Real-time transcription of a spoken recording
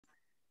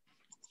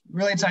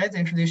Really excited to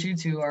introduce you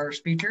to our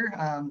speaker,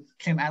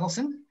 Kim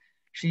Adelson.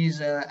 She's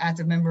an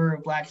active member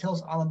of Black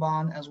Hills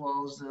Audubon as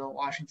well as the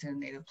Washington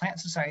Native Plant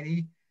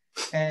Society.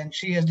 And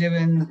she has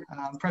given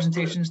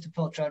presentations to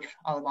Philip Judge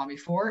Audubon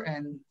before,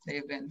 and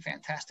they've been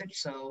fantastic.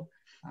 So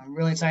I'm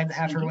really excited to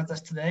have her with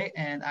us today,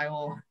 and I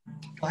will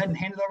go ahead and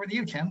hand it over to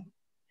you, Kim.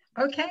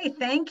 Okay,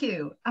 thank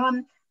you.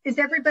 Is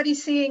everybody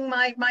seeing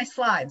my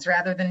slides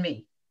rather than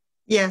me?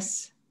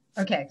 Yes.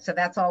 Okay, so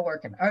that's all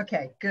working.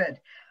 Okay, good.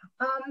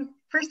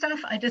 First off,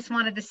 I just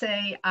wanted to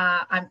say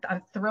I'm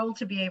thrilled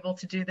to be able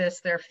to do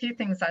this. There are a few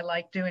things I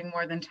like doing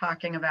more than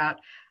talking about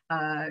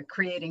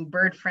creating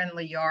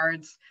bird-friendly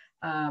yards.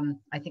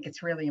 I think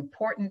it's really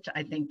important.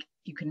 I think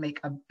you can make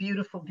a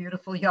beautiful,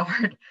 beautiful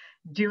yard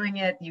doing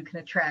it. You can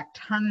attract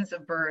tons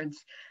of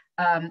birds.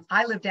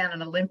 I live down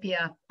in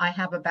Olympia. I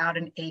have about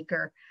an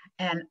acre,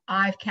 and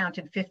I've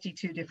counted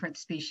 52 different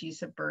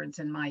species of birds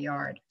in my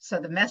yard. So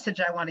the message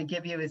I want to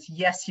give you is,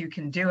 yes, you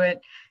can do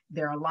it.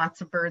 There are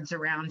lots of birds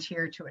around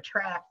here to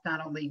attract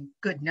not only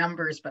good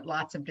numbers, but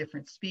lots of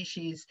different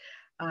species.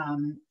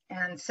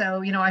 And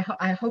so, you know,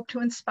 I hope to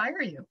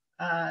inspire you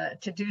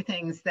to do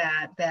things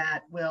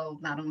that will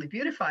not only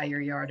beautify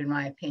your yard, in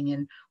my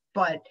opinion,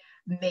 but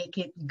make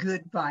it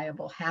good,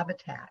 viable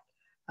habitat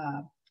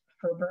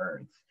for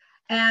birds.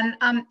 And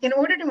in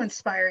order to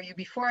inspire you,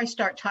 before I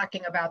start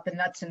talking about the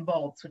nuts and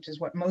bolts, which is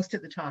what most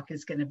of the talk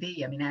is going to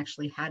be, I mean,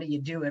 actually, how do you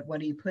do it? What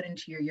do you put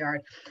into your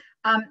yard?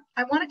 I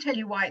want to tell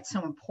you why it's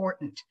so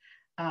important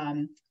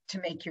to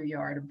make your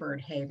yard a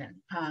bird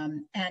haven.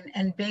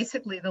 And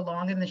basically, the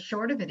long and the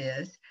short of it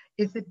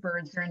is that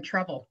birds are in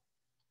trouble.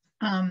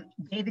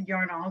 David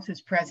Yarnalls, who's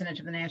president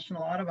of the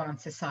National Audubon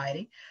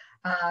Society,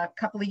 a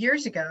couple of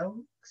years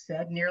ago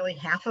said nearly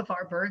half of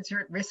our birds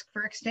are at risk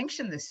for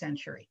extinction this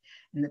century,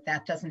 and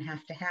that doesn't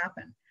have to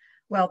happen.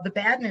 Well, the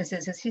bad news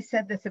is he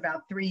said this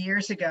about 3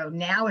 years ago.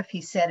 Now, if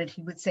he said it,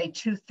 he would say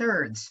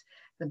 2/3.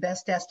 The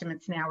best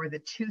estimates now are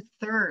that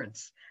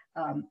 2/3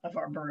 of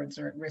our birds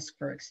are at risk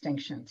for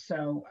extinction.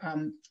 So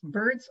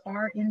birds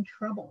are in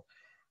trouble.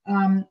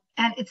 And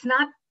it's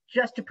not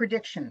just a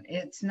prediction.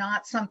 It's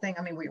not something,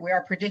 I mean, we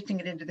are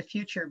predicting it into the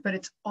future, but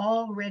it's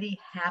already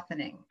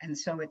happening. And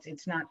so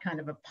it's not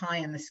kind of a pie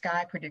in the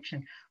sky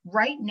prediction.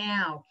 Right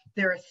now,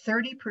 there are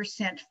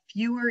 30%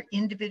 fewer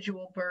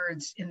individual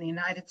birds in the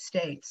United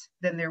States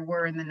than there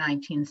were in the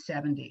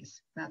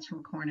 1970s. That's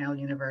from Cornell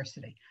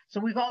University. So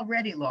we've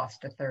already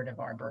lost 1/3 of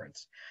our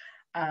birds.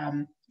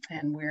 And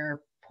we're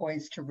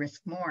poised to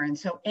risk more. And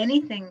so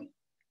anything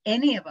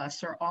any of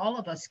us or all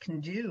of us can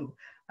do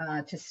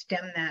to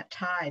stem that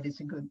tide is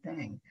a good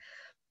thing.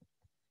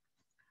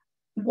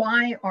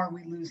 Why are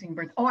we losing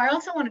birds? Oh, I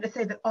also wanted to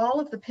say that all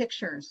of the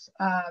pictures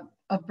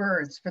of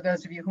birds, for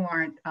those of you who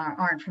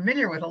aren't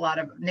familiar with a lot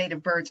of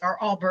native birds, are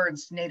all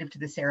birds native to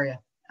this area.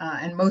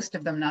 And most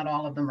of them, not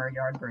all of them, are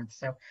yard birds.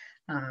 So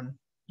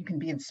you can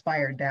be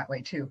inspired that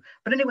way too.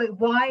 But anyway,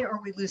 why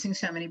are we losing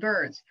so many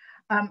birds?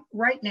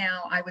 Right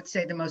now, I would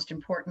say the most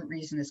important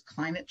reason is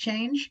climate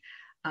change.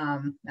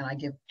 And I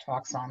give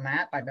talks on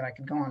that. I bet I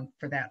could go on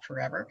for that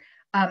forever.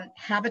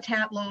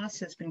 Habitat loss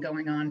has been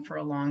going on for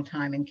a long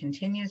time and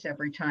continues.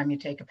 Every time you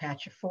take a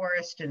patch of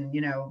forest and,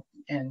 you know,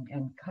 and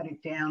cut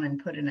it down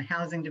and put in a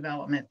housing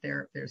development,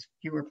 there's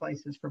fewer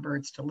places for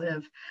birds to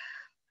live.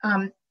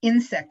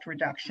 Insect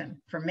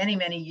reduction. For many,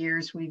 many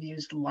years, we've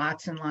used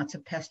lots and lots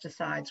of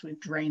pesticides. We've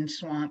drained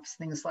swamps,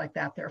 things like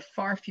that. There are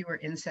far fewer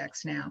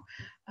insects now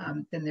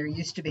than there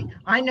used to be.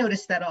 I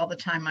notice that all the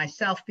time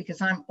myself because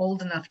I'm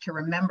old enough to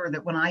remember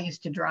that when I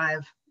used to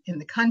drive in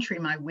the country,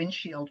 my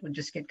windshield would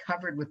just get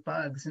covered with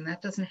bugs, and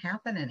that doesn't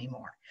happen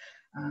anymore.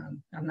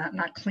 I'm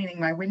not cleaning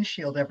my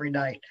windshield every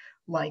night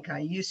like I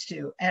used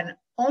to. And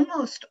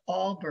almost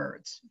all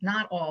birds,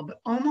 not all, but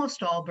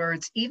almost all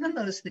birds, even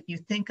those that you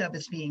think of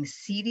as being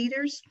seed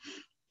eaters,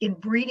 in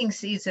breeding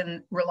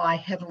season rely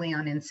heavily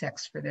on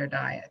insects for their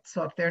diet.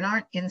 So if there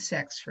aren't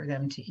insects for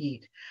them to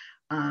eat,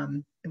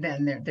 then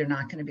they're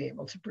not going to be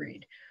able to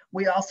breed.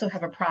 We also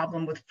have a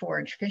problem with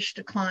forage fish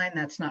decline.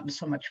 That's not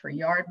so much for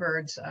yard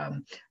birds,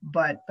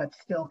 but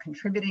still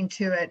contributing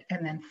to it.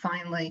 And then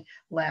finally,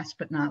 last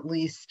but not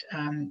least,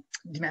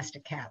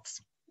 domestic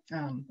cats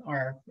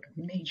are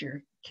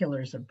major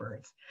killers of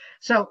birds.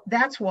 So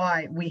that's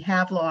why we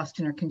have lost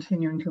and are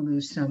continuing to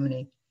lose so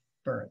many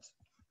birds.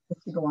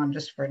 Let's go on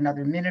just for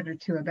another minute or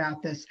two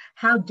about this.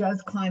 How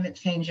does climate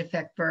change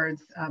affect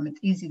birds? It's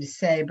easy to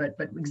say, but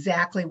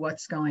exactly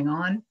what's going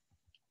on?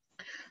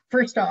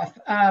 First off,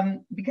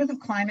 because of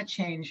climate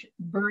change,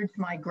 birds'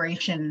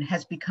 migration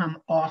has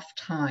become off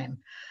time.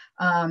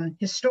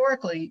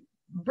 Historically,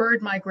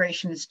 bird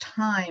migration is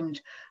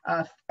timed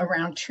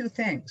around two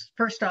things.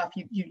 First off,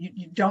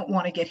 you don't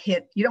want to get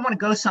hit. You don't want to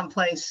go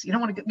someplace. You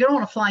don't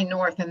want to fly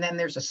north and then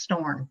there's a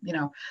storm. You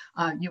know,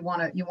 you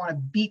want to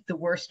beat the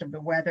worst of the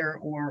weather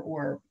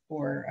or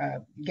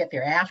get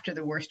there after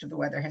the worst of the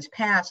weather has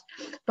passed.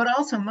 But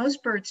also,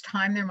 most birds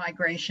time their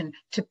migration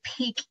to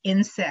peak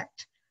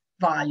insect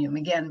volume.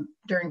 Again,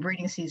 during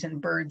breeding season,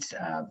 birds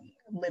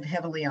live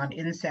heavily on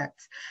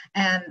insects,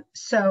 and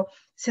so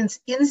since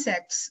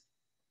insects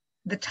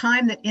the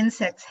time that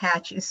insects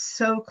hatch is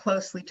so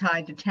closely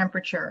tied to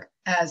temperature.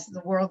 As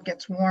the world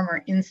gets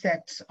warmer,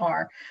 insects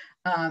are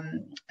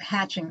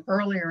hatching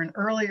earlier and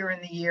earlier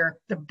in the year.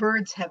 The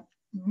birds have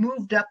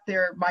moved up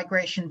their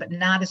migration, but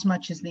not as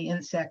much as the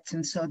insects,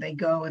 and so they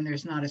go and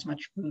there's not as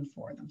much food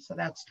for them. So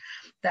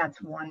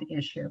that's one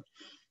issue.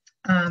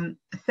 The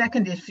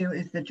second issue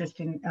is that just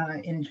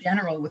in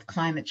general with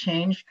climate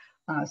change,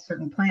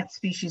 certain plant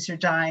species are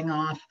dying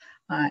off,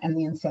 and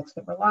the insects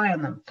that rely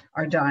on them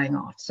are dying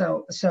off.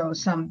 So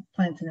some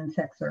plants and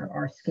insects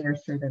are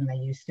scarcer than they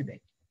used to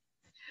be.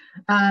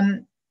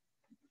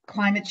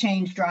 Climate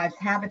change drives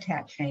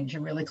habitat change. A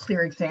really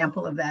clear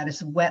example of that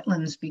is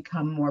wetlands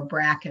become more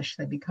brackish,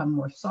 they become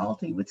more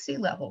salty with sea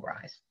level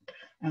rise.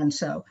 And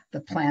so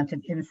the plant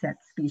and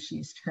insect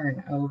species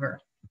turn over.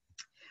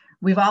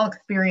 We've all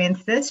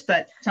experienced this,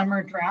 but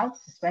summer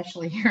droughts,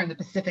 especially here in the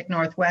Pacific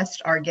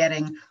Northwest, are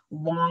getting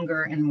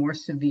longer and more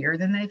severe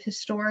than they've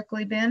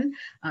historically been.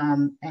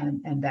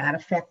 And that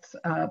affects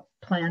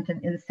plant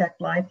and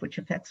insect life, which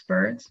affects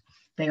birds.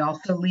 They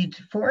also lead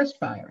to forest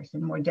fires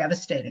and more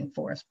devastating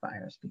forest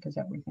fires because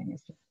everything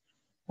is just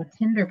a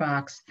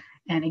tinderbox.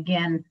 And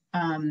again,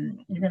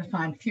 you're going to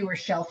find fewer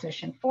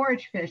shellfish and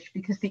forage fish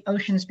because the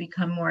oceans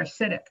become more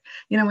acidic.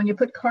 You know, when you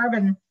put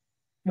carbon,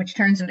 which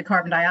turns into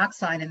carbon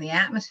dioxide in the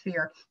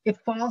atmosphere, it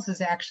falls as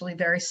actually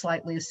very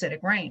slightly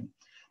acidic rain.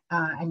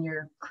 And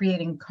you're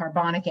creating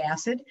carbonic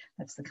acid.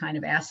 That's the kind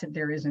of acid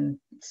there is in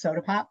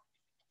soda pop.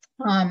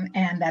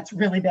 And that's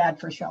really bad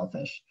for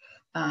shellfish,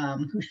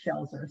 whose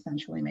shells are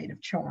essentially made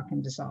of chalk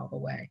and dissolve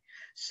away.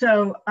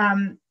 So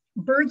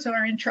birds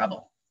are in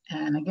trouble.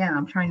 And again,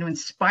 I'm trying to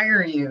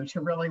inspire you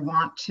to really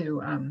want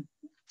to,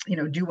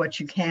 do what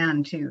you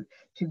can to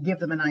give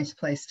them a nice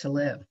place to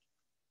live.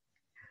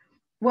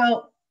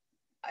 Well,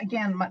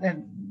 again,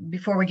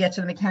 before we get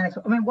to the mechanics,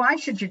 I mean, why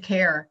should you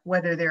care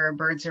whether there are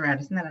birds around?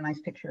 Isn't that a nice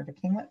picture of a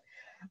kinglet?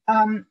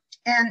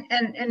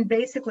 And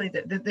basically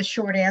the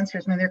short answer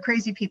is, I mean, there are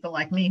crazy people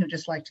like me who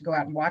just like to go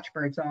out and watch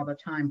birds all the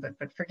time,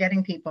 but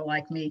forgetting people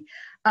like me,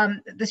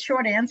 the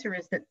short answer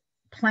is that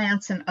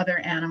plants and other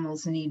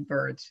animals need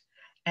birds.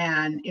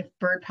 And if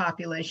bird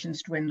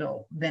populations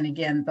dwindle, then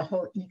again, the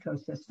whole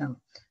ecosystem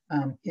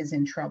is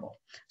in trouble.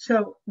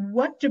 So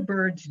what do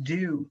birds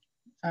do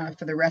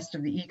for the rest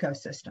of the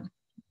ecosystem?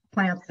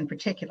 Plants in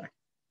particular.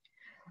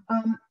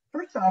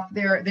 First off,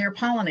 they're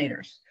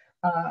pollinators.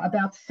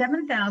 About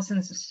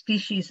 7,000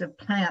 species of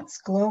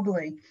plants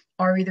globally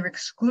are either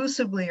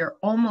exclusively or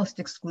almost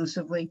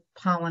exclusively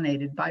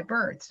pollinated by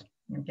birds.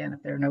 Again,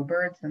 if there are no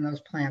birds, then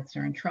those plants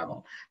are in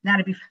trouble. Now,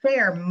 to be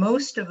fair,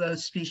 most of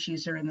those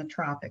species are in the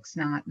tropics,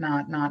 not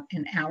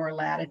in our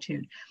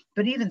latitude.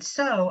 But even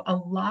so, a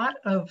lot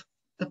of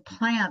the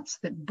plants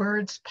that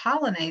birds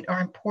pollinate are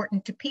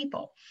important to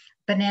people.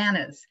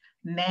 Bananas,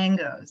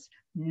 mangoes,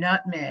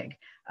 nutmeg.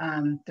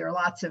 There are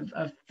lots of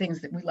things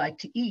that we like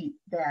to eat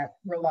that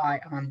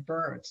rely on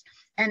birds.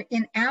 And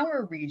in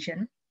our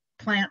region,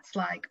 plants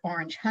like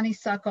orange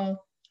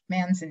honeysuckle,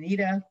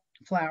 manzanita,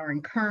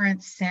 flowering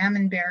currant,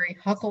 salmonberry,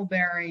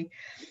 huckleberry,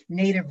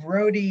 native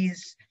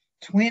rhodies,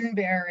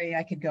 twinberry,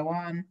 I could go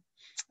on,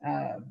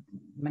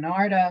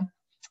 monarda,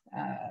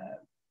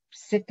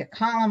 Sitka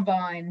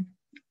columbine,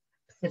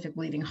 Pacific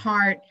bleeding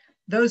heart.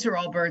 Those are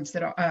all birds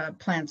that are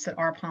plants that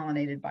are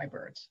pollinated by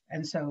birds.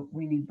 And so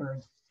we need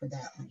birds for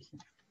that reason.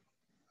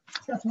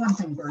 So that's one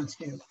thing birds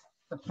do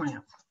for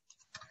plants.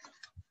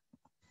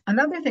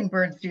 Another thing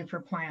birds do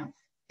for plants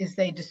is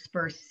they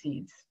disperse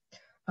seeds.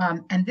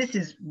 And this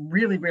is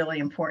really, really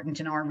important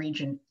in our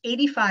region.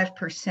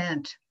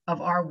 85%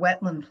 of our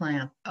wetland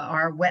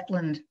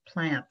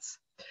plants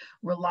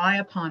rely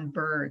upon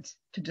birds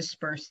to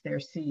disperse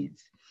their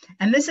seeds.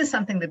 And this is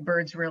something that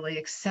birds really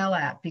excel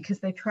at because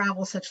they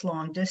travel such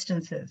long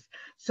distances.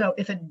 So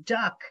if a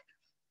duck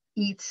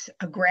eats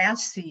a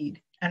grass seed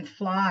and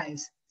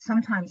flies,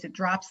 sometimes it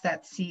drops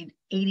that seed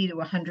 80 to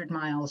 100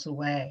 miles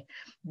away.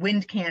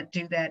 Wind can't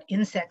do that.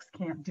 Insects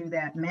can't do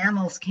that.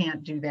 Mammals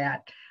can't do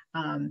that.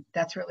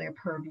 That's really a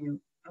purview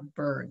of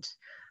birds.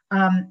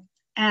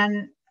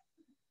 And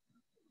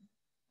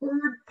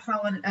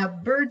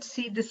bird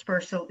seed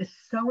dispersal is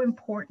so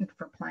important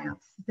for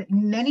plants that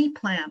many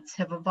plants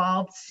have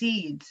evolved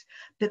seeds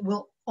that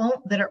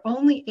are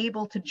only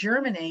able to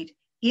germinate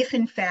if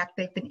in fact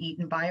they've been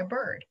eaten by a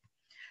bird.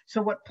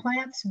 So what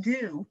plants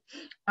do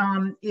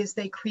is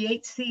they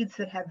create seeds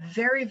that have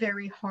very,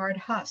 very hard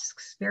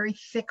husks, very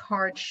thick,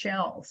 hard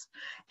shells.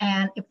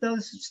 And if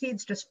those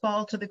seeds just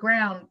fall to the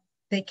ground,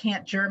 they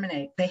can't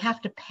germinate. They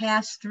have to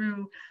pass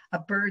through a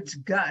bird's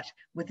gut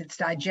with its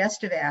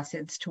digestive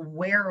acids to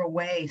wear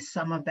away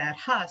some of that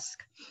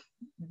husk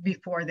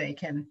before they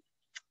can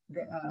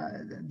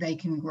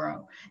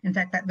grow. In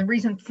fact, the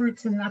reason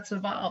fruits and nuts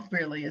evolved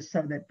really is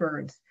so that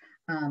birds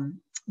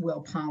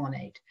will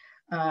pollinate.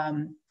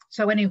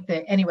 So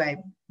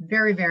anyway,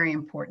 very, very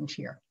important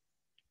here.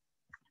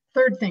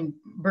 Third thing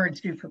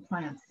birds do for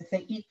plants is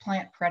they eat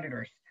plant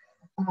predators.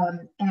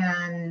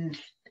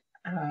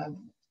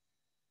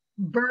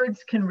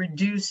 Birds can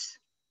reduce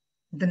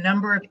the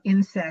number of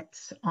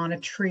insects on a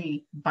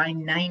tree by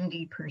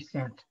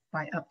 90%,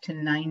 by up to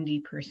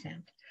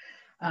 90%.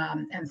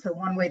 And so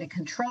one way to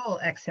control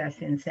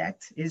excess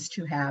insects is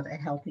to have a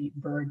healthy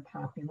bird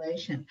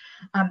population.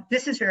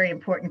 This is very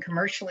important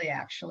commercially,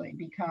 actually,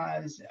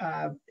 because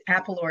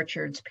apple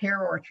orchards, pear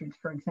orchards,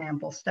 for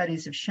example,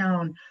 studies have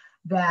shown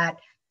that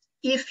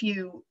if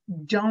you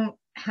don't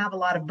have a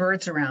lot of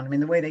birds around, I mean,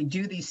 the way they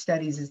do these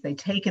studies is they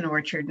take an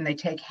orchard and they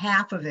take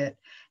half of it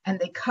and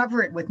they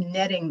cover it with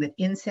netting that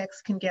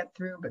insects can get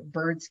through, but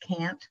birds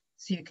can't.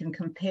 So you can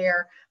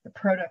compare the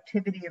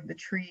productivity of the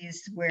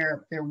trees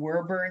where there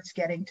were birds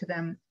getting to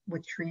them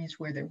with trees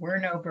where there were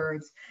no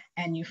birds.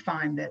 And you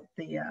find that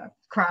the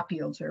crop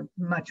yields are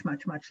much,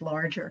 much, much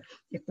larger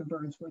if the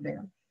birds were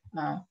there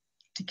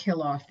to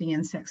kill off the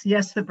insects.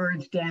 Yes, the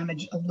birds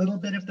damage a little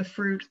bit of the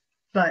fruit,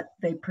 but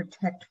they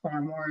protect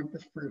far more of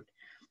the fruit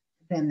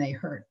than they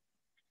hurt.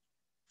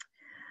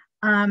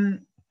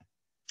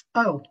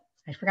 Oh,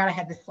 I forgot I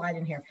had this slide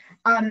in here.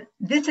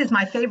 This is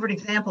my favorite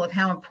example of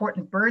how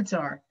important birds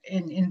are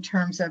in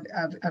terms of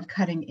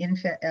cutting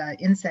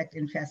insect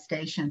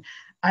infestation.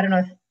 I don't know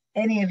if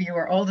any of you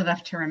are old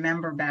enough to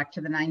remember back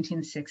to the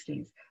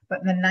 1960s,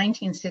 but in the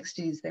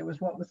 1960s, there was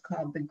what was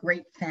called the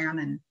Great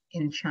Famine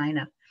in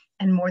China,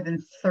 and more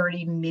than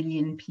 30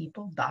 million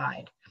people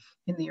died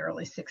in the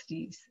early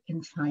 60s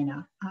in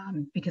China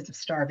because of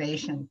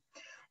starvation.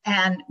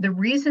 And the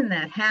reason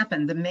that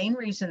happened, the main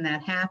reason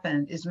that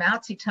happened is Mao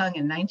Zedong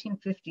in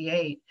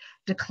 1958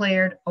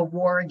 declared a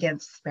war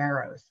against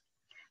sparrows.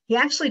 He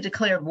actually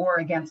declared war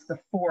against the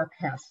 4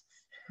 pests.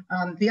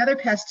 The other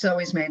pests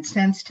always made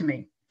sense to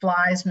me: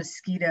 flies,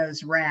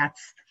 mosquitoes,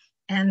 rats,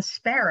 and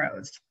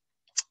sparrows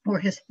were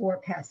his 4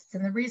 pests.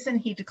 And the reason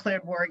he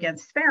declared war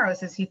against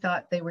sparrows is he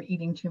thought they were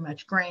eating too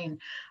much grain.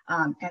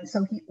 And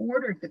so he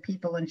ordered the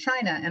people in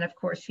China, and of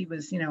course he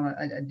was,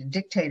 a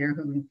dictator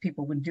who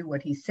people would do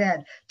what he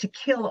said, to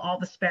kill all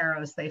the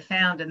sparrows they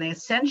found. And they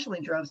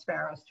essentially drove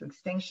sparrows to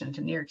extinction,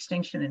 to near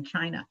extinction in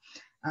China,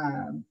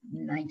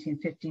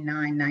 1959,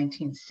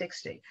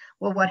 1960.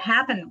 Well, what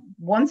happened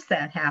once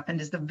that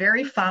happened is the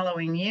very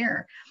following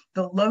year,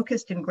 the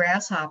locust and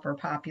grasshopper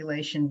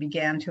population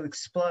began to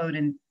explode,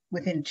 and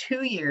within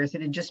 2 years,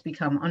 it had just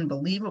become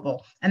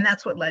unbelievable. And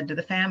that's what led to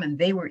the famine.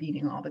 They were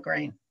eating all the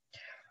grain.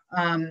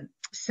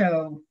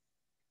 So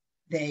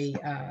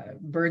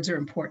birds are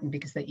important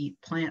because they eat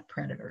plant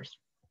predators.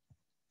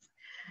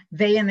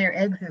 They and their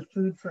eggs are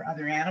food for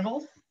other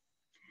animals.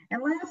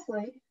 And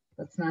lastly,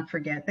 let's not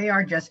forget, they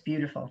are just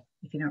beautiful.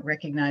 If you don't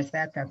recognize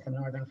that, that's a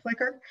northern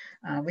flicker,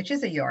 which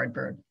is a yard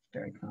bird,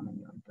 very common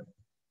yard bird.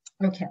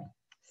 Okay,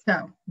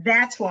 so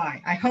that's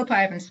why, I hope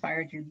I have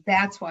inspired you.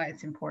 That's why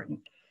it's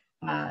important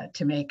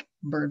to make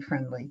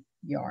bird-friendly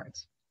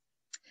yards.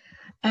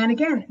 And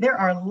again, there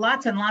are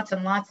lots and lots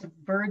and lots of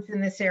birds in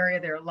this area.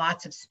 There are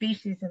lots of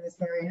species in this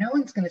area. No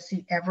one's going to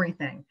see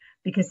everything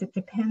because it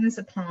depends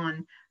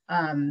upon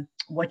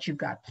what you've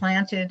got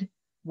planted,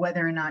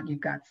 whether or not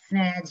you've got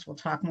snags. We'll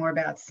talk more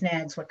about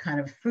snags, what kind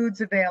of food's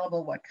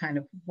available, what kind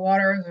of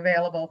water is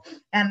available,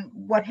 and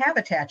what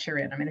habitat you're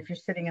in. I mean, if you're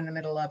sitting in the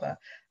middle of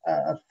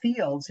a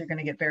fields, you're going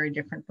to get very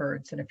different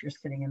birds than if you're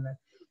sitting in the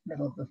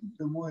middle of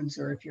the woods,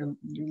 or if you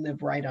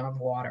live right on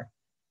water.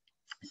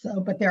 So,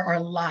 but there are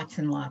lots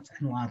and lots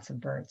and lots of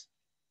birds.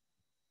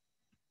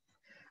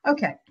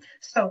 Okay,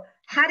 so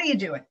how do you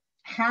do it?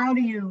 How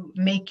do you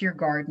make your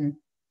garden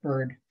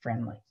bird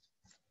friendly?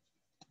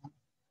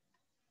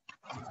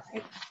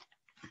 Right.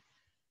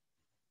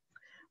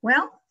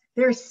 Well,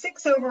 there are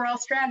 6 overall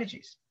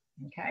strategies,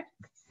 okay?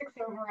 6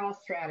 overall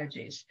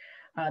strategies.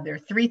 There are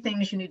 3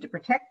 things you need to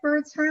protect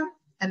birds from,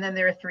 and then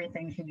there are 3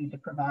 things you need to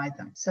provide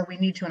them. So we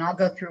need to, and I'll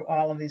go through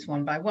all of these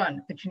one by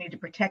one, but you need to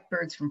protect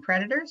birds from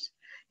predators,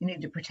 you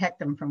need to protect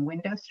them from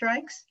window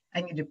strikes,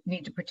 and you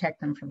need to protect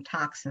them from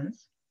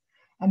toxins.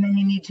 And then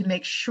you need to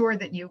make sure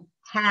that you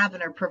have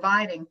and are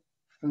providing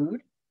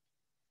food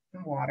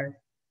and water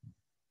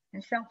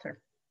and shelter.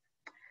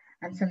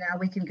 And so now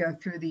we can go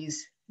through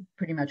these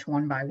pretty much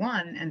one by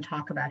one and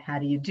talk about how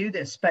do you do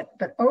this. But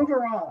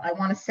overall, I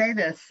want to say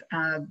this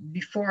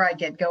before I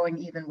get going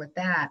even with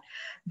that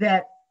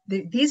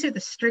these are the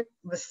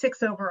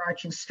 6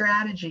 overarching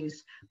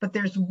strategies, but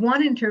there's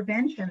one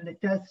intervention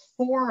that does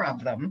 4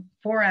 of them,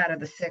 4 out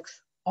of the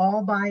 6,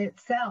 all by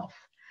itself.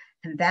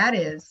 And that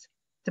is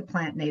to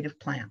plant native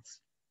plants.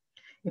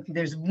 If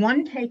there's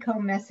one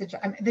take-home message,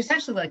 there's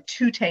actually like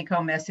 2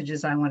 take-home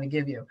messages I want to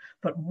give you,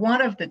 but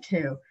one of the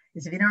 2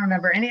 is, if you don't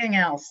remember anything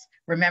else,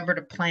 remember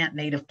to plant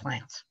native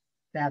plants.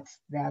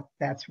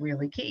 That's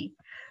really key,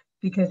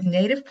 because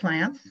native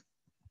plants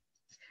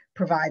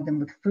provide them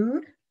with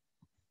food,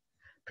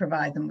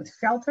 provide them with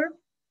shelter.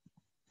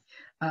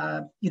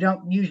 You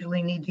don't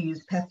usually need to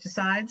use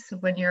pesticides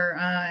when you're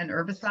and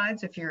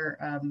herbicides if you're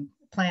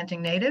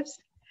planting natives,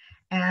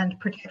 and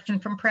protection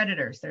from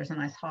predators. There's a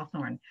nice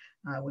hawthorn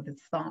with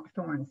its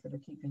thorns that are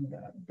keeping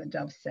the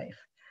doves safe.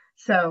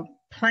 So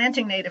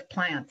planting native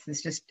plants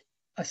is just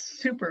a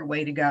super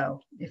way to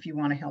go if you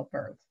want to help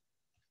birds.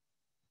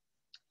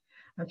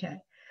 Okay,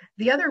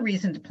 the other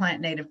reason to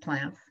plant native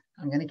plants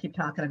I'm going to keep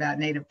talking about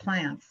native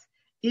plants,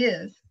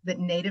 is that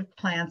native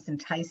plants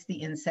entice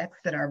the insects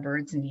that our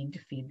birds need to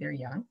feed their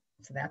young.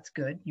 So that's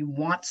good. You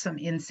want some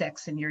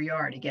insects in your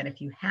yard. Again,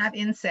 if you have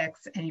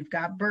insects and you've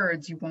got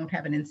birds, you won't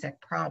have an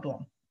insect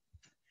problem.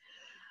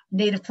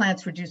 Native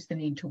plants reduce the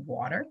need to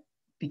water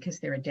because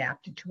they're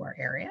adapted to our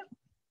area,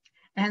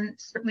 and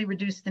certainly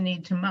reduce the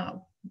need to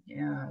mow.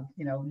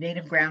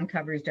 Native ground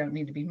covers don't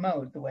need to be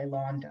mowed the way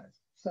lawn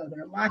does. So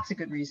there are lots of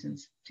good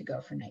reasons to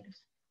go for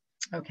natives.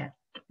 Okay,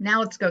 now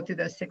let's go through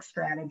those 6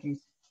 strategies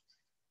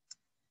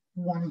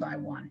one by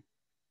one.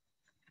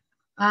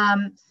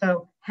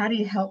 So how do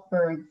you help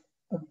birds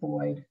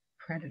avoid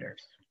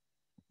predators?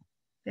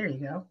 There you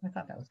go. I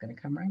thought that was going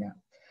to come right out.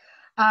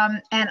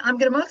 And I'm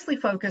going to mostly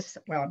focus,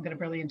 well, I'm going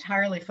to really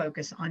entirely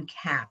focus on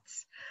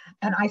cats.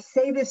 And I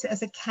say this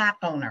as a cat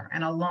owner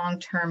and a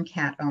long-term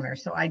cat owner.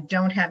 So I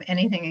don't have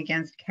anything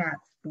against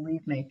cats,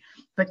 believe me.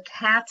 But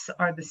cats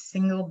are the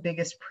single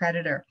biggest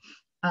predator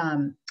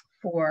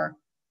for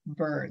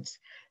birds.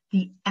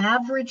 The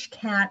average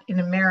cat in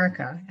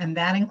America, and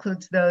that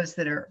includes those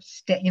that are,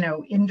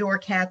 indoor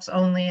cats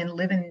only and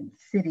live in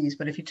cities,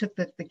 but if you took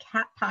the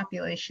cat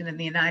population in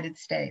the United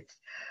States,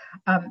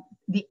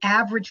 the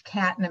average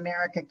cat in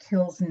America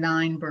kills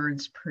 9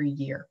 birds per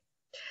year.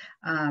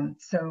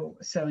 So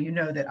you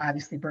know that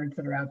obviously birds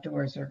that are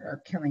outdoors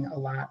are killing a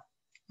lot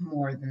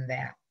more than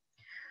that.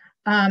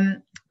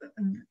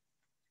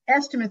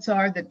 Estimates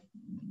are that,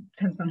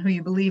 depends on who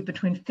you believe,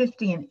 between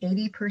 50 and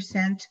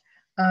 80%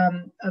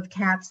 of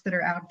cats that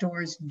are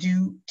outdoors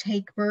do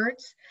take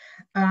birds,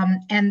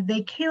 and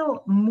they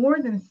kill more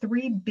than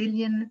 3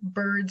 billion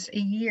birds a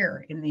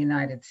year in the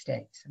United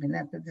States. I mean,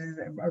 this is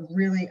a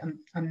really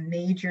a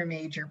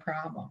major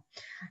problem.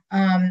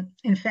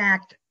 In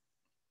fact,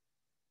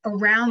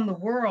 around the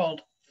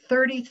world,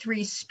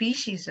 33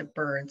 species of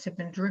birds have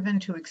been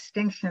driven to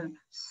extinction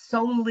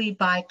solely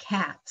by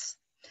cats.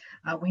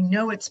 We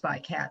know it's by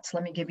cats.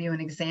 Let me give you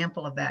an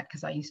example of that,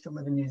 because I used to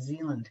live in New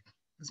Zealand.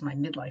 It was my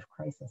midlife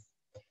crisis.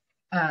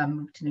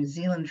 Moved to New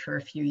Zealand for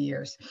a few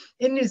years.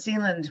 In New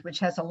Zealand, which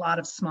has a lot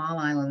of small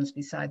islands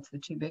besides the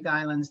 2 big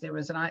islands,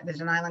 there's an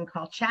island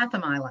called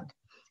Chatham Island.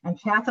 And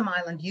Chatham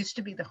Island used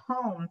to be the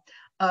home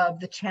of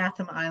the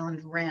Chatham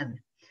Island wren,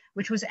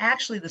 which was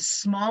actually the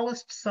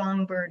smallest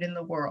songbird in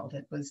the world.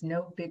 It was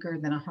no bigger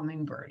than a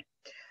hummingbird.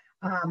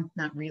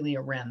 Not really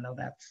a wren, though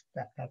that's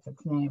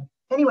its name.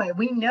 Anyway,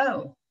 we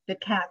know that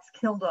cats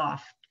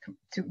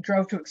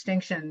drove to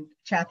extinction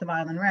Chatham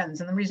Island wrens.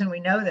 And the reason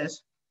we know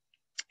this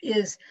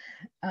is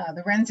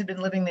the wrens have been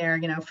living there,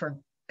 for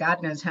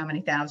God knows how many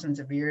thousands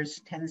of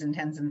years, tens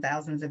and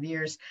thousands of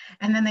years.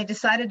 And then they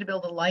decided to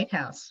build a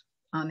lighthouse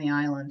on the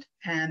island.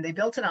 And they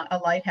built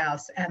a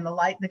lighthouse, and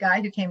the guy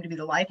who came to be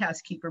the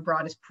lighthouse keeper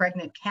brought his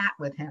pregnant cat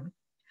with him.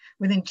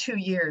 Within 2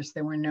 years,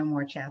 there were no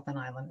more Chatham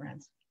Island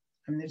wrens.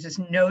 I mean, there's just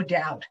no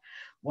doubt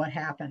what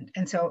happened.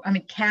 And so, I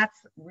mean, cats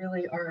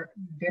really are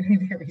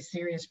very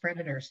serious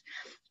predators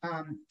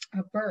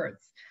of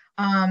birds.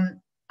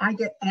 I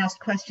get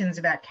asked questions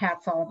about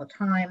cats all the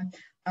time.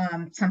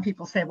 Some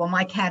people say, well,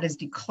 my cat is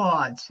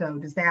declawed, so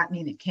does that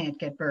mean it can't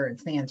get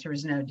birds? The answer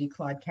is no.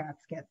 Declawed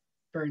cats get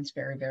birds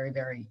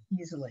very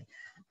easily.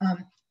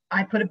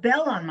 I put a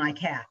bell on my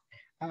cat.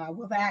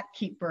 Will that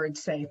keep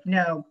birds safe?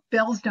 No,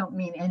 bells don't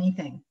mean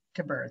anything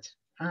to birds.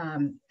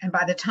 And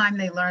by the time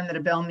they learn that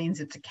a bell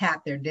means it's a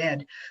cat, they're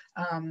dead.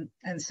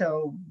 And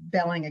so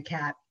belling a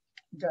cat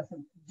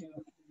doesn't do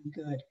any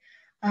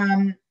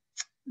good.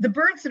 The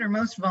birds that are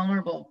most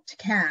vulnerable to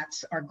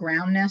cats are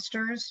ground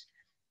nesters,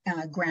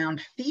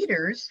 ground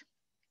feeders,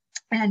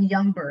 and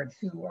young birds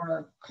who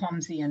are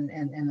clumsy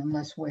and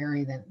less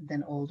wary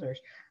than older.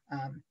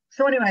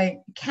 So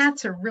anyway,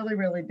 cats are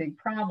really big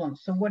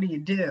problems. So what do you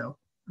do?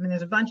 I mean,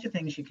 there's a bunch of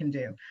things you can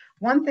do.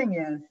 One thing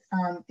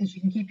is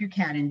you can keep your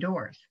cat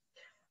indoors.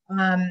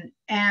 And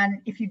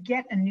if you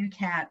get a new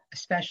cat,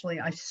 especially,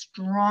 I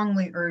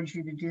strongly urge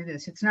you to do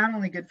this. It's not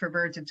only good for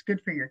birds, it's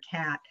good for your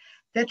cat.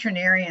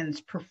 Veterinarians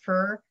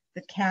prefer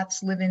that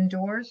cats live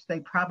indoors. They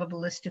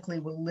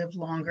probabilistically will live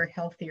longer,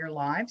 healthier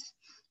lives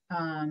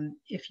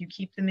if you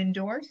keep them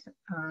indoors.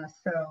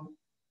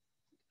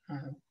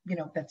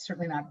 That's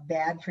certainly not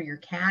bad for your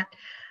cat.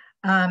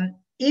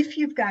 If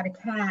you've got a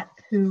cat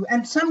who,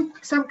 and some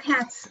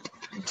cats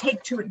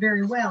take to it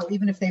very well,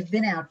 even if they've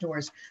been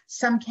outdoors,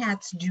 some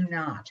cats do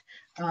not.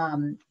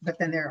 But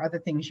then there are other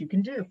things you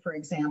can do. For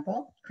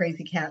example,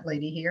 crazy cat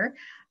lady here,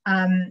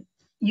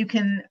 you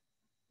can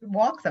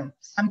walk them.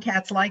 Some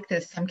cats like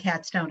this, some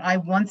cats don't. I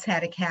once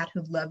had a cat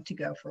who loved to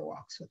go for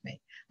walks with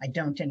me. I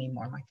don't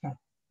anymore. My cat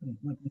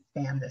wouldn't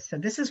stand this. So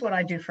this is what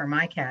I do for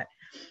my cat.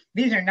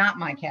 These are not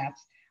my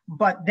cats,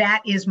 but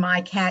that is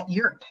my cat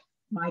yurt,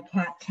 my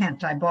cat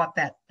tent. I bought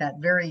that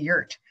very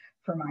yurt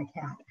for my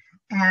cat.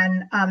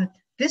 And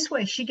this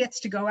way she gets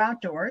to go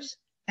outdoors,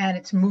 and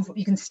it's movable.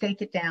 You can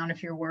stake it down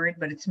if you're worried,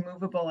 but it's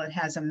movable. It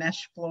has a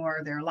mesh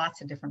floor. There are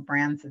lots of different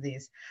brands of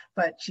these,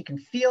 but she can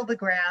feel the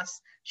grass.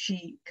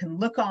 She can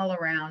look all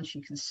around. She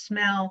can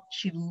smell.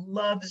 She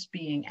loves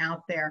being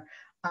out there.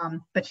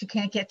 but she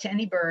can't get to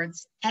any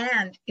birds,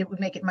 and it would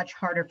make it much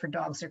harder for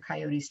dogs or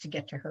coyotes to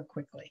get to her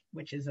quickly,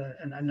 which is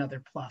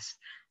another plus.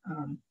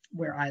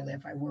 Where I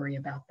live, I worry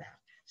about that.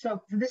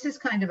 So this is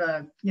kind of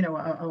a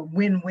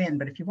win-win.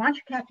 But if you want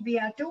your cat to be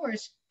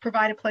outdoors,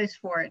 provide a place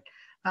for it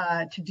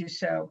to do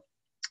so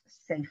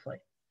safely.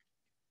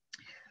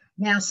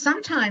 Now,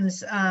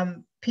 sometimes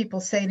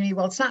people say to me,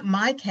 well, it's not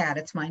my cat,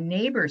 it's my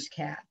neighbor's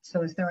cat.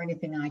 So is there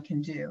anything I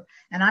can do?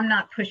 And I'm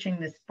not pushing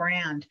this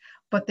brand,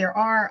 but there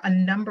are a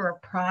number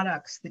of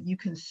products that you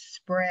can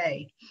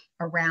spray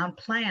around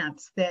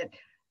plants that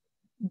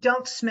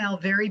don't smell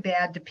very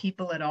bad to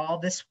people at all.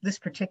 This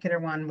particular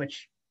one,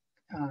 which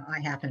I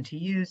happen to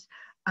use,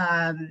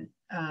 but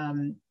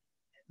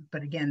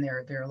again,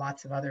 there are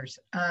lots of others,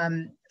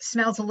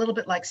 smells a little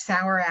bit like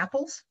sour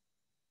apples.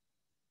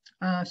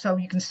 So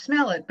you can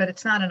smell it, but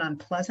it's not an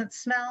unpleasant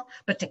smell.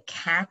 But to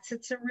cats,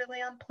 it's a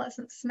really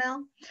unpleasant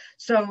smell.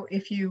 So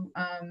if you,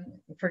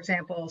 for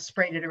example,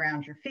 sprayed it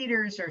around your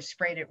feeders or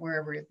sprayed it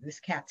wherever this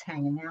cat's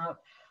hanging out,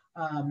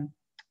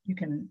 you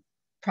can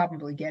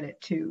probably get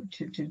it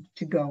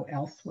to go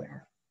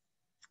elsewhere.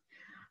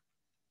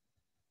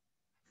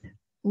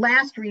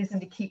 Last reason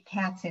to keep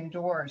cats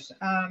indoors.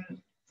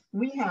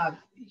 We have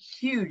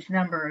huge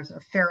numbers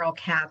of feral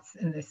cats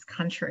in this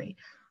country.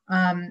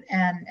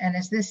 And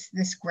as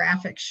this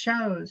graphic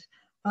shows,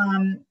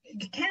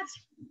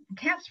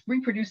 cats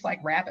reproduce like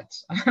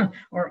rabbits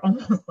or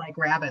almost like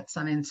rabbits.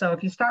 I mean, so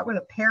if you start with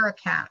a pair of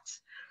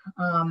cats,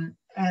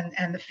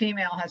 and the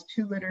female has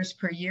 2 litters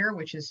per year,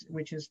 which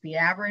is the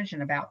average,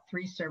 and about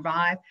 3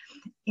 survive.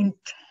 In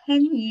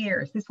 10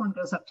 years, this one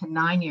goes up to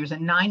 9 years.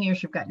 In 9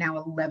 years, you've got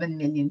now 11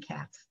 million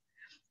cats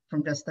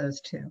from just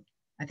those 2.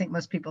 I think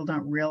most people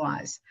don't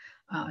realize.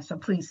 So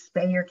please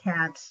spay your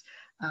cats.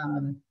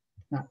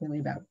 Not really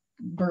about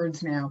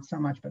birds now so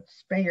much, but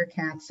spay your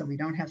cats so we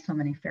don't have so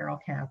many feral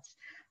cats.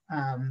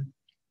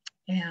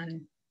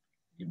 And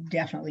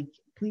definitely,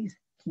 please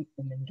keep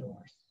them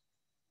indoors.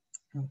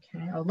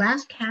 Okay, a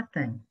last cat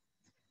thing.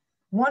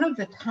 One of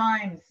the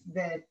times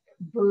that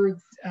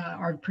birds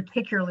are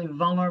particularly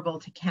vulnerable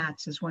to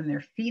cats is when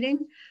they're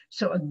feeding.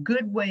 So a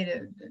good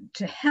way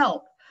to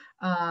help,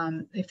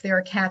 if there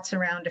are cats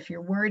around, if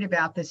you're worried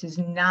about this, is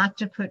not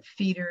to put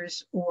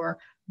feeders or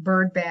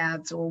bird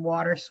baths or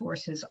water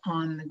sources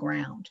on the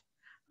ground.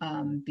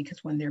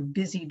 Because when they're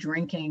busy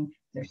drinking,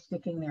 they're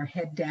sticking their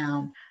head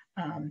down,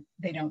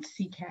 they don't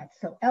see cats.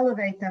 So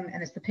elevate them,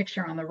 and as the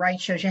picture on the right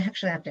shows, you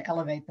actually have to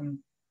elevate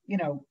them,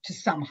 to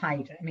some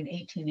height. I mean,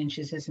 18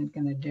 inches isn't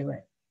going to do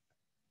it.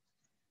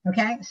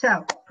 Okay,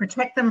 so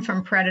protect them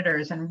from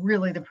predators, and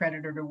really the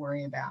predator to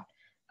worry about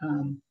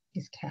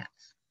is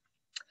cats.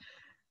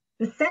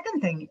 The second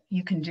thing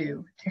you can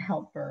do to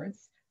help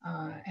birds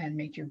and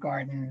make your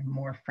garden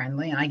more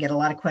friendly, and I get a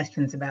lot of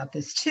questions about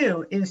this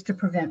too, is to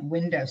prevent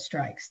window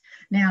strikes.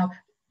 Now,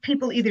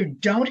 people either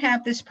don't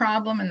have this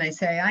problem and they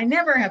say, I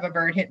never have a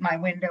bird hit my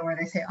window, or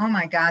they say, oh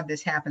my God,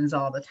 this happens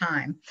all the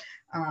time.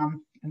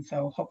 And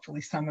so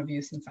hopefully some of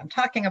you, since I'm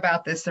talking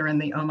about this, are in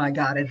the, oh my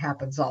God, it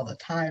happens all the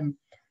time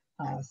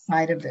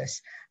side of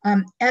this.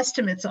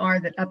 Estimates are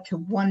that up to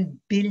 1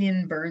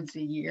 billion birds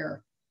a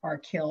year are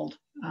killed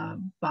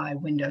by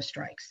window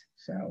strikes.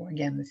 So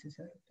again, this is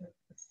a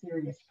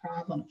serious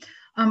problem.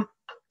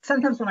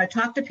 Sometimes when I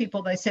talk to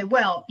people, they say,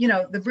 well,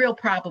 the real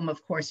problem,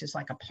 of course, is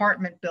like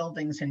apartment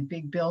buildings and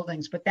big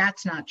buildings, but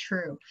that's not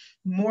true.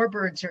 More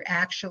birds are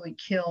actually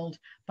killed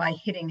by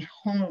hitting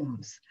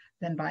homes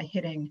than by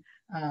hitting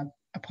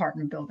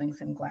apartment buildings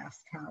and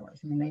glass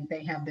towers. I mean,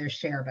 they have their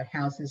share, but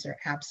houses are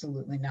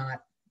absolutely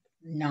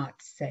not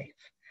safe.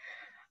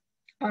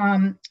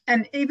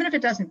 And even if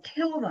it doesn't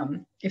kill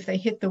them, if they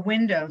hit the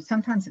window,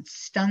 sometimes it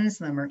stuns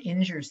them or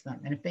injures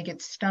them. And if they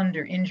get stunned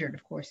or injured,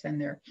 of course, then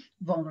they're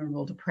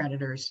vulnerable to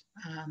predators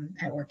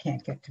or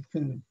can't get to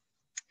food.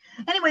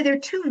 Anyway, there are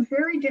 2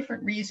 very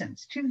different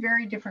reasons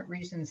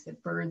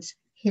that birds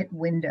hit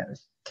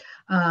windows,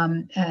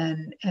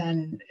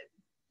 and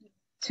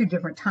 2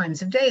 different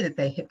times of day that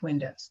they hit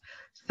windows.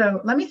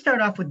 So let me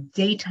start off with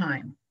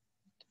daytime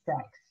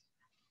strikes.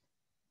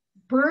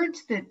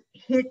 Birds that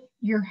hit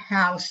your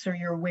house or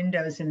your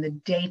windows in the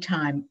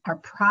daytime are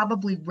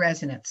probably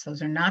residents.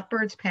 Those are not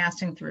birds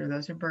passing through.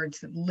 Those are birds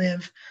that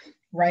live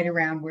right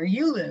around where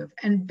you live.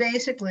 And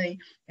basically,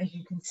 as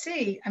you can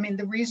see, I mean,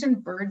 the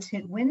reason birds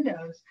hit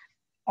windows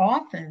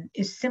often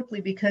is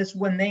simply because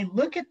when they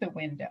look at the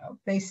window,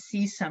 they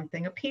see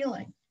something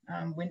appealing.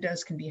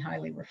 Windows can be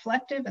highly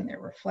reflective, and they're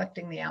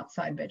reflecting the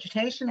outside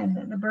vegetation, and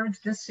then the birds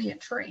just see a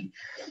tree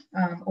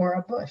or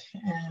a bush.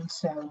 And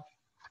so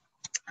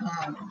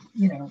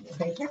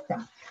they hit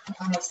them.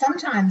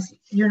 Sometimes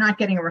you're not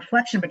getting a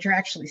reflection, but you're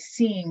actually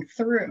seeing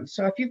through.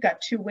 So if you've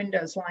got 2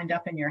 windows lined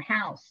up in your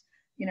house,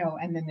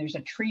 and then there's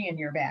a tree in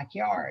your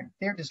backyard,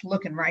 they're just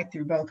looking right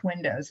through both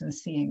windows and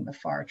seeing the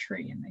far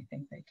tree, and they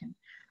think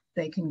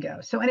they can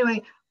go. So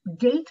anyway,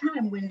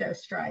 daytime window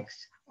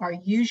strikes are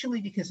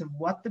usually because of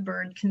what the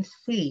bird can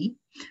see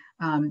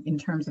in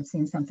terms of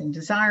seeing something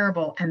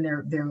desirable, and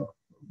their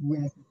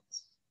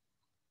residents.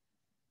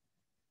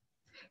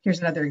 Here's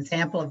another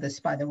example of this,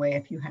 by the way.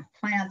 If you have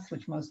plants,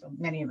 which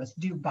many of us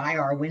do, by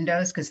our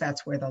windows, because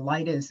that's where the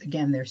light is,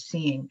 again, they're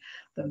seeing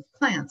those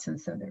plants, and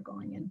so they're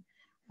going in.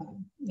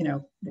 You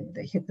know,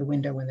 they hit the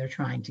window when they're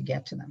trying to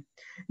get to them.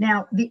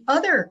 Now, the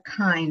other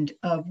kind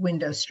of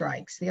window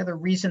strikes, the other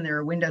reason there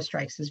are window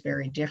strikes is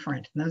very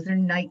different. And those are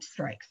night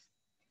strikes.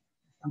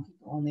 Some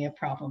people only have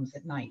problems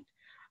at night.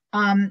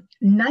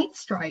 Night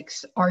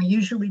strikes are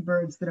usually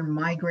birds that are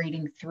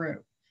migrating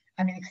through.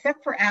 I mean,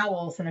 except for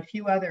owls and a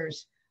few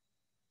others,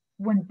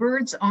 when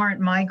birds aren't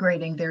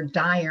migrating, they're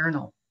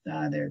diurnal.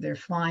 They're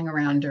flying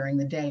around during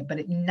the day, but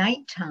at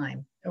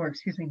nighttime, or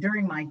excuse me,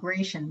 during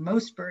migration,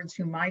 most birds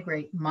who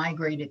migrate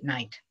at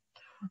night.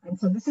 And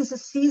so this is a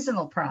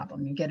seasonal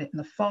problem. You get it in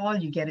the fall,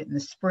 you get it in the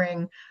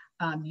spring.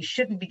 You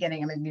shouldn't be getting,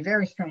 I mean, it'd be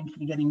very strange to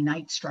be getting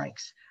night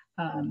strikes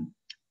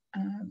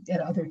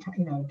at other times,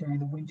 you know, during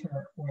the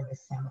winter or the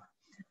summer.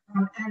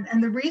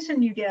 And the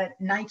reason you get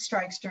night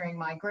strikes during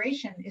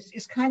migration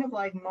is kind of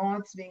like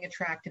moths being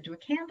attracted to a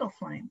candle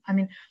flame. I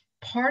mean,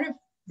 part of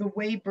the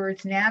way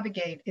birds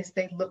navigate is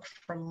they look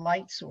for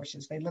light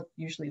sources. They look,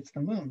 usually it's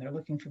the moon, they're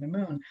looking for the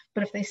moon.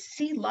 But if they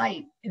see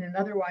light in an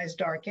otherwise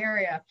dark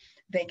area,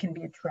 they can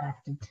be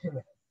attracted to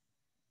it.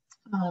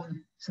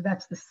 So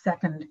that's the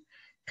second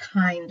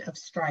kind of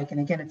strike.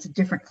 And again, it's a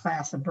different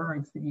class of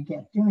birds that you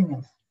get doing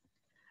this.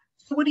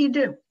 So what do you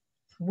do?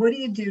 What do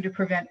you do to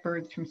prevent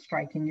birds from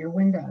striking your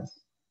windows?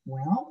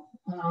 Well,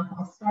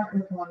 I'll start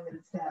with one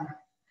that's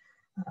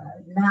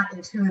not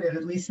intuitive,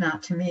 at least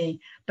not to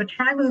me, but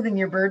try moving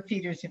your bird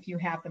feeders if you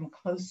have them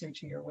closer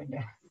to your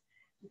window.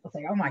 People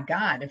say, oh my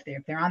God, if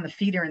they're on the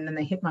feeder and then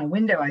they hit my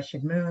window, I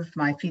should move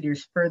my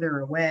feeders further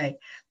away.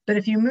 But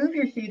if you move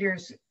your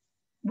feeders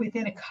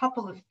within a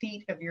couple of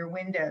feet of your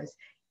windows,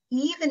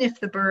 even if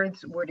the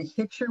birds were to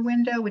hit your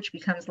window, which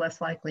becomes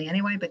less likely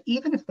anyway, but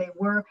even if they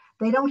were,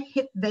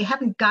 they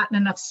haven't gotten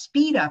enough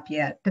speed up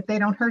yet that they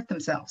don't hurt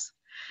themselves.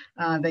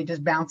 They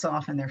just bounce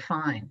off and they're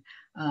fine,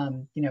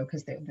 you know,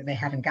 because they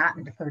haven't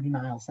gotten to 30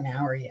 miles an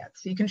hour yet.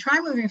 So you can try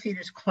moving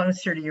feeders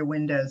closer to your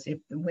windows if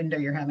the window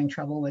you're having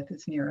trouble with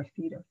is near a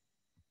feeder.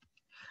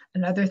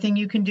 Another thing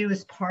you can do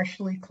is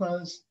partially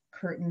close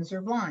curtains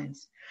or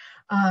blinds.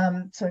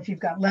 So if you've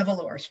got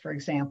levelors, for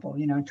example,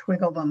 you know,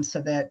 twiggle them so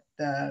that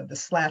the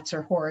slats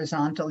are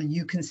horizontal,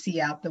 you can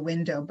see out the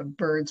window, but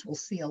birds will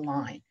see a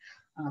line.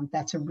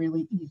 That's a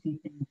really easy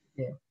thing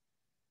to do.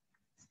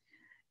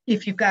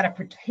 If you've got a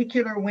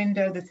particular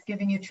window that's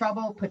giving you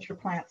trouble, put your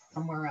plants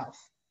somewhere else.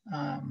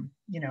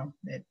 You know,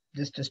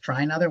 just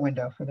try another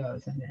window for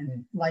those,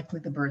 and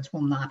likely the birds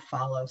will not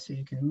follow, so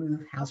you can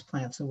move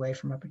houseplants away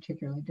from a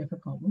particularly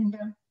difficult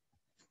window.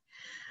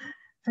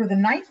 For the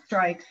night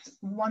strikes,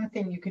 one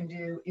thing you can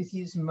do is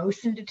use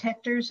motion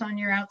detectors on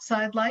your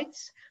outside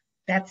lights.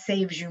 That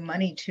saves you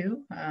money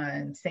too,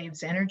 and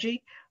saves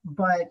energy.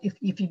 But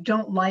if you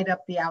don't light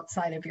up the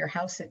outside of your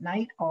house at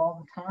night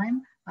all the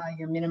time,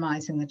 you're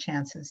minimizing the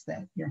chances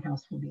that your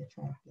house will be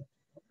attractive.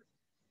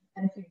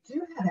 And if you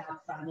do have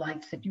outside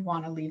lights that you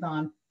want to leave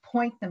on,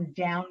 point them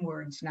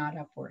downwards, not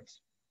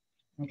upwards.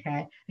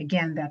 Okay,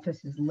 again, that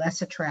this is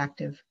less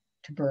attractive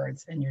to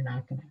birds and you're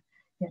not going to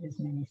get as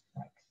many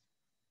strikes.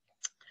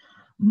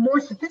 More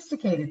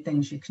sophisticated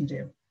things you can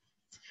do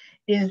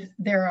is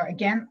there are,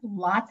 again,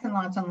 lots and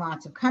lots and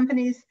lots of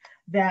companies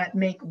that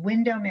make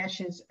window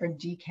meshes or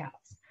decals.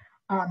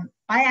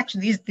 I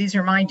actually, these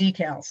are my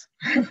decals.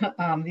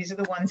 These are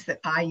the ones that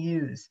I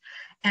use.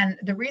 And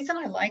the reason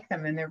I like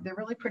them, and they're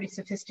really pretty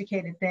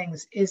sophisticated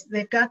things, is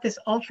they've got this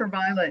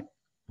ultraviolet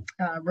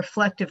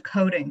reflective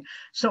coating.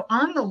 So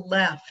on the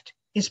left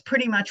is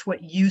pretty much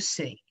what you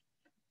see.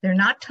 They're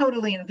not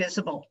totally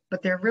invisible,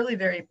 but they're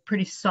really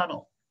pretty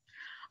subtle.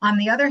 On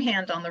the other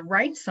hand, on the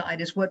right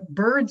side is what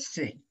birds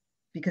see,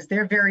 because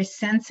they're very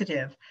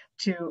sensitive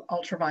to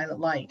ultraviolet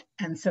light.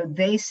 And so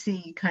they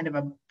see kind of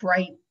a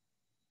bright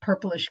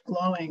purplish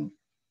glowing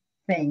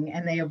thing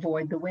and they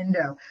avoid the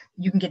window.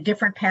 You can get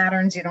different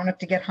patterns. You don't have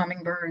to get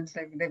hummingbirds.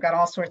 They've got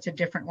all sorts of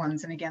different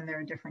ones. And again, there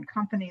are different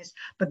companies,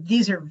 but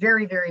these are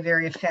very, very,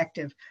 very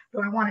effective.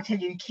 But I want to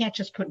tell you, you can't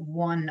just put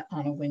one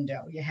on a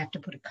window. You have to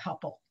put a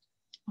couple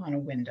on a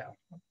window,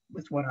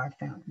 was what I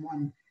found.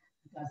 One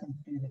doesn't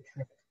do the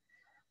trick.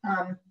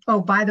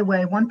 Oh, by the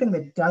way, one thing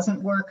that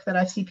doesn't work that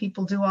I see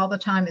people do all the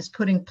time is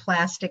putting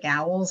plastic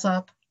owls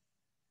up,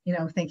 you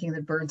know, thinking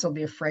that birds will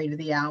be afraid of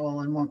the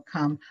owl and won't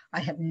come. I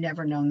have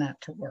never known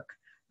that to work,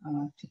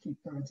 to keep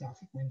birds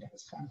off of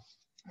windows. So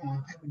I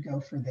would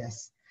go for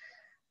this.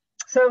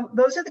 So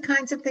those are the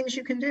kinds of things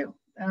you can do.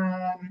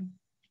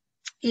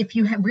 If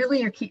you have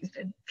really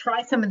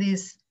try some of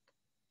these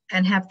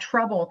and have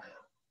trouble,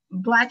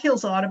 Black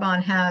Hills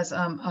Audubon has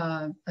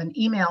an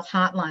email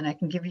hotline. I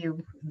can give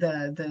you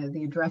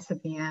the address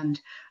at the end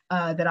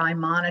that I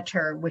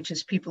monitor, which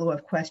is people who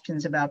have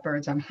questions about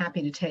birds. I'm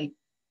happy to take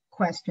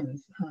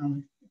questions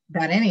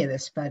about any of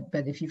this, but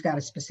if you've got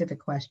a specific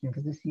question,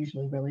 because this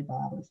usually really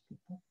bothers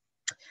people.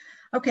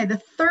 Okay,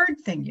 the third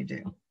thing you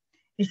do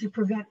is you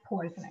prevent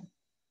poisoning.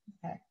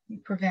 Okay, you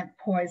prevent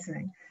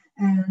poisoning.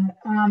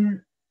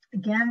 And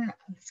Again,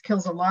 this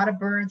kills a lot of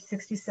birds.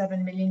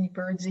 67 million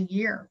birds a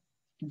year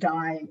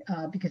die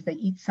because they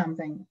eat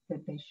something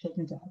that they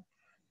shouldn't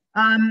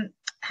have.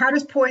 How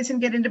does poison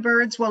get into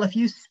birds? Well, if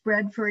you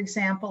spread, for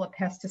example, a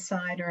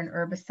pesticide or an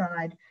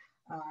herbicide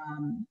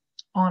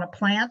on a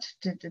plant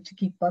to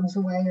keep bugs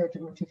away or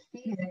to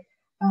feed it,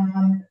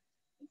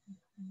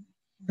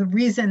 the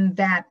reason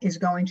that is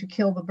going to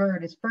kill the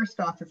bird is, first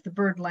off, if the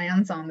bird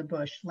lands on the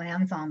bush,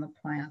 lands on the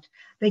plant,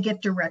 they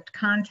get direct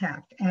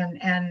contact,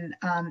 and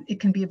it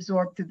can be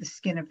absorbed through the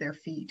skin of their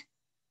feet.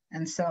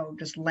 And so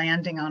just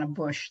landing on a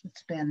bush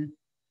that's been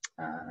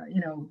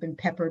been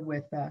peppered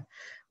with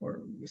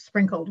or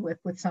sprinkled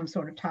with some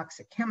sort of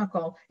toxic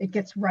chemical, it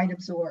gets right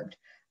absorbed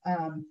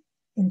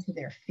into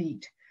their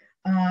feet.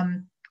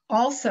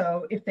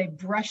 Also, if they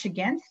brush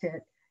against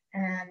it,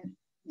 and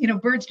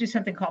birds do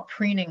something called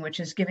preening, which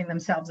is giving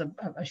themselves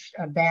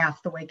a bath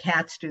the way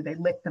cats do. They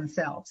lick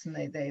themselves, and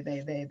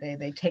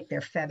they take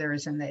their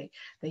feathers and they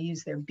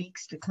use their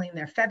beaks to clean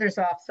their feathers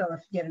off. So if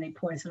you get any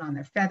poison on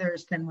their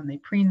feathers, then when they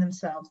preen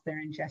themselves,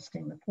 they're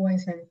ingesting the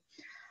poison.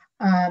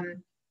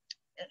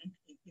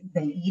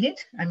 They eat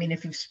it. I mean,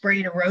 if you've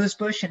sprayed a rose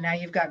bush and now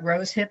you've got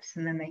rose hips,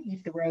 and then they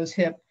eat the rose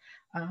hip,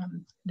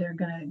 they're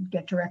going to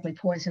get directly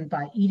poisoned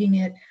by eating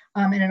it.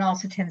 And it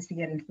also tends to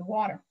get into the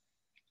water.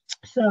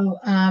 So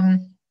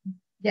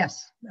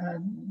yes,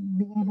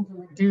 being able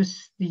to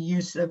reduce the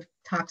use of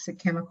toxic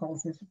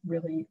chemicals is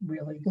really,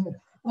 really good.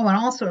 Oh, and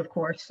also, of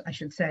course, I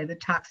should say the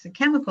toxic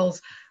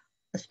chemicals,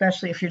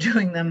 especially if you're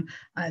doing them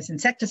as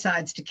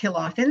insecticides to kill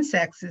off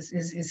insects,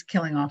 is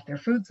killing off their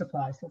food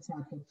supply. So it's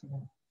not good for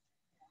them.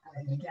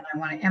 And again, I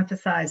want to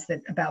emphasize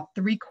that about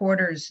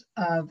 3/4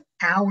 of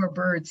our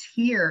birds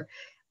here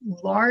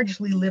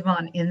largely live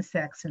on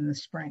insects in the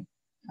spring.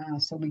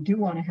 So we do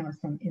want to have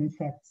some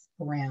insects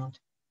around.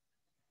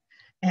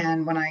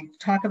 And when I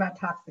talk about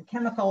toxic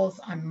chemicals,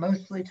 I'm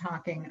mostly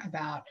talking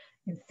about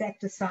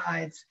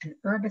insecticides and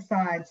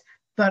herbicides,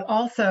 but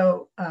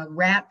also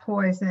rat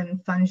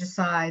poison,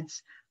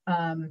 fungicides,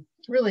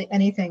 really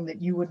anything that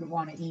you wouldn't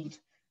want to eat,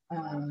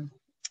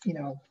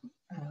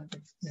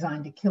 that's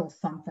designed to kill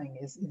something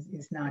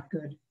is not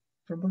good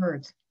for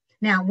birds.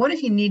 Now, what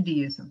if you need to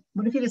use them?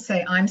 What if you just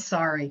say, I'm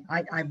sorry,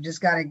 I've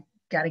just got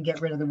to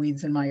get rid of the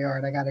weeds in my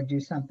yard. I got to do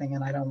something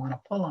and I don't want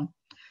to pull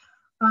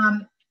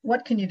them.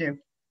 What can you do?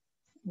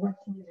 What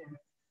can you do?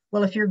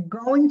 Well, if you're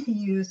going to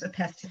use a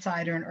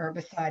pesticide or an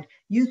herbicide,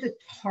 use a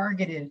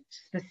targeted,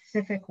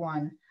 specific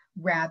one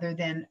rather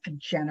than a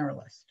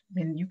generalist. I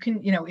mean, you can,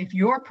 if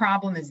your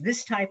problem is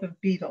this type of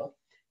beetle,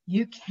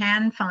 you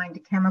can find a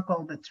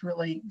chemical that's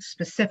really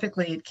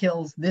specifically, it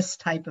kills this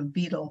type of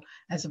beetle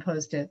as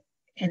opposed to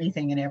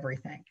anything and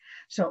everything.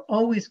 So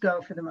always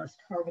go for the most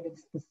targeted,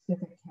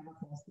 specific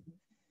chemicals.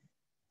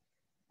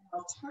 An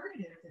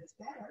alternative that's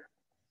better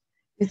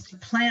is to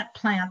plant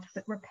plants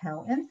that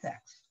repel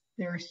insects.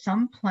 There are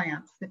some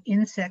plants that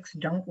insects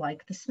don't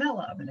like the smell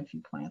of, and if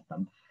you plant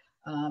them,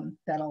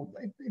 that'll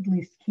at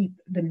least keep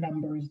the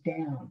numbers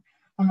down.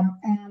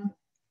 And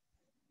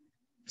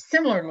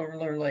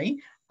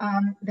similarly,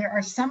 there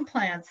are some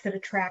plants that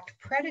attract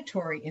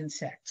predatory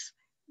insects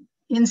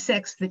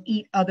that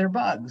eat other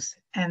bugs.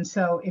 And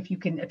so if you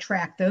can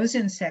attract those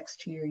insects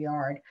to your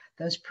yard,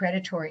 those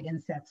predatory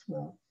insects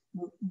will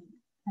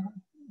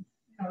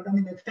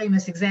the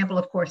famous example,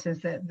 of course, is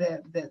that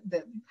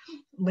the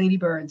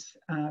ladybird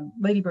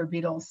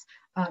beetles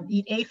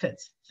eat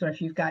aphids. So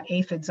if you've got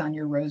aphids on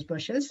your rose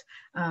bushes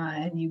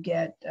and you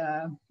get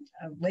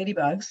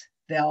ladybugs,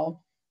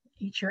 they'll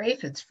eat your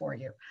aphids for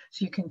you.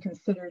 So you can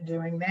consider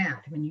doing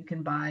that. I mean, you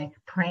can buy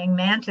praying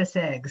mantis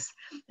eggs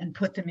and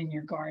put them in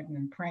your garden,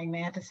 and praying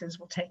mantises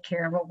will take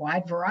care of a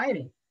wide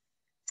variety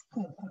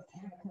of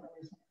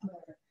caterpillars and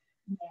other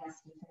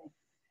nasty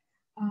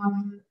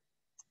things.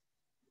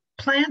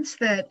 Plants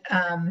that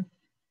are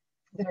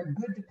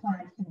good to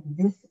plant in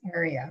this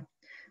area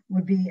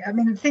would be,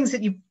 things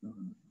that you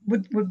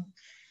would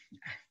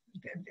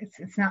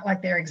it's not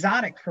like they're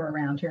exotic for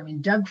around here. I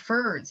mean, Doug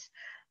firs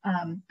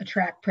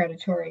attract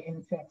predatory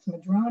insects.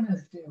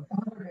 Madronas do,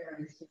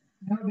 elderberries do,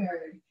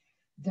 snowberry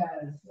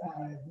does,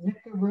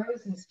 Nootka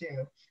roses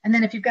do. And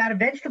then if you've got a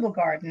vegetable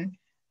garden,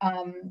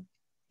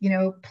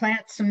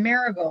 plant some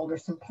marigold or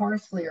some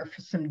parsley or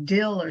some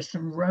dill or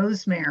some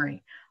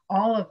rosemary.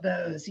 All of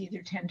those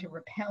either tend to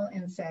repel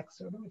insects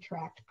or to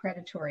attract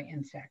predatory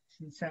insects,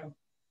 and so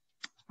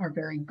are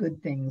very good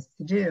things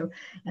to do.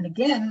 And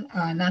again,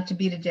 not to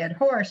beat a dead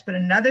horse, but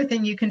another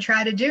thing you can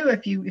try to do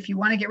if you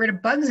want to get rid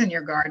of bugs in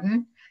your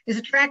garden is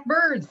attract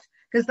birds,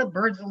 because the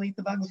birds will eat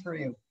the bugs for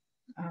you.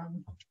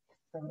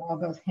 So it all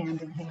goes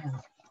hand in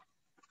hand.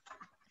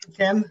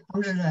 Kim,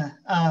 I'm gonna,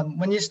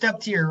 when you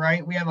step to your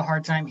right, we have a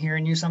hard time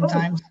hearing you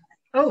sometimes.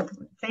 Oh,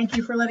 thank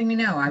you for letting me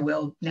know. I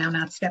will now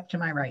not step to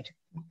my right.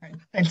 Right,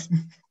 thanks.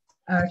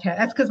 Okay,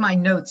 that's because my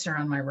notes are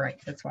on my right.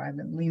 That's why I've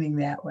been leaning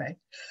that way.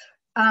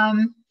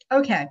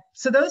 Okay,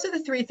 so those are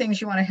the 3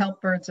 things you want to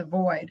help birds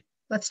avoid.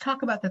 Let's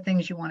talk about the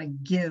things you want to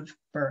give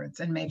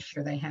birds and make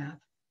sure they have.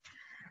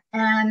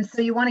 And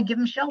so you want to give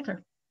them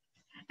shelter.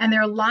 And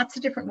there are lots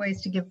of different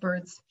ways to give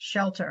birds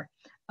shelter.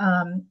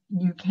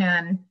 You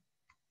can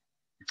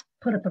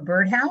put up a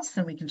birdhouse,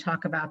 and we can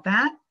talk about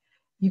that.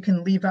 You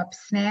can leave up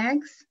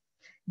snags.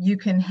 You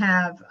can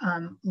have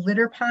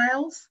litter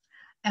piles,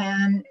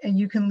 and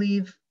you can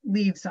leave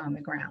leaves on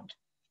the ground.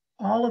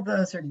 All of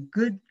those are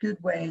good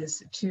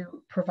ways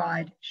to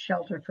provide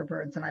shelter for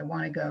birds, and I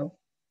want to go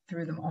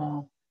through them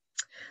all.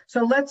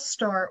 So let's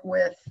start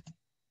with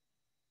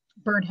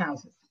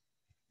birdhouses,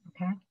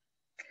 okay?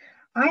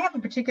 I have a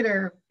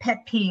particular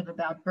pet peeve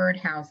about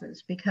birdhouses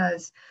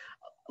because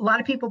a lot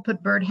of people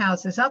put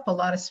birdhouses up, a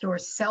lot of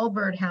stores sell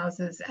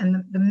birdhouses,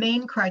 and the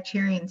main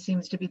criterion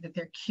seems to be that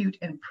they're cute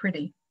and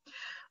pretty.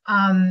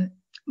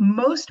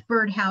 Most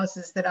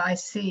birdhouses that I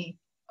see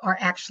are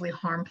actually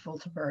harmful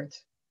to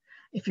birds.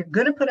 If you're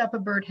going to put up a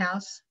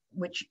birdhouse,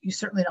 which you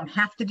certainly don't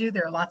have to do,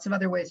 there are lots of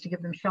other ways to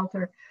give them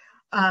shelter.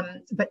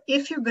 But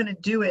if you're going to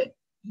do it,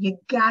 you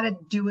got to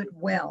do it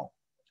well.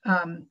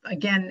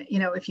 Again, you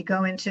know, if you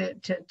go into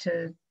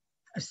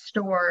a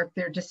store, if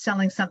they're just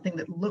selling something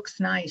that looks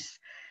nice,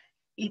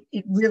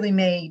 it really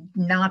may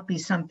not be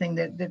something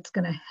that's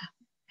going to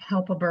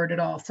help a bird at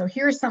all. So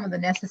here are some of the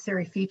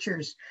necessary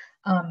features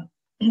of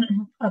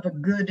a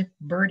good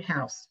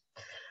birdhouse.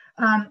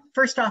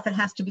 First off, it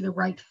has to be the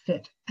right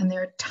fit. And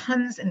there are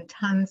tons and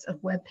tons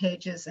of web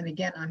pages. And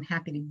again, I'm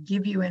happy to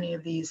give you any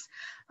of these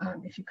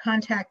if you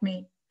contact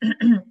me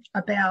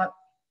about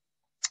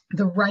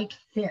the right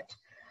fit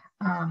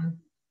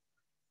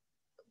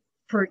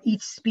for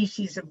each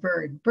species of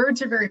bird.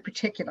 Birds are very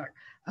particular.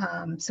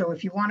 So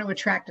if you want to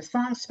attract a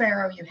song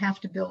sparrow, you have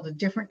to build a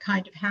different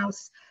kind of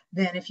house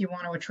than if you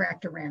want to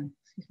attract a wren.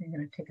 Excuse me, I'm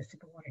going to take a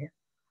sip of water here.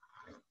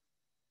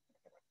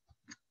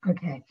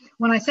 Okay,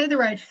 when I say the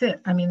right fit,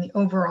 I mean the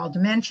overall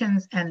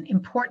dimensions and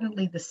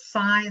importantly, the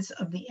size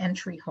of the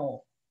entry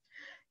hole.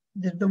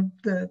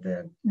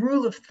 The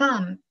rule of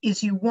thumb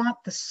is you want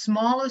the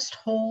smallest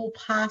hole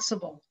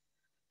possible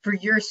for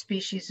your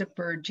species of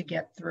bird to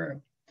get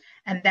through.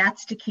 And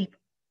that's to keep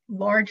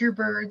larger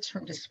birds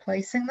from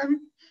displacing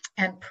them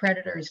and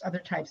predators, other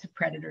types of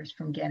predators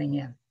from getting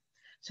in.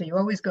 So you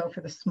always go for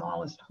the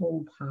smallest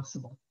hole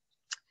possible.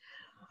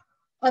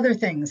 Other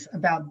things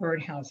about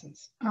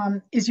birdhouses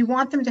is you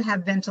want them to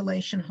have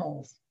ventilation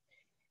holes.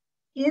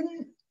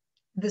 In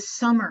the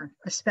summer,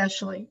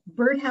 especially,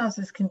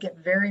 birdhouses can get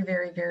very,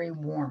 very, very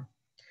warm.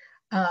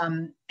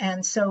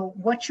 And so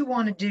what you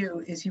want to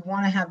do is you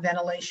want to have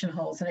ventilation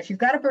holes. And if you've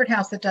got a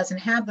birdhouse that doesn't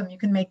have them, you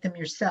can make them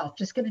yourself.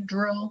 Just get a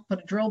drill,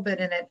 put a drill bit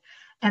in it,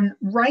 and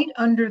right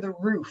under the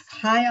roof,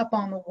 high up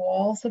on the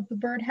walls of the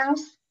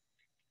birdhouse,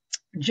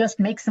 just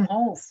make some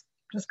holes.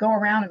 Just go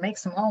around and make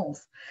some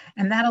holes.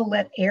 And that'll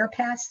let air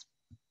pass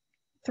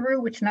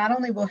through, which not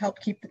only will help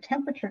keep the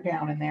temperature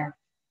down in there,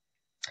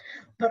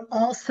 but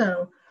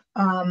also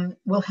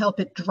will help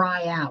it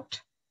dry out.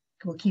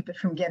 Will keep it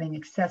from getting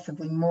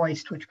excessively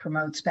moist, which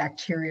promotes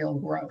bacterial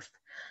growth.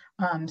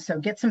 So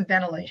get some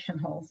ventilation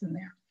holes in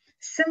there.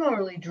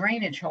 Similarly,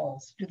 drainage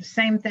holes. Do the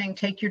same thing.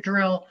 Take your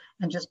drill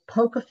and just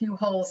poke a few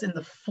holes in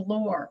the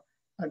floor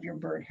of your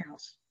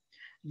birdhouse.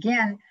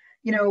 Again,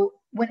 you know,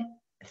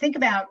 think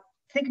about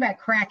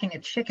cracking a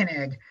chicken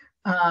egg.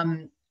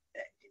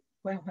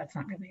 Well, that's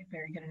not really a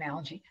very good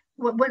analogy.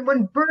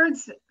 When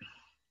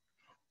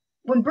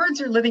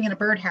birds are living in a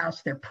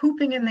birdhouse, they're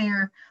pooping in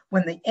there.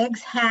 When the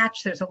eggs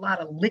hatch, there's a lot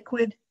of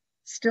liquid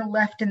still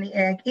left in the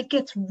egg. It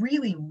gets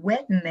really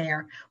wet in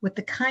there with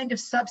the kind of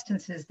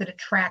substances that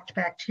attract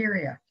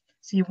bacteria.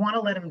 So you want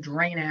to let them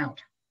drain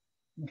out.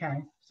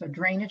 Okay, so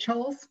drainage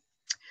holes.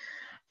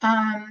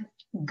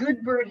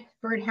 Good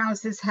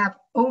birdhouses have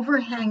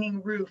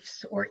overhanging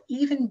roofs or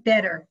even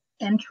better,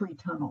 entry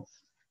tunnels.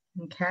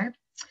 Okay,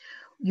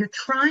 you're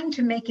trying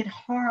to make it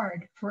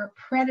hard for a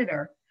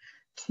predator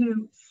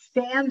to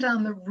stand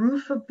on the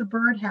roof of the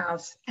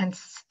birdhouse and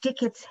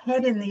stick its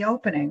head in the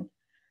opening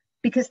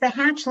because the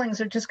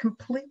hatchlings are just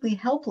completely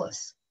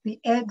helpless. The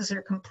eggs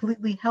are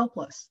completely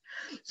helpless.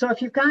 So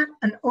if you've got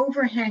an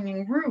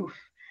overhanging roof,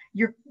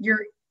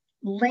 you're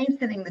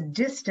lengthening the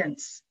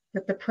distance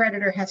that the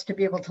predator has to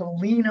be able to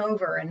lean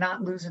over and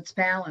not lose its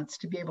balance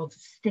to be able to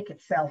stick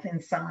itself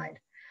inside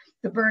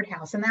the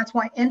birdhouse. And that's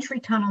why entry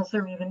tunnels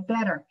are even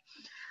better.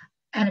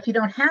 And if you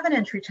don't have an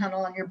entry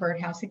tunnel on your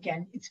birdhouse,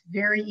 again, it's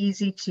very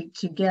easy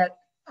to get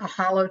a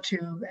hollow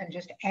tube and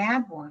just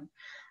add one.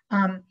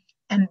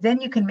 And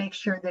then you can make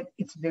sure that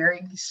it's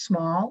very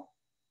small,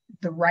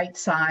 the right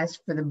size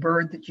for the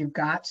bird that you've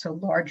got, so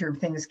larger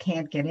things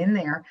can't get in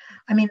there.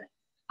 I mean,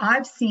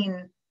 I've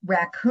seen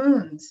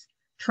raccoons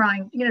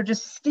trying, you know,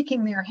 just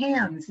sticking their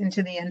hands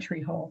into the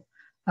entry hole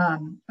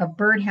of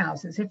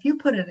birdhouses. If you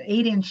put an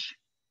 8-inch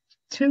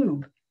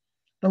tube,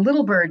 the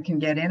little bird can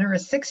get in, or a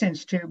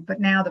 6-inch tube,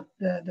 but now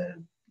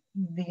the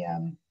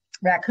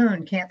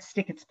raccoon can't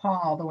stick its paw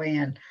all the way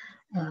in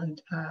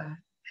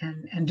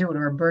and do it,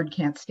 or a bird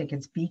can't stick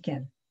its beak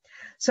in.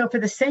 So for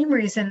the same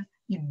reason,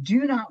 you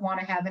do not want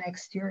to have an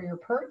exterior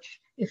perch.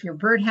 If your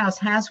birdhouse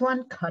has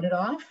one, cut it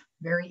off.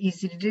 Very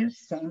easy to do,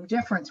 same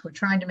difference. We're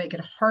trying to make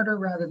it harder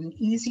rather than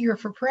easier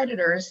for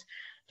predators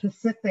to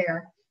sit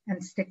there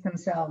and stick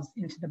themselves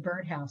into the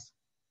birdhouse.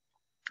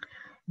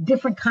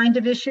 different kind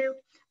of issue.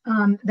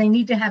 They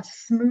need to have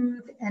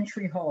smooth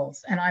entry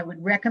holes. And I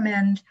would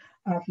recommend,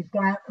 if you've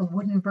got a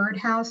wooden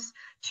birdhouse,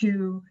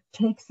 to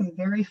take some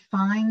very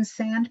fine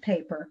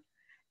sandpaper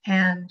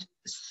and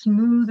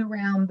smooth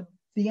around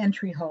the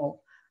entry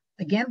hole.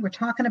 Again, we're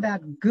talking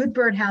about good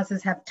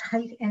birdhouses have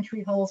tight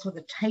entry holes with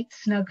a tight,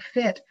 snug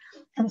fit.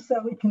 And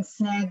so it can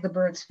snag the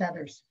bird's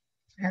feathers.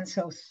 And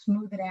so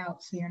smooth it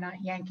out so you're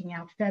not yanking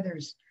out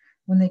feathers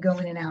when they go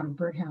in and out of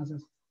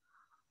birdhouses.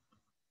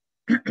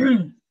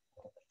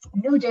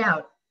 No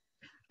doubt,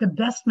 the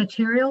best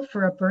material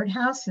for a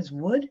birdhouse is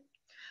wood.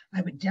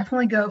 I would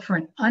definitely go for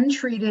an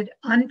untreated,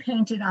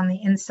 unpainted on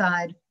the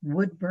inside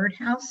wood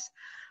birdhouse.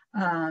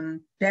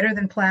 Better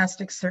than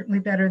plastic, certainly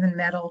better than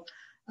metal,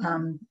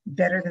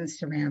 better than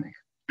ceramic.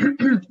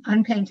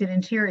 Unpainted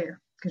interior,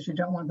 because you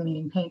don't want them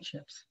eating paint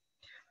chips.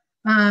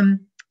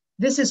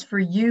 This is for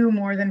you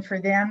more than for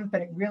them,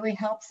 but it really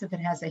helps if it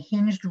has a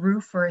hinged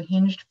roof or a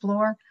hinged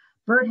floor.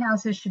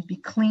 Birdhouses should be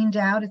cleaned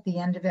out at the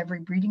end of every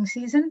breeding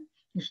season.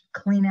 You should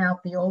clean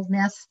out the old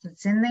nest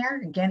that's in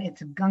there. Again,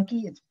 it's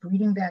gunky, it's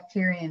breeding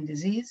bacteria and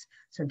disease,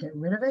 so get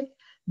rid of it.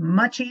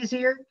 Much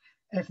easier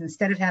if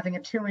instead of having a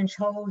 2-inch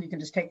hole, you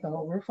can just take the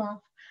whole roof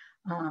off.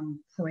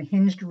 So a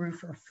hinged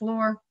roof or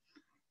floor.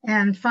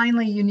 And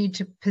finally, you need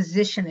to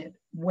position it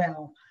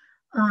well.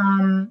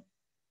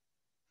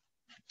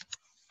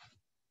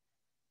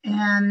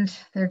 And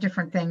there are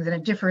different things, and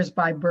it differs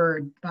by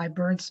bird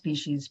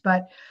species.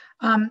 But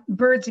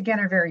birds, again,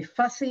 are very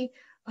fussy.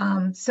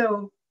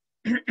 So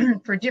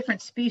for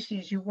different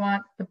species, you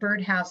want the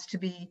birdhouse to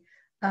be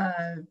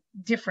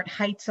different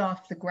heights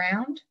off the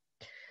ground.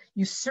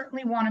 You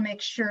certainly want to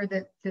make sure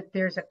that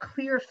there's a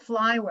clear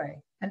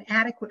flyway, an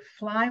adequate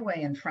flyway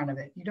in front of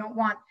it. You don't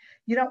want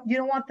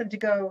them to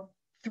go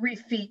 3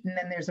 feet and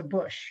then there's a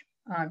bush.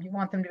 You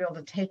want them to be able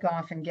to take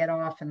off and get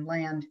off and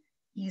land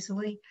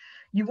easily.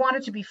 You want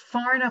it to be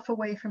far enough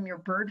away from your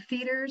bird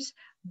feeders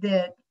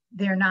that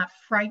they're not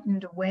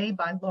frightened away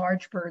by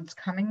large birds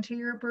coming to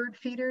your bird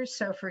feeders.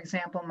 So for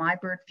example, my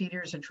bird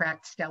feeders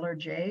attract stellar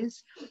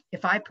jays.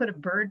 If I put a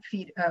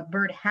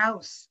bird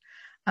house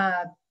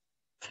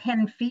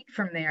 10 feet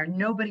from there,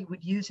 nobody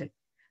would use it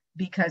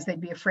because they'd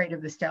be afraid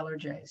of the stellar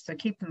jays. So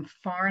keep them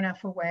far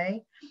enough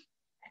away.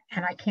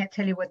 And I can't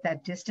tell you what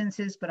that distance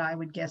is, but I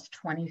would guess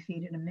 20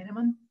 feet at a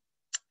minimum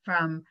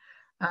from,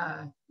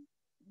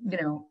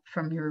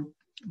 from your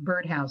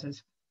bird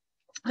houses,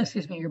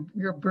 excuse me,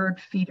 your bird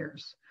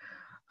feeders.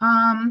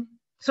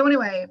 So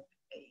anyway,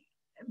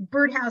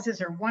 bird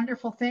houses are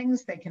wonderful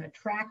things. They can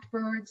attract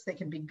birds. They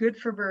can be good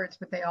for birds,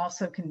 but they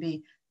also can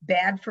be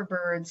bad for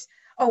birds.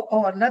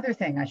 Oh, another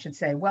thing I should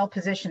say, well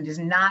positioned is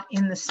not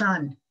in the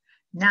sun,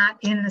 not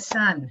in the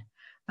sun.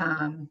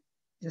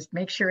 Just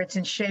make sure it's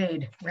in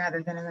shade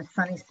rather than in a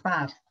sunny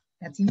spot.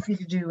 That's easy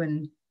to do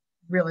and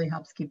really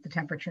helps keep the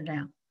temperature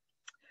down.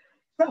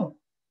 So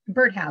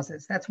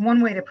birdhouses, that's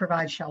one way to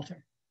provide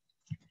shelter.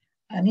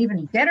 An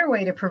even better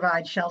way to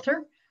provide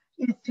shelter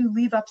is to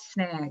leave up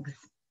snags.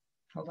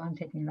 Hold on, I'm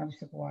taking another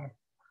sip of water.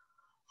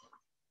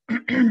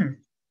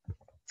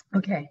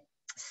 Okay,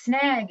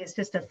 snag is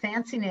just a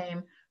fancy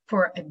name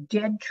for a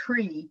dead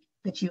tree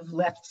that you've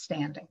left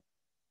standing,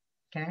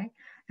 okay?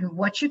 And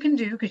what you can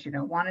do, because you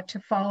don't want it to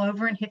fall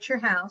over and hit your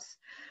house,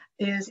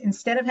 is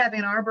instead of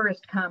having an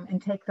arborist come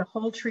and take the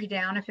whole tree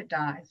down if it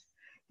dies,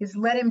 is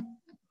let him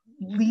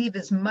leave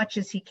as much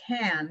as he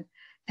can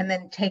and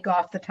then take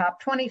off the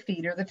top 20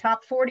 feet or the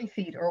top 40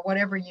 feet or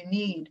whatever you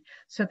need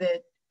so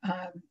that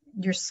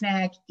your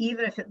snag,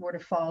 even if it were to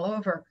fall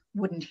over,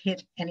 wouldn't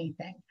hit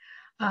anything.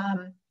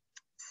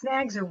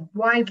 Snags are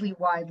widely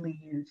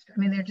used. I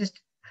mean, they're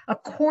just a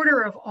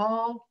quarter of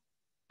all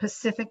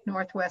Pacific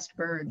Northwest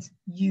birds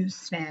use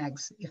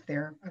snags if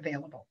they're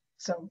available.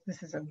 So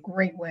this is a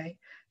great way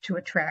to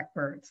attract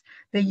birds.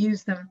 They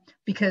use them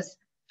because,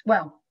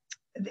 well,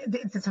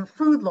 it's a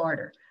food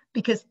larder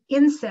because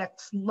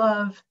insects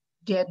love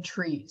dead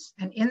trees.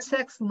 And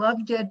insects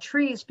love dead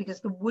trees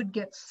because the wood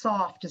gets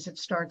soft as it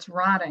starts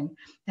rotting,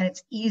 and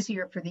it's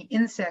easier for the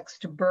insects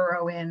to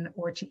burrow in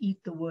or to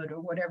eat the wood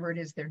or whatever it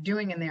is they're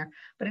doing in there.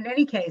 But in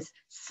any case,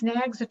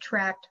 snags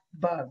attract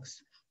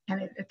bugs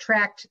and it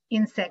attracts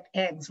insect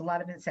eggs. A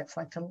lot of insects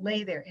like to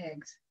lay their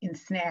eggs in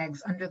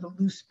snags under the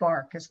loose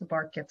bark as the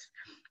bark gets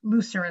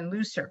looser and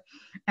looser.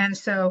 And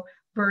so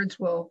birds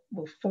will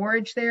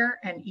forage there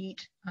and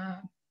eat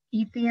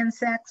the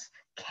insects.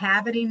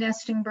 Cavity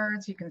nesting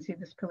birds, you can see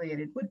this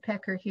pileated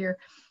woodpecker here.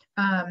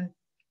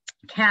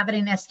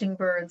 Cavity nesting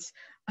birds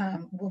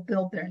will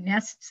build their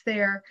nests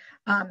there.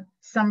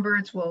 Some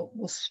birds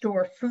will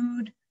store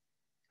food.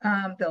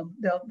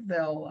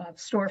 They'll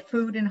store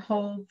food in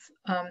holes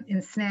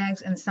in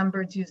snags, and some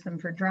birds use them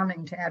for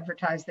drumming to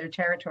advertise their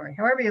territory.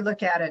 However you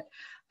look at it,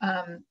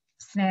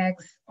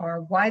 snags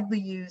are widely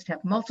used,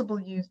 have multiple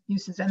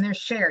uses, and they're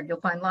shared.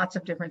 You'll find lots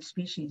of different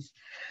species.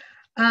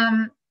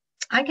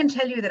 I can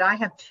tell you that I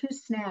have 2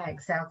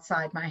 snags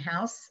outside my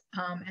house,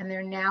 and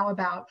they're now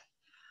about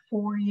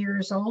 4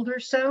 years old or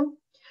so.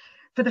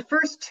 For the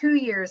first 2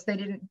 years, they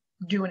didn't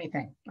do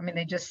anything. I mean,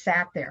 they just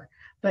sat there.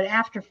 But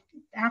after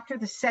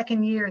the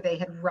second year, they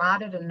had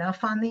rotted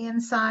enough on the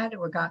inside,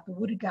 or the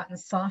wood had gotten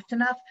soft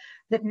enough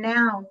that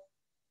now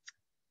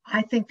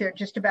I think they're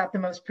just about the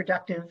most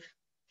productive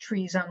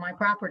trees on my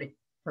property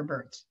for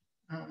birds.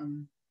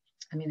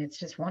 I mean, it's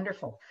just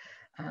wonderful.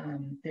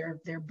 There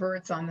are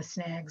birds on the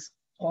snags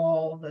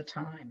all the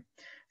time.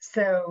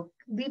 So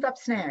leave up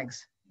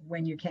snags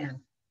when you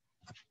can.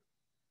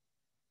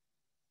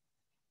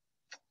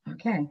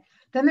 Okay,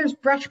 then there's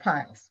brush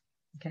piles.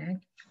 Okay,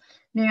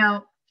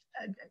 now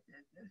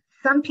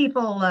some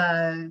people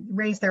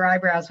raise their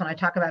eyebrows when I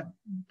talk about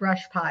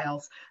brush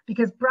piles,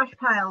 because brush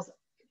piles,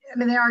 I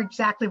mean, they are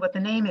exactly what the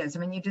name is. I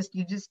mean, you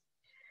just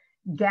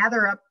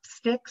gather up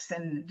sticks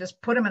and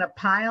just put them in a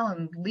pile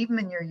and leave them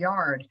in your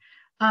yard.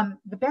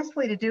 The best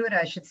way to do it,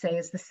 I should say,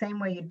 is the same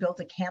way you build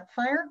a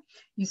campfire.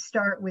 You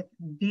start with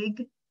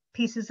big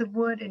pieces of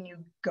wood and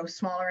you go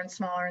smaller and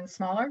smaller and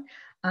smaller.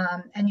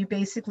 And you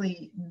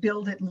basically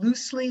build it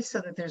loosely so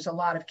that there's a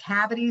lot of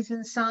cavities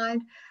inside.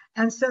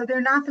 And so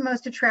they're not the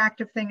most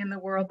attractive thing in the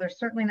world. They're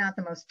certainly not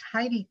the most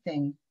tidy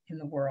thing in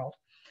the world.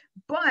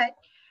 But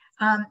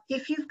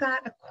if you've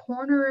got a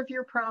corner of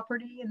your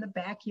property in the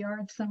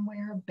backyard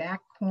somewhere, back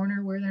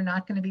corner where they're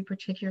not going to be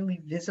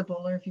particularly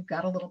visible, or if you've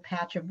got a little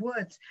patch of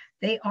woods,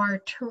 they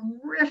are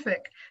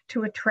terrific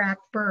to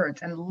attract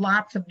birds and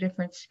lots of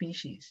different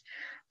species.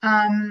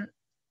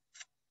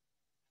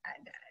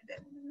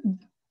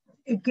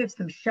 It gives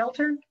them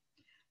shelter.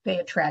 They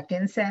attract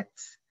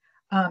insects.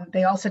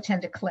 They also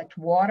tend to collect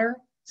water.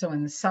 So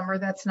in the summer,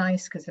 that's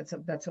nice because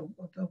that's a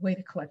way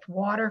to collect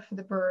water for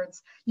the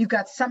birds. You've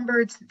got some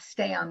birds that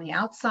stay on the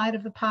outside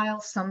of the pile.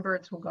 Some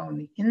birds will go on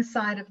the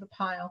inside of the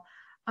pile.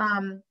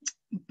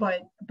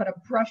 But a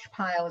brush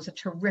pile is a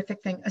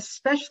terrific thing,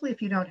 especially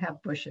if you don't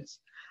have bushes.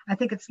 I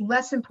think it's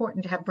less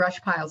important to have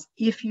brush piles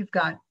if you've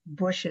got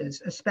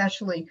bushes,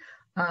 especially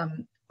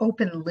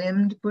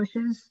open-limbed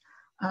bushes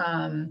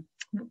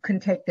can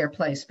take their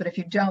place. But if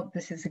you don't,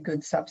 this is a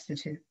good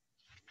substitute.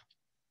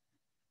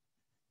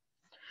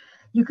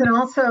 You can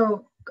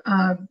also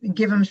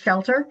give them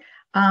shelter,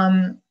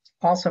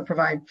 also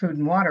provide food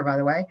and water, by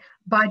the way,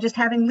 by just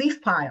having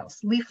leaf piles,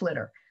 leaf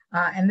litter.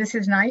 And this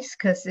is nice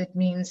because it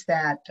means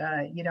that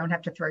you don't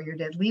have to throw your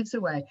dead leaves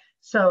away.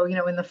 So, you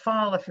know, in the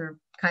fall, if you're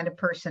the kind of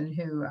person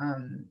who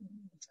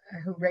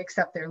rakes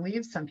up their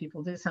leaves, some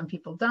people do, some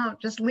people don't,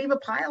 just leave a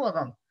pile of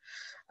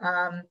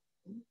them.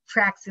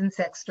 Tracks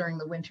insects during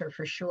the winter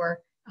for sure,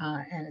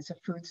 and it's a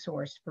food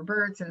source for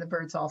birds, and the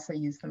birds also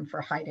use them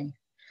for hiding.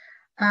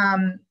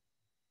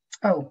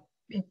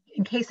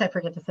 In case I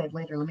forget to say it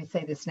later, let me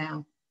say this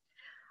now.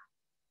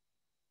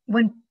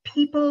 When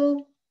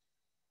people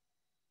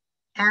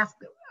ask,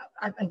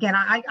 again,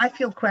 I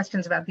field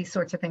questions about these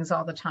sorts of things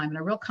all the time, and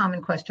a real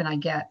common question I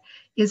get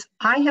is,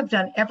 I have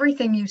done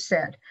everything you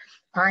said.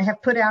 I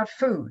have put out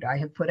food, I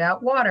have put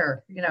out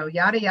water, you know,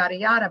 yada, yada,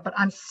 yada, but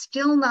I'm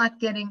still not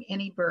getting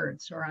any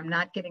birds, or I'm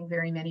not getting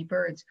very many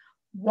birds.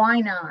 Why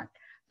not?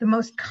 The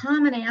most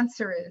common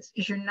answer is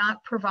you're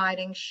not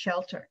providing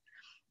shelter.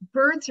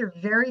 Birds are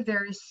very,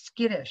 very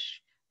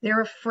skittish.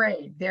 They're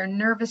afraid. They're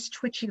nervous,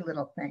 twitchy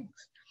little things.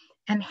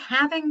 And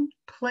having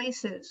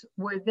places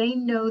where they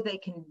know they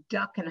can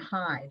duck and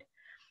hide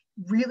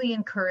really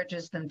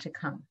encourages them to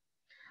come.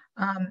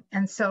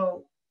 And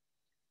so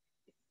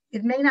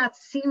it may not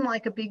seem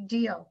like a big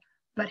deal,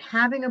 but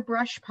having a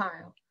brush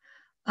pile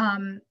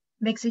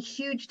makes a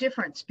huge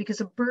difference, because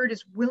a bird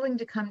is willing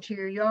to come to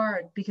your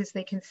yard because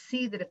they can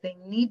see that if they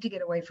need to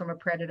get away from a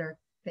predator,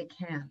 they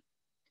can.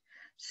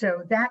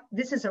 So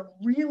this is a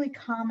really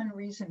common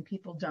reason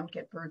people don't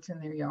get birds in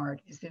their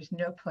yard, is there's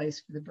no place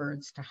for the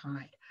birds to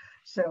hide.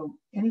 So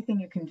anything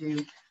you can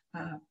do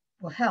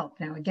will help.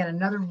 Now, again,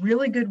 another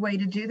really good way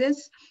to do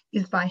this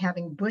is by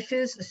having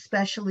bushes,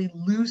 especially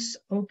loose,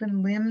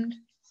 open-limbed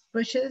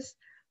bushes.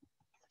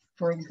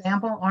 For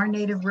example, our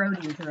native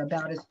rhodies are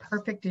about as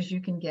perfect as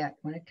you can get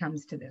when it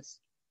comes to this,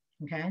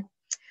 okay?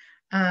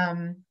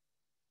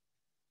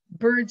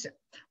 Birds,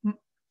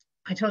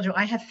 I told you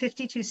I have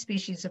 52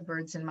 species of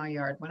birds in my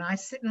yard. When I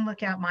sit and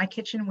look out my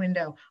kitchen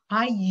window,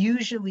 I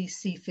usually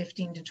see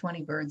 15 to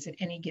 20 birds at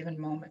any given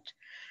moment.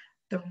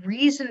 The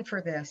reason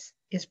for this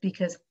is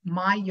because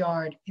my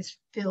yard is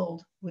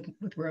filled with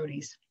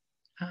rhodies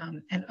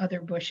and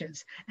other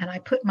bushes. And I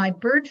put my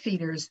bird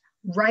feeders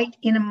right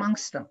in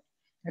amongst them.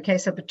 Okay,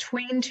 so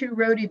between two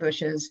rhodie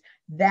bushes,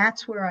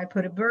 that's where I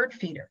put a bird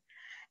feeder.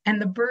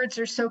 And the birds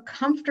are so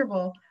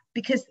comfortable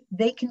because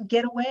they can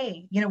get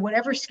away. You know,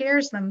 whatever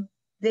scares them,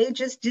 they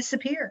just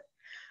disappear.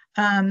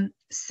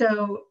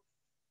 So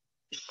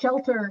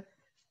shelter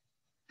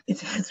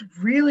is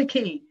really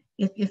key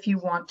if you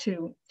want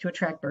to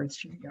attract birds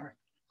to your yard.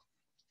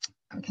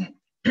 Okay,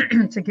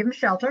 so give them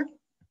shelter,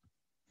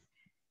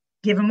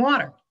 give them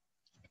water.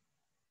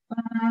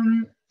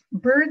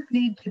 Birds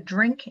need to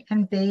drink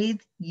and bathe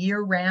year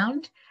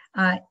round.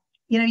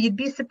 You know, you'd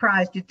be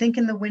surprised. You'd think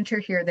in the winter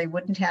here they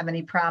wouldn't have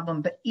any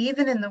problem, but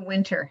even in the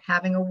winter,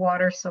 having a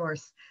water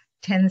source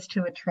tends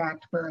to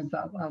attract birds.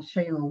 I'll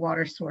show you a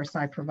water source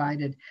I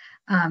provided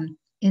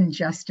in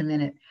just a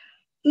minute.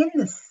 In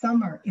the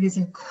summer, it is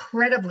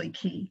incredibly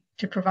key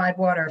to provide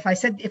water.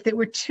 If there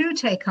were two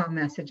take-home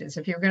messages,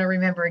 if you're going to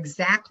remember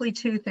exactly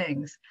two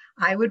things,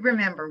 I would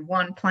remember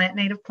one, plant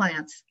native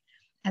plants,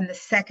 and the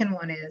second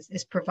one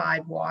is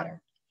provide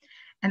water.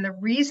 And the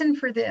reason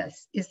for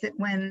this is that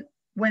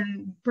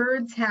when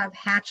birds have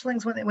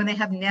hatchlings, when they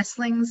have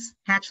nestlings,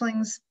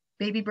 hatchlings,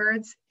 baby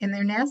birds in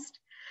their nest,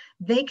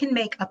 they can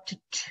make up to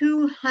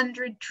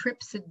 200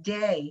 trips a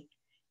day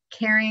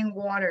carrying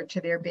water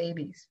to their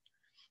babies.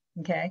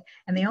 Okay,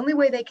 and the only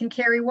way they can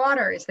carry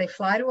water is they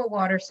fly to a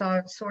water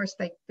source.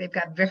 They've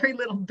got very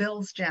little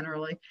bills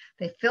generally.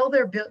 They fill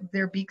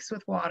their beaks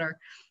with water,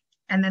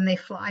 and then they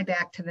fly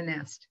back to the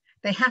nest.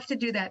 They have to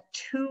do that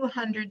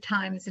 200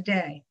 times a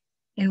day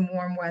in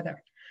warm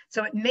weather.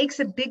 So it makes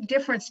a big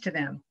difference to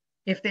them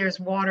if there's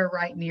water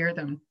right near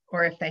them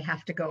or if they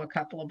have to go a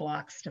couple of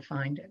blocks to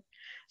find it.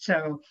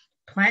 So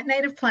plant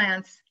native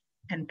plants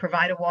and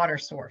provide a water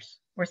source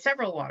or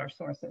several water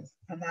sources,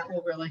 and that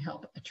will really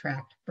help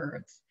attract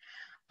birds.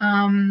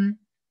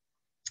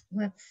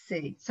 Let's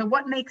see. So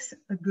what makes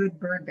a good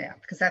bird bath?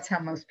 Because that's how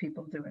most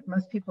people do it.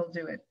 Most people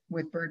do it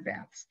with bird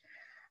baths.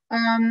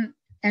 And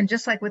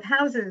just like with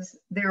houses,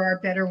 there are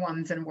better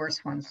ones and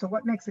worse ones. So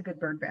what makes a good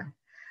bird bath?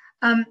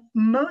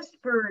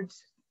 Most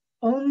birds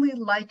only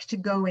like to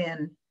go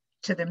in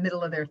to the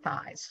middle of their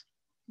thighs.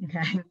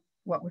 Okay,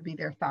 what would be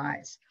their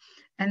thighs?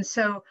 And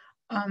so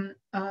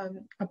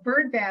a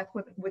bird bath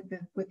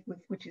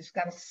which has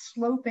got a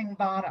sloping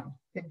bottom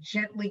that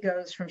gently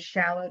goes from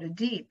shallow to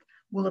deep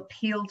will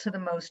appeal to the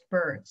most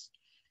birds.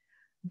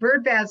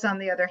 Bird baths, on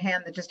the other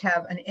hand, that just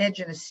have an edge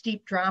and a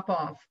steep drop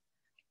off,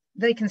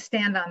 they can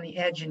stand on the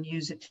edge and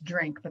use it to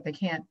drink, but they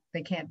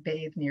can't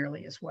bathe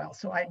nearly as well.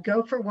 So I'd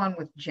go for one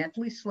with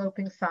gently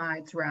sloping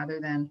sides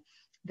rather than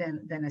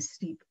a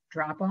steep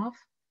drop off.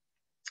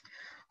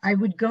 I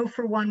would go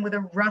for one with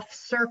a rough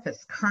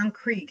surface.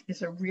 Concrete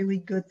is a really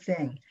good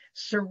thing.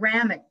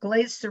 Ceramic,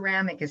 glazed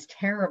ceramic is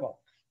terrible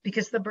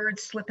because the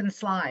birds slip and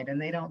slide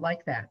and they don't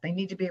like that. They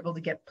need to be able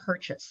to get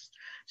purchase.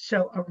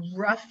 So a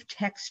rough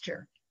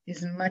texture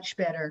is much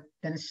better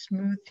than a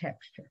smooth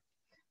texture.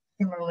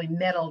 Similarly,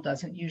 metal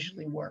doesn't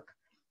usually work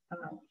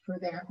for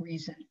that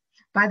reason.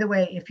 By the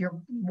way, if your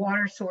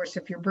water source,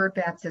 if your bird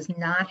bath does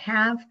not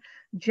have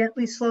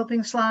gently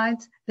sloping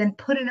slides, then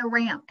put in a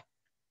ramp.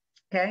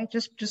 Okay,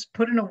 just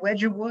put in a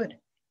wedge of wood,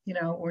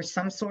 or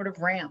some sort of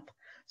ramp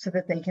so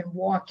that they can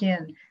walk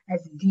in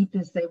as deep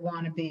as they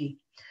want to be.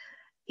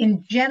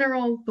 In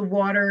general, the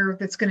water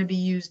that's going to be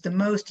used the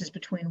most is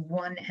between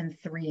 1 and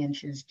 3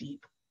 inches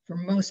deep. For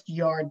most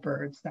yard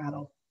birds,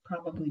 that'll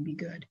probably be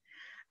good.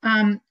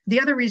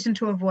 The other reason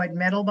to avoid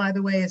metal, by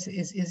the way, is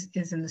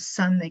in the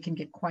sun, they can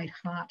get quite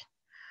hot.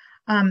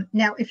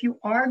 Now, if you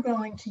are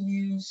going to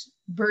use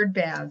bird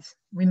baths,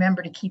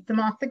 remember to keep them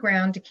off the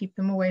ground, to keep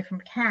them away from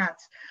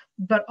cats,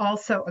 but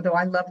also, although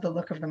I love the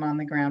look of them on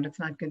the ground, it's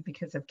not good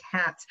because of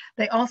cats,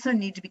 they also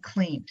need to be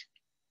cleaned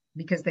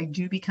because they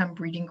do become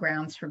breeding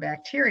grounds for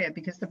bacteria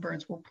because the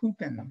birds will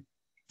poop in them,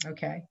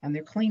 okay? And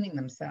they're cleaning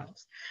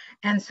themselves.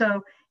 And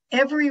so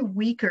every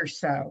week or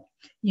so,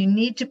 you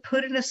need to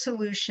put in a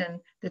solution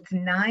that's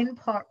 9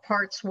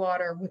 parts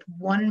water with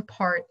 1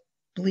 part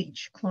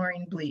bleach,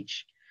 chlorine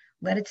bleach.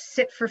 Let it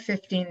sit for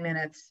 15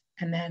 minutes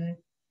and then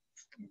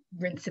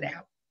rinse it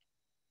out,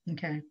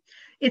 okay?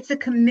 It's a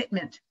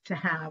commitment to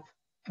have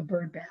a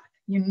bird bath.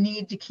 You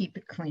need to keep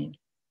it clean,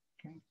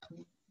 okay?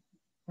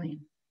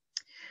 Clean.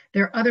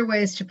 There are other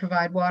ways to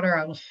provide water.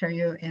 I will show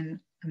you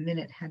in a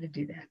minute how to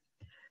do that.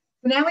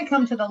 So now we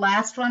come to the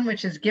last one,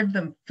 which is give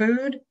them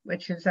food,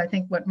 which is, I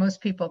think, what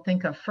most people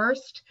think of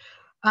first.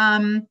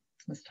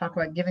 Let's talk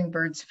about giving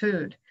birds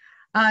food.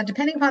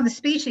 Depending upon the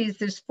species,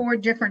 there's 4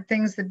 different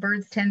things that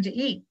birds tend to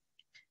eat.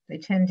 They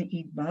tend to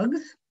eat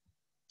bugs.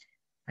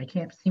 I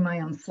can't see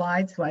my own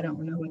slide, so I don't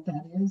know what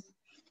that is.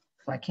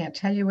 So I can't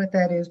tell you what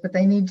that is, but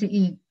they need to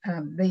eat,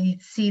 they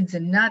eat seeds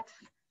and nuts,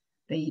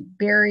 they eat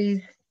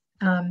berries,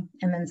 and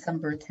then some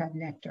birds have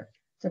nectar.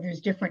 So there's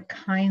different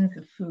kinds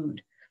of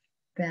food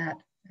that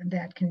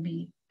can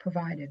be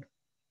provided.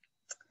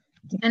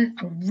 And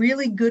a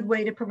really good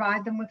way to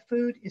provide them with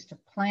food is to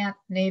plant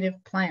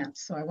native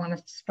plants. So I want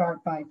to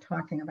start by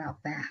talking about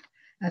that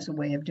as a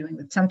way of doing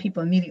it. Some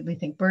people immediately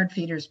think bird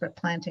feeders, but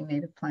planting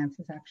native plants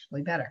is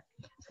actually better.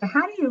 So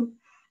how do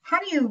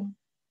you,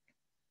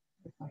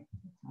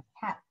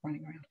 cat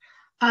running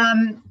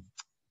around.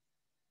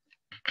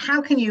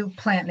 How can you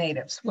plant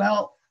natives?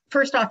 Well,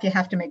 first off, you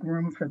have to make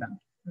room for them,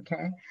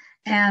 okay?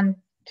 And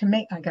to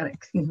make,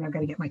 excuse me, I've got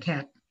to get my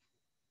cat.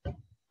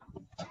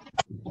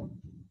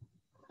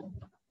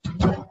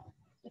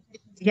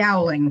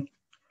 Yowling.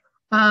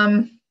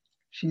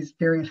 She's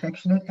very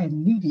affectionate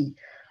and needy.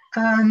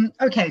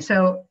 Okay,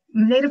 so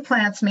native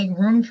plants make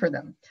room for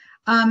them.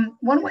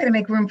 One way to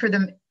make room for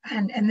them,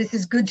 and this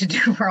is good to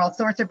do for all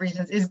sorts of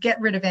reasons, is get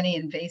rid of any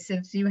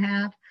invasives you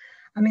have.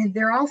 I mean,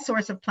 there are all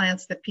sorts of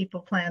plants that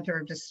people plant or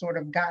have just sort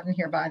of gotten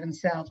here by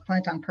themselves,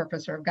 plant on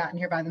purpose or have gotten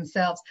here by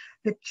themselves,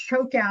 that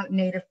choke out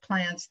native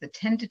plants, that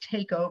tend to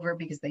take over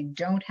because they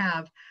don't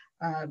have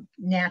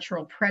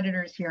natural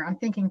predators here. I'm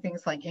thinking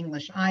things like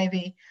English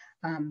ivy,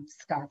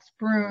 Scots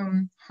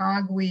broom,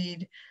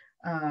 hogweed,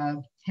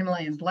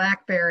 Himalayan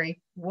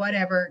blackberry,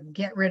 whatever.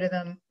 Get rid of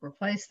them,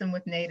 replace them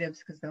with natives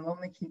because they'll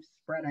only keep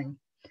spreading.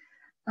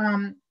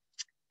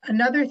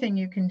 Another thing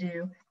you can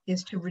do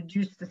is to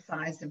reduce the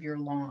size of your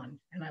lawn.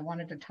 And I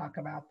wanted to talk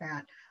about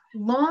that.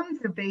 Lawns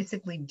are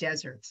basically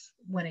deserts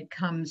when it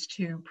comes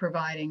to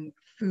providing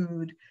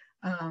food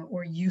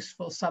or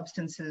useful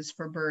substances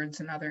for birds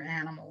and other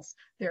animals.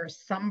 There are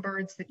some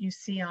birds that you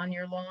see on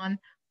your lawn,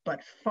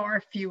 but far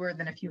fewer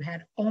than if you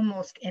had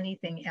almost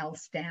anything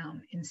else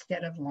down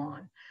instead of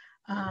lawn.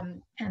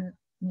 And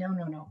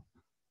no,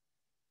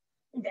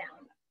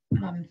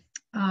 down.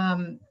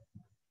 And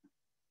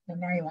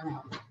now you want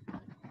out.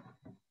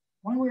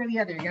 One way or the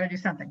other, you got to do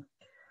something.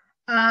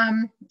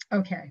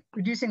 Okay,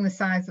 reducing the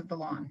size of the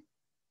lawn.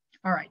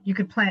 All right, you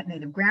could plant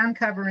native ground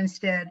cover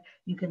instead.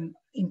 You can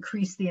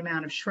increase the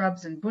amount of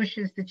shrubs and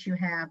bushes that you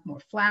have,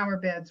 more flower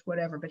beds,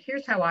 whatever. But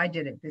here's how I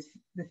did it this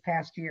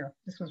past year.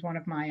 This was one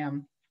of my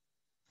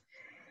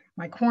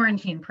my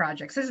quarantine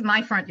projects. This is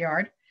my front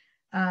yard,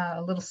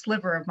 a little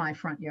sliver of my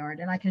front yard,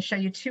 and I can show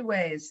you 2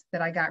 ways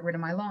that I got rid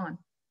of my lawn.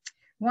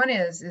 One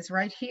is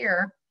right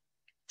here.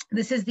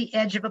 This is the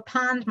edge of a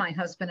pond my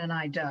husband and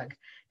I dug.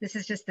 This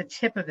is just the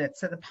tip of it.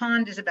 So the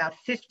pond is about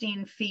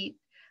 15 feet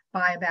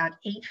by about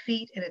 8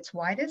 feet at its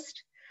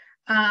widest.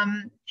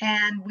 And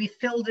we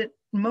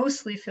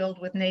mostly filled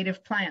with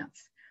native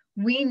plants.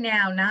 We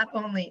now not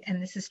only,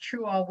 and this is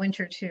true all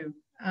winter too,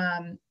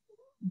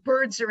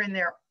 birds are in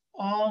there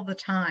all the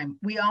time.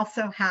 We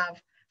also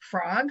have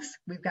frogs.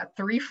 We've got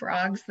 3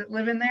 frogs that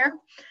live in there.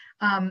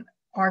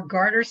 Our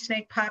garter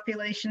snake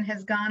population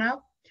has gone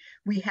up.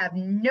 We have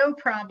no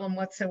problem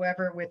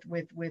whatsoever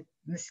with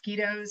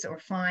mosquitoes or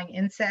flying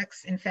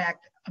insects. In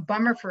fact, a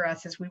bummer for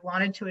us is we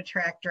wanted to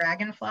attract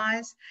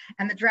dragonflies,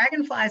 and the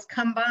dragonflies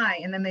come by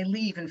and then they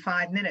leave in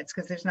 5 minutes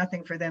because there's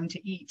nothing for them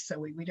to eat. So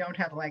we don't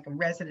have like a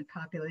resident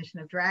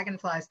population of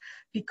dragonflies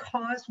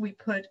because we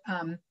put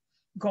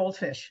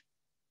goldfish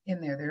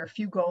in there. There are a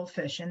few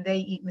goldfish and they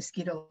eat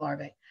mosquito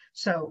larvae.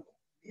 So,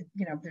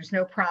 you know, there's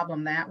no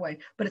problem that way,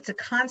 but it's a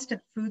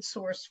constant food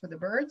source for the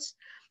birds.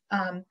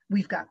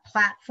 We've got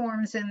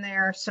platforms in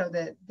there so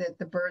that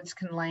the birds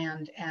can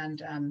land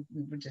and,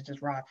 which is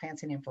just rock,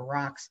 fancy name for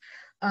rocks,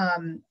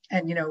 and,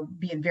 you know,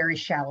 be in very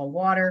shallow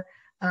water.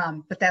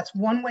 But that's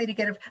one way to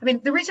get it. I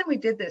mean, the reason we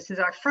did this is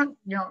our front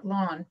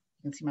lawn,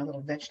 you can see my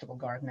little vegetable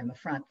garden in the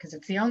front, because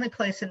it's the only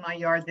place in my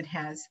yard that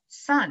has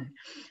sun.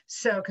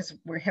 So, because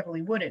we're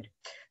heavily wooded.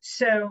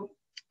 So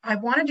I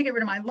wanted to get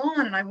rid of my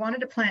lawn and I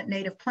wanted to plant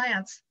native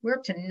plants. We're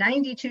up to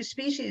 92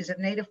 species of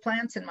native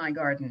plants in my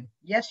garden.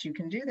 Yes, you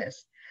can do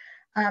this.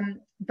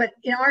 But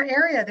in our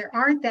area, there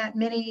aren't that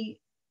many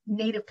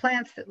native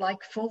plants that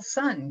like full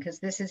sun because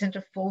this isn't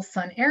a full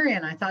sun area.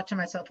 And I thought to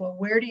myself, well,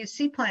 where do you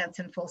see plants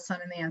in full sun?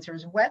 And the answer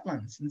is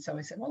wetlands. And so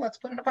I said, well, let's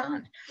put in a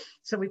pond.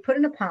 So we put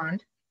in a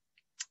pond.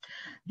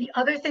 The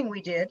other thing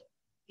we did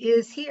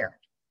is here.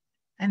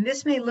 And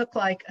this may look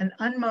like an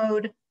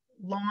unmowed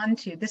lawn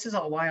too. This is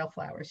all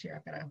wildflowers here.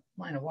 I've got a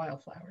line of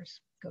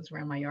wildflowers goes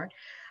around my yard.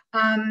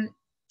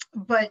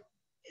 But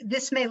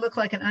this may look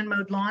like an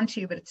unmowed lawn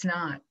to you, but it's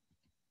not.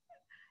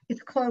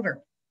 It's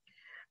clover.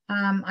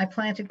 I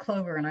planted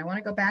clover, and I want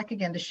to go back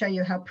again to show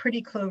you how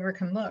pretty clover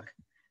can look.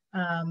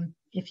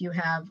 If you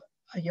have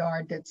a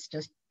yard that's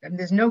just, and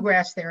there's no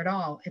grass there at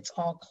all, it's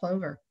all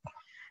clover.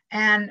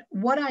 And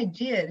what I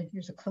did,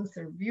 here's a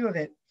closer view of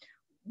it.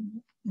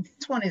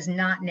 This one is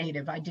not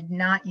native. I did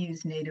not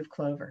use native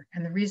clover.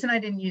 And the reason I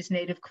didn't use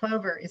native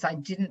clover is I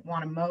didn't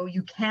want to mow.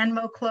 You can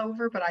mow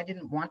clover, but I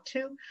didn't want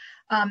to.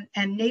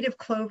 And native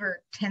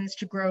clover tends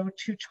to grow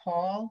too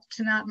tall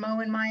to not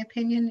mow, in my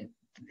opinion.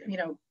 You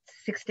know,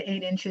 6 to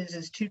 8 inches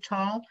is too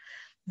tall.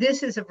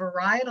 This is a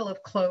varietal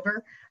of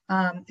clover.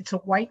 It's a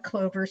white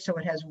clover, so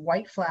it has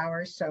white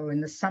flowers. So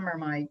in the summer,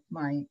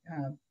 my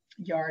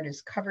yard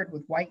is covered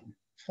with white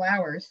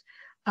flowers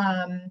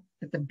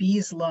that the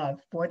bees love.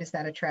 Boy, does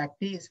that attract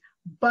bees.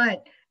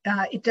 But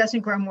it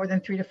doesn't grow more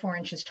than 3 to 4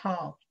 inches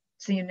tall,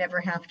 so you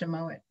never have to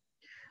mow it.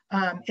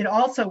 It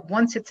also,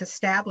 once it's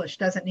established,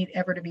 doesn't need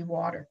ever to be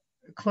watered.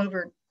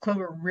 Clover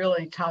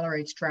really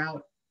tolerates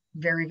drought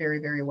very, very,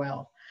 very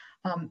well.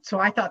 So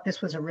I thought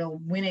this was a real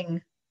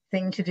winning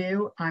thing to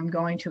do. I'm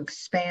going to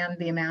expand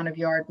the amount of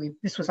yard.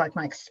 This was like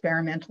my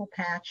experimental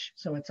patch,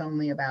 so it's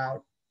only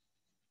about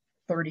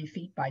 30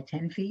 feet by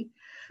 10 feet,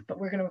 but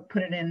we're going to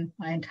put it in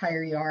my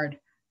entire yard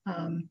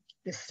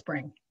this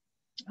spring.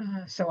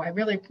 So I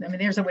mean,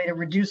 there's a way to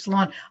reduce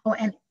lawn. Oh,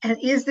 and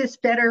is this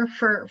better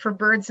for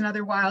birds and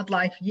other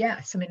wildlife?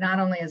 Yes. I mean, not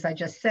only, as I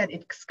just said,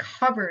 it's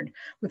covered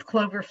with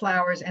clover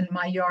flowers and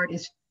my yard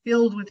is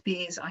filled with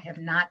bees. I have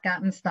not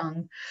gotten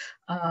stung.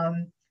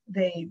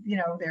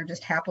 They're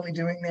just happily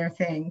doing their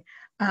thing.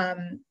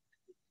 I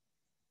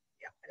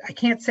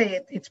can't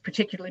say it's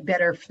particularly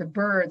better for the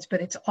birds,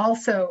 but it's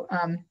also,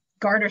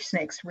 garter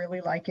snakes really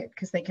like it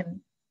because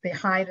they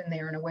hide in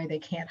there in a way they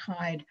can't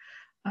hide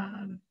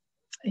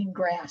in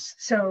grass.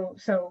 So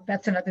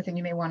that's another thing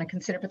you may want to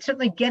consider, but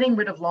certainly getting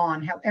rid of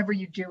lawn, however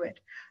you do it,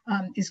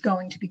 is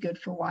going to be good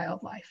for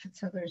wildlife. And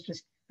so there's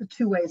just the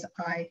two ways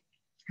I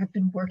have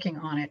been working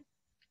on it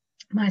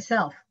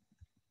myself.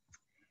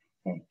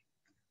 Okay.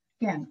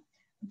 Again,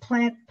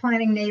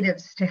 planting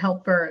natives to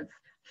help birds.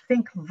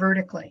 Think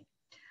vertically.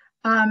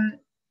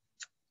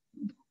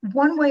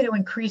 One way to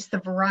increase the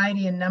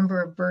variety and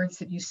number of birds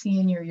that you see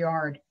in your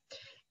yard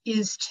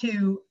is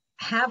to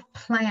have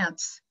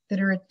plants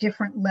that are at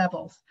different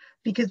levels,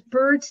 because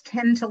birds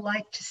tend to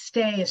like to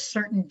stay a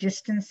certain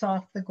distance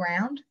off the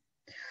ground.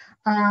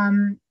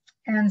 And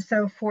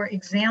so, for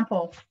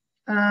example,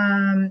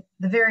 the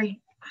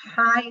very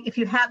high, if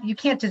you have, you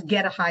can't just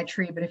get a high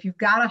tree, but if you've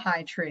got a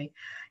high tree,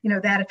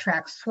 that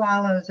attracts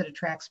swallows, it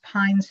attracts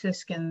pine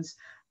siskins,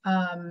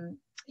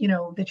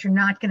 that you're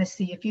not going to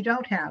see if you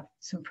don't have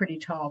some pretty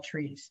tall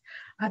trees.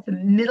 At the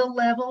middle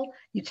level,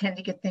 you tend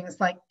to get things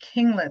like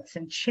kinglets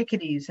and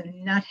chickadees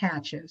and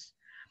nuthatches.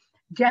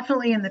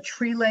 Definitely in the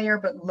tree layer,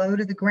 but low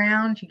to the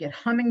ground, you get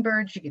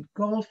hummingbirds, you get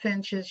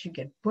goldfinches, you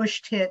get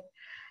bush tit.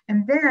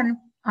 And then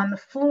on the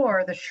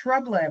floor, the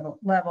shrub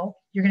level,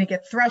 you're going to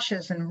get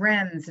thrushes and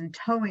wrens and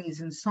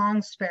towhees and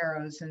song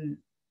sparrows and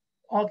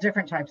all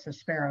different types of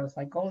sparrows,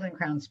 like golden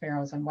crown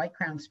sparrows and white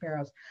crown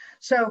sparrows.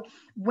 So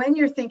when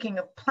you're thinking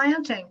of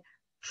planting,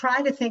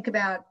 try to think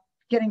about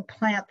getting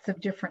plants of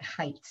different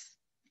heights,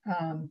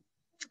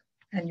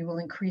 and you will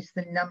increase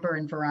the number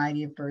and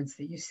variety of birds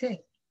that you see.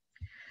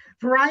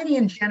 Variety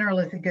in general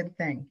is a good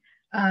thing.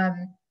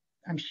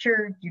 I'm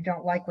sure you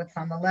don't like what's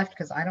on the left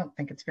because I don't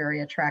think it's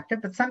very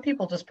attractive, but some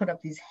people just put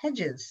up these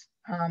hedges,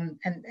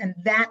 and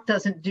that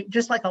doesn't do,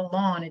 just like a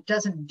lawn, it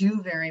doesn't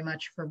do very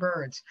much for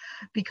birds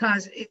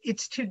because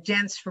it's too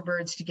dense for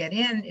birds to get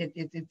in.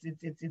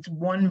 It's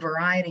one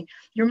variety.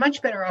 You're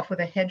much better off with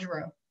a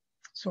hedgerow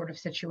sort of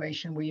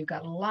situation where you've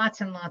got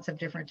lots and lots of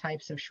different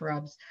types of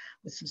shrubs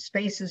with some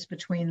spaces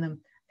between them.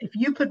 If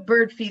you put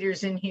bird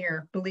feeders in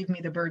here, believe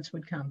me, the birds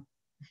would come.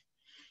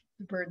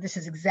 This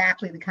is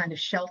exactly the kind of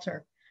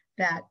shelter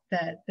that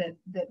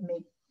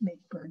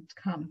make birds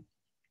come.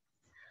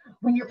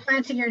 When you're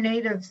planting your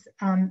natives,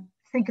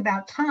 think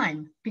about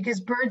time,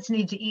 because birds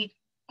need to eat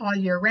all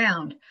year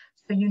round.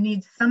 So you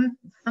need some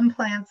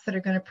plants that are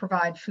going to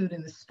provide food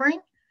in the spring,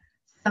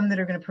 some that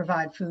are going to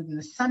provide food in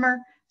the summer,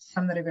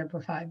 some that are going to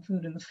provide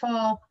food in the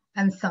fall,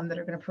 and some that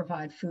are going to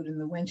provide food in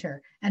the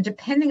winter. And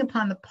depending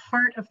upon the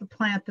part of the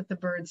plant that the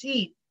birds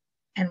eat,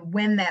 and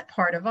when that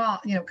part of all,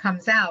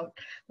 comes out,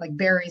 like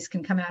berries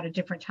can come out at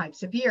different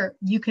types of year,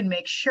 you can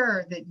make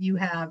sure that you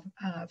have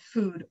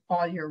food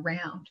all year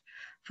round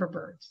for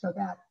birds. So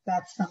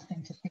that's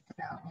something to think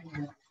about when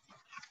you're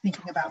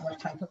thinking about what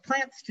type of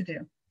plants to do.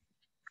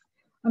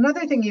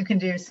 Another thing you can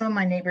do, some of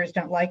my neighbors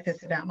don't like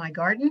this about my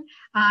garden,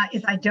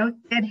 is I don't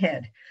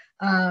deadhead.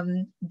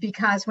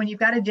 Because when you've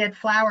got a dead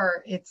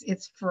flower,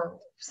 it's for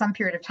some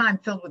period of time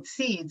filled with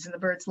seeds, and the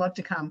birds love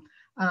to come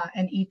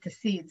and eat the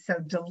seeds. So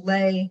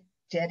delay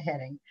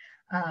deadheading.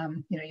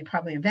 You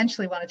probably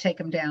eventually want to take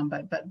them down,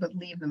 but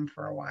leave them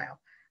for a while.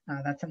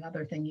 That's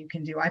another thing you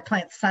can do. I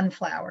plant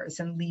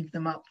sunflowers and leave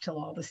them up till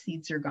all the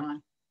seeds are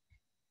gone.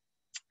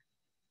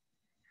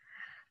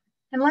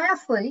 And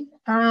lastly,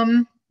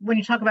 when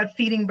you talk about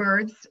feeding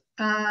birds,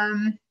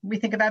 we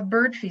think about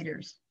bird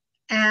feeders.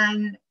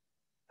 And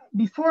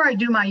before I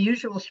do my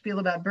usual spiel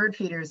about bird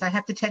feeders, I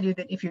have to tell you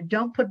that if you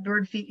don't put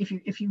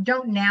if you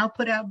don't now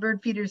put out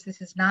bird feeders,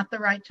 this is not the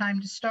right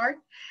time to start.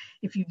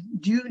 If you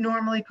do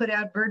normally put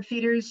out bird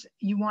feeders,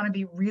 you want to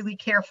be really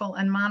careful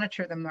and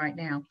monitor them right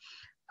now.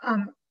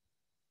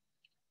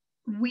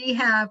 We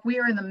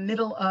are in the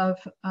middle of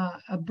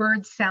a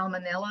bird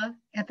salmonella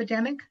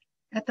epidemic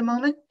at the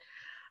moment.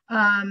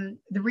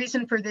 The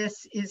reason for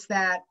this is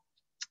that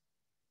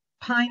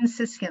pine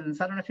siskins,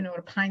 I don't know if you know what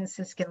a pine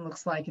siskin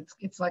looks like.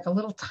 It's like a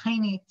little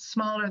tiny,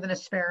 smaller than a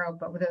sparrow,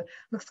 but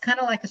looks kind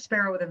of like a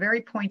sparrow with a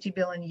very pointy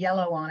bill and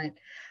yellow on it.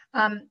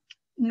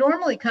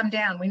 Normally come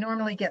down. We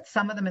normally get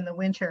some of them in the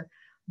winter,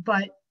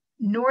 but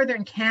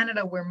northern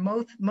Canada, where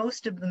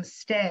most of them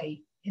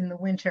stay in the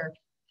winter,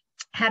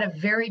 had a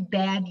very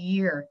bad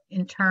year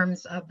in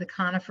terms of the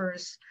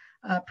conifers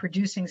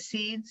producing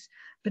seeds.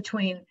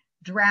 Between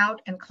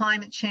drought and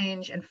climate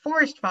change and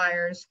forest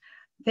fires,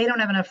 they don't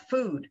have enough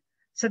food.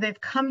 So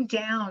they've come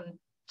down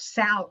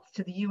south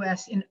to the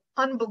US in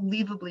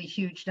unbelievably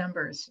huge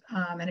numbers.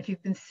 And if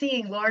you've been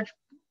seeing large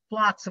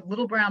flocks of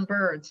little brown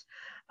birds,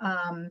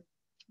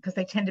 because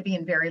they tend to be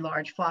in very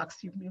large flocks,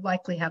 you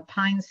likely have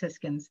pine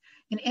siskins.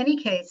 In any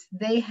case,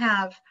 they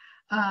have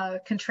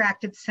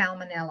contracted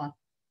salmonella.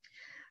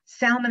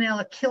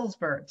 Salmonella kills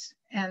birds.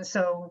 And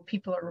so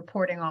people are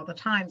reporting all the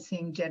time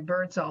seeing dead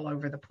birds all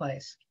over the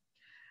place.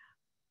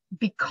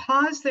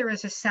 Because there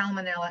is a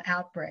salmonella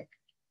outbreak,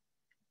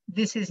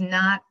 this is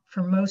not,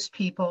 for most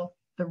people,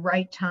 the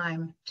right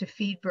time to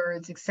feed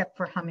birds, except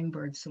for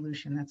hummingbird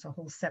solution. That's a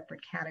whole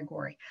separate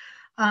category.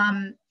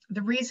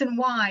 The reason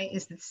why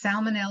is that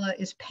salmonella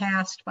is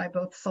passed by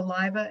both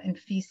saliva and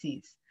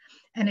feces.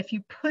 And if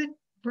you put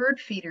bird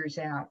feeders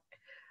out,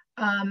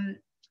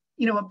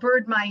 a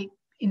bird might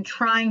in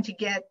trying to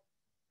get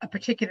a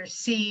particular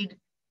seed,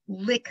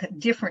 lick a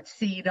different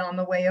seed on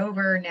the way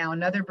over. Now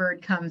another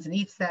bird comes and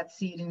eats that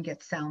seed and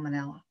gets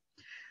salmonella.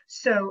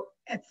 So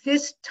at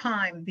this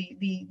time,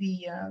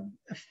 the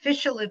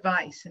official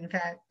advice, in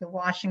fact, the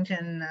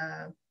Washington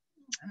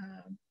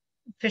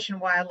Fish and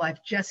Wildlife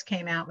just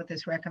came out with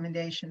this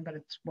recommendation, but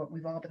it's what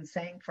we've all been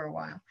saying for a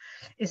while,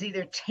 is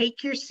either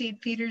take your seed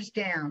feeders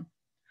down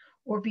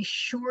or be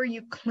sure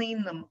you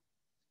clean them.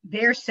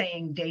 They're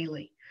saying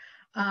daily.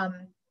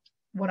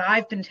 What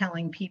I've been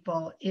telling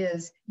people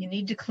is you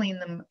need to clean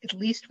them at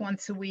least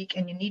once a week,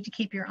 and you need to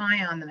keep your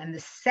eye on them. And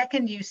the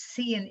second you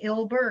see an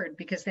ill bird,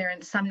 because they're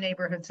in some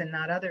neighborhoods and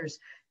not others,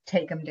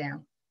 take them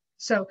down.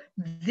 So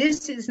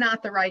this is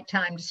not the right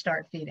time to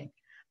start feeding.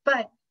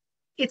 But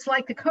it's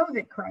like the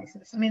COVID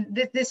crisis. I mean,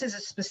 this is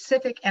a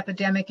specific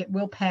epidemic. It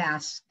will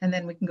pass, and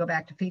then we can go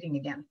back to feeding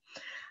again.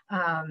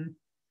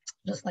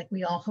 Just like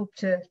we all hope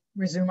to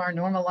resume our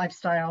normal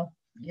lifestyle,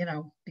 you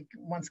know,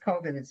 once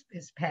COVID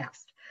is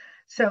past.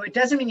 So it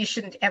doesn't mean you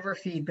shouldn't ever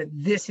feed, but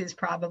this is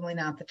probably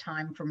not the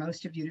time for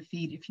most of you to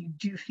feed. If you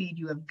do feed,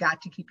 you have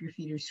got to keep your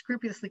feeders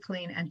scrupulously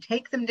clean and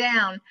take them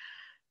down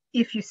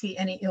if you see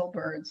any ill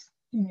birds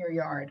in your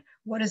yard.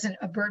 What does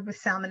a bird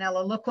with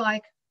salmonella look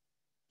like?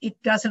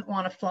 It doesn't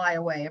want to fly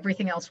away.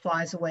 Everything else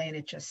flies away and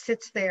it just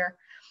sits there.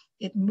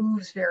 It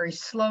moves very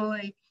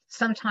slowly.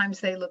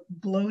 Sometimes they look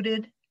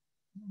bloated.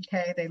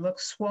 Okay, they look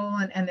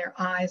swollen, and their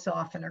eyes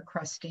often are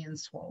crusty and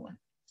swollen.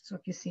 So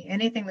if you see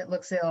anything that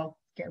looks ill,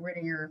 get rid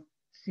of your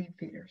seed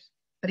feeders.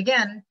 But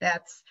again,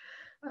 that's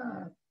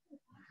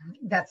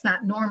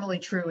not normally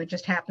true. It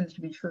just happens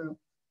to be true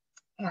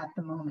at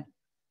the moment.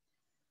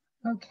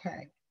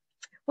 Okay.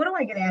 What do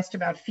I get asked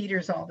about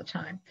feeders all the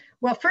time?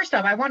 Well, first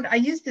off, I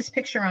used this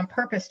picture on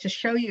purpose to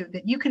show you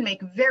that you can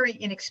make very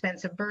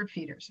inexpensive bird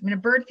feeders. I mean, a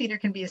bird feeder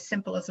can be as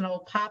simple as an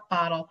old pop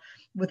bottle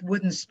with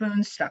wooden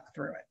spoons stuck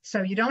through it.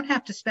 So you don't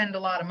have to spend a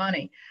lot of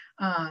money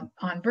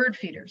on bird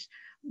feeders.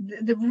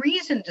 The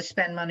reason to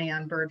spend money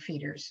on bird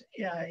feeders,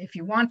 if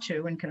you want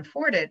to and can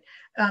afford it,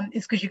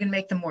 is because you can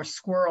make them more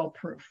squirrel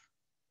proof.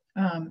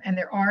 And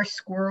there are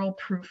squirrel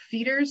proof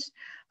feeders.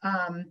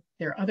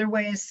 There are other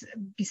ways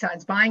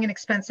besides buying an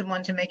expensive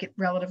one to make it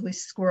relatively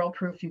squirrel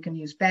proof. You can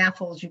use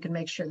baffles. You can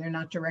make sure they're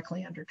not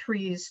directly under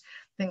trees,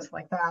 things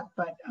like that.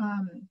 But,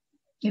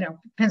 you know,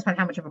 depends on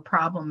how much of a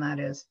problem that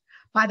is.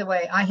 By the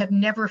way, I have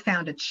never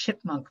found a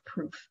chipmunk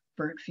proof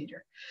bird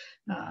feeder.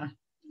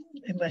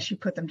 Unless you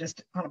put them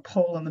just on a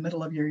pole in the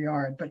middle of your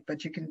yard,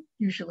 but you can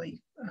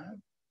usually,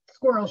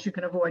 squirrels you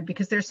can avoid,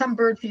 because there's some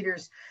bird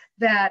feeders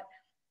that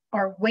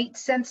are weight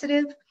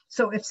sensitive.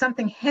 So if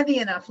something heavy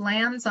enough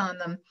lands on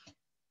them,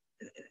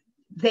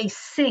 they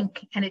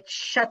sink and it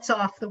shuts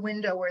off the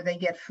window where they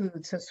get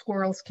food. So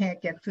squirrels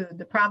can't get food.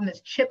 The problem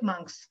is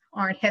chipmunks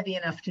aren't heavy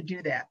enough to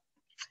do that.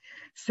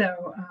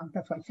 So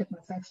that's why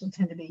chipmunks actually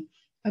tend to be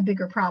a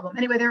bigger problem.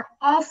 Anyway, there are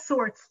all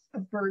sorts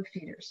of bird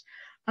feeders.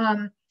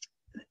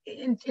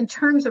 In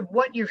terms of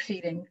what you're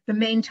feeding, the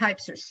main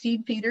types are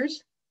seed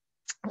feeders,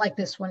 like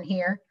this one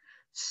here,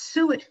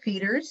 suet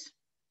feeders,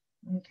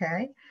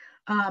 okay,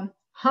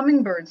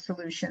 hummingbird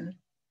solution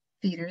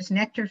feeders,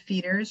 nectar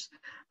feeders,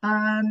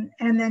 and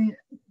then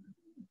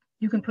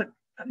you can put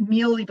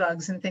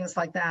mealybugs and things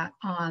like that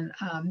on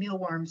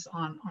mealworms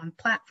on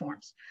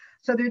platforms.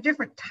 So there are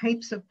different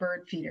types of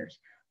bird feeders,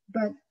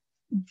 but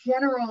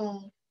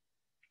general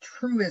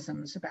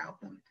truisms about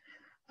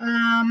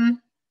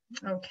them.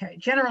 Okay,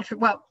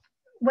 well,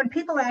 when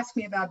people ask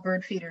me about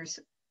bird feeders,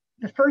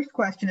 the first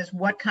question is,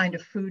 what kind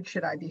of food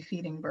should I be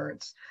feeding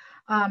birds?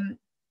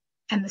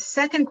 And the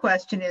second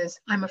question is,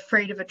 I'm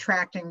afraid of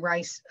attracting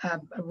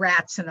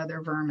rats and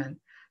other vermin.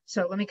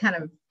 So let me kind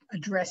of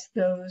address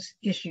those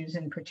issues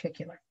in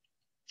particular.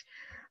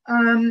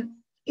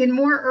 In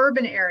more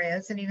urban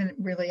areas, and even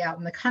really out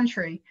in the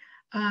country,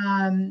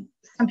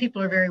 some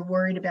people are very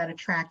worried about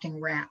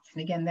attracting rats.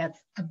 And again, that's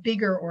a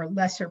bigger or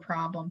lesser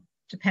problem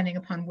depending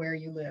upon where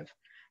you live.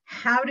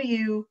 How do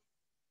you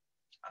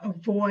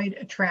avoid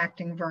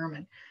attracting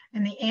vermin?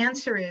 And the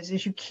answer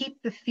is you keep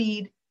the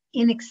feed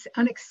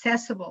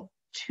inaccessible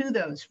to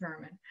those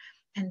vermin.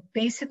 And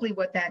basically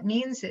what that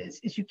means is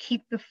you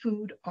keep the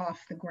food off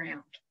the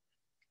ground.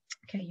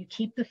 Okay, you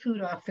keep the food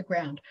off the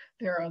ground.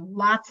 There are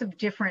lots of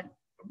different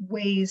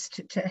ways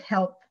to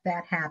help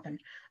that happen.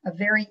 A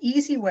very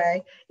easy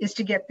way is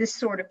to get this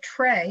sort of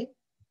tray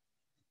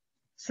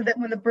so that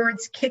when the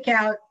birds kick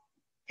out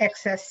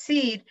excess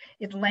seed,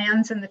 it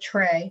lands in the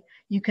tray.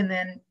 You can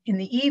then, in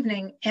the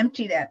evening,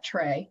 empty that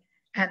tray,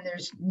 and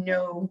there's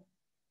no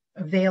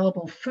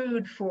available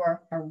food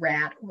for a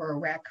rat or a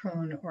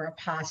raccoon or a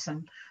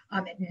possum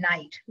at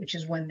night, which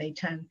is when they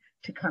tend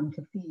to come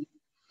to feed.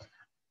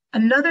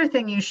 Another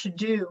thing you should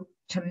do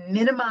to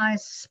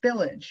minimize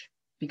spillage,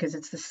 because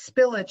it's the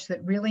spillage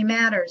that really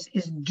matters,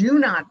 is do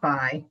not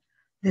buy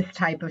this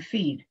type of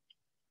feed,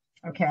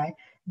 okay?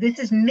 This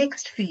is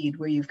mixed feed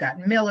where you've got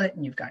millet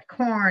and you've got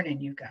corn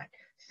and you've got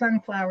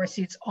sunflower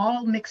seeds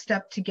all mixed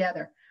up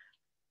together.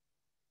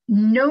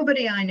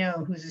 Nobody I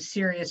know who's a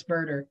serious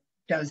birder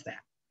does that,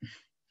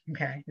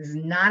 okay? This is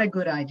not a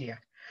good idea.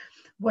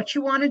 what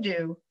you want to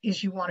do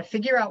is you want to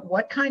figure out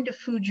what kind of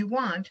food you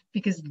want,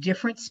 because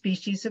different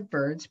species of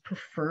birds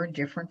prefer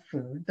different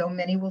food, though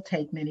many will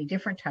take many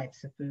different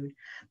types of food.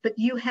 But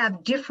you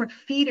have different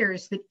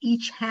feeders that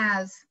each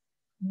has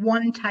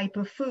one type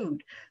of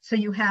food. So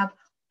you have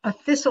a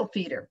thistle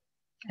feeder,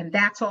 and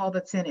that's all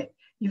that's in it.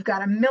 You've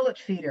got a millet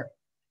feeder,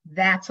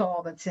 that's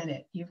all that's in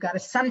it. You've got a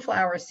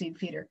sunflower seed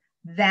feeder,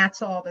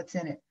 that's all that's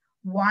in it.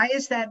 Why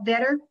is that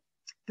better?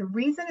 The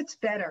reason it's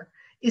better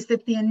is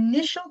that the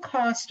initial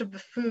cost of the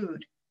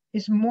food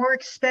is more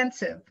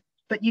expensive,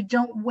 but you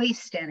don't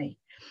waste any.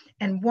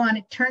 And one,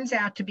 it turns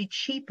out to be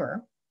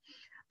cheaper,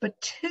 but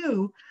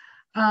two,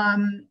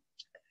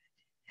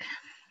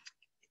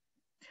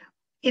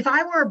 if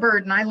I were a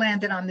bird and I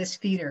landed on this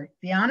feeder,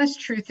 the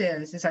honest truth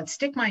is I'd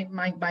stick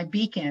my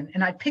beak in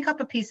and I'd pick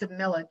up a piece of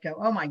millet, go,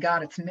 oh my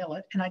God, it's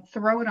millet, and I'd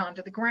throw it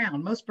onto the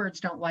ground. Most birds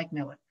don't like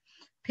millet.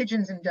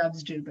 Pigeons and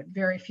doves do, but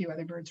very few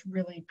other birds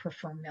really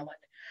prefer millet.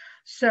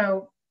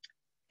 So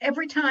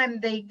every time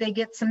they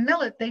get some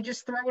millet, they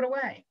just throw it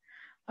away.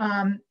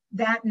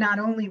 That not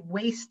only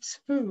wastes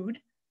food,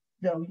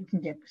 though you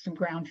can get some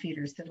ground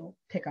feeders that'll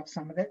pick up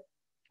some of it,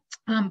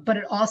 but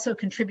it also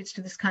contributes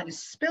to this kind of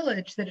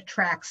spillage that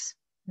attracts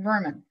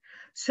vermin.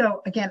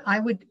 So again, I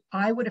would,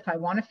 if I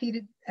want to feed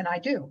it, and I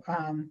do,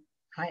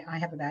 I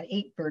have about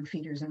 8 bird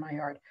feeders in my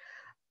yard,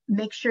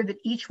 make sure that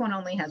each one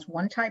only has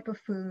one type of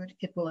food.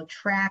 It will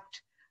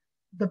attract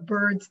the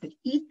birds that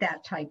eat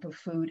that type of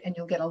food, and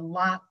you'll get a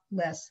lot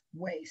less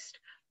waste.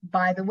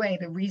 By the way,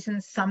 the reason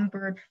some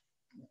bird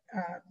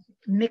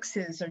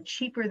mixes are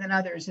cheaper than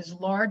others is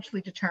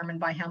largely determined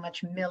by how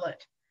much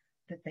millet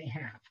that they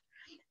have.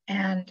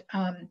 And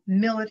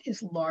millet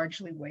is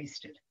largely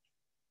wasted.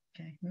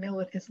 Okay,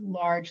 millet is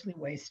largely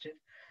wasted,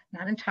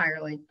 not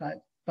entirely,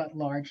 but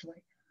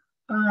largely.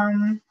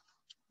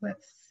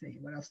 Let's see,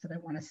 what else did I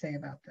want to say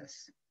about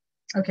this?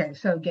 Okay,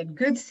 so get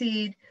good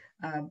seed,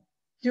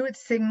 do it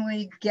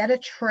singly, get a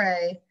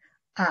tray.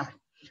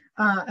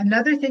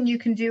 Another thing you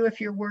can do if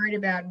you're worried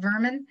about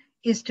vermin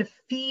is to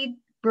feed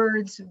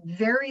birds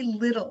very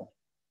little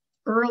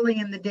early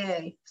in the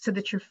day so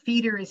that your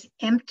feeder is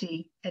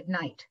empty at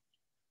night.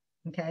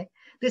 Okay,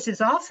 this is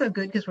also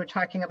good because we're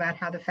talking about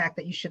how the fact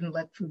that you shouldn't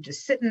let food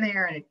just sit in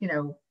there, and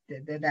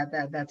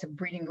that's a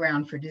breeding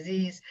ground for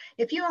disease.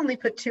 If you only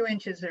put 2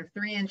 inches or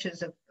 3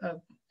 inches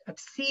of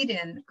seed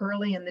in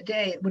early in the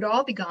day, it would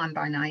all be gone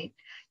by night.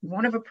 You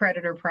won't have a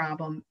predator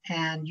problem,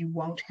 and you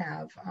won't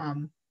have,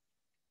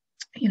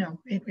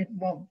 it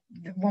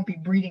won't be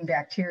breeding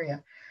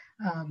bacteria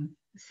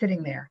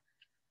sitting there.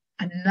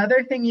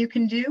 Another thing you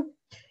can do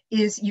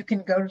is you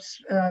can go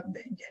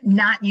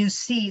not use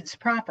seeds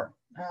proper.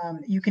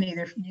 You can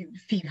either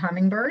feed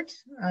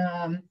hummingbirds.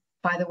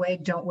 By the way,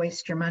 don't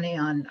waste your money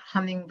on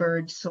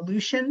hummingbird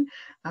solution.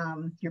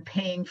 You're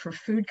paying for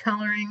food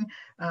coloring.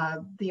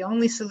 The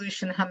only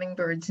solution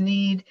hummingbirds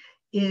need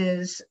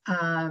is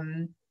a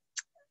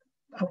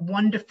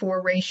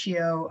 1-to-4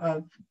 ratio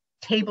of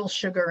table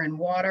sugar and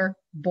water,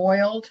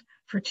 boiled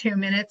for 2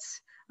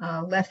 minutes,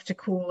 left to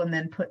cool, and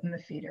then put in the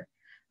feeder.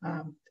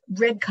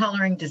 Red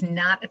coloring does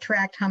not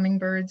attract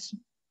hummingbirds.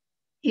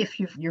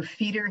 If your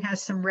feeder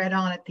has some red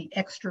on it, the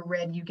extra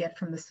red you get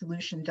from the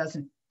solution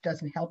doesn't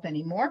help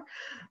anymore.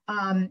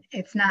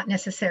 It's not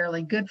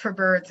necessarily good for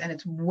birds, and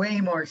it's way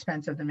more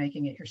expensive than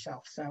making it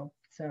yourself. So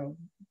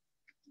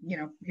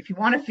if you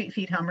want to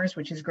feed hummers,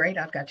 which is great,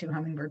 I've got 2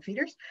 hummingbird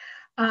feeders,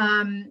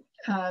 fine,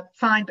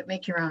 but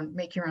make your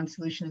own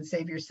solution and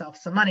save yourself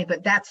some money.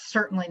 But that's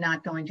certainly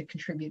not going to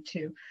contribute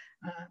to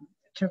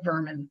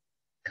vermin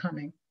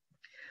coming.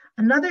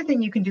 Another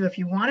thing you can do if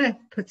you want to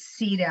put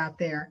seed out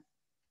there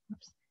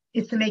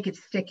is to make it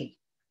sticky.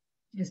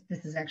 This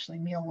is actually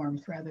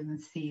mealworms rather than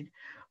seed.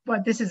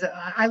 But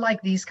I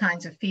like these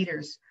kinds of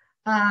feeders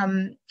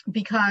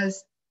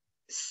because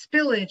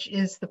spillage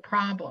is the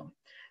problem.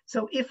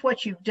 So if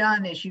what you've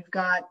done is you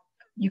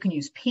can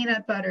use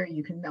peanut butter,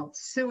 you can melt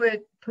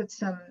suet, put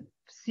some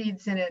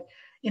seeds in it.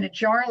 In a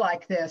jar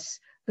like this,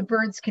 the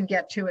birds can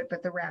get to it,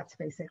 but the rats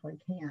basically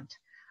can't.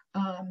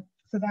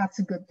 So that's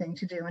a good thing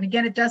to do. And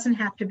again, it doesn't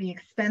have to be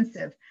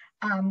expensive.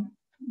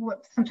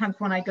 Sometimes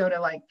when I go to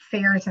like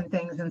fairs and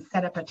things and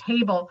set up a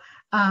table,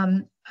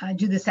 I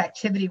do this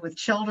activity with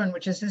children,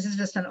 this is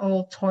just an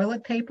old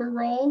toilet paper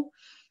roll,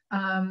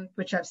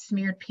 which I've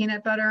smeared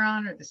peanut butter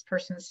on, or this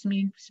person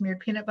smeared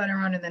peanut butter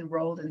on and then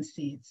rolled in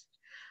seeds.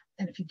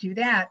 And if you do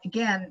that,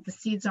 again, the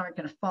seeds aren't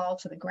going to fall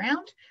to the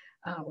ground,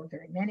 or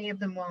very many of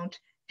them won't.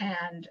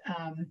 And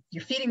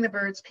you're feeding the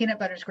birds. Peanut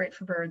butter is great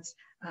for birds.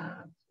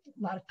 A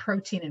lot of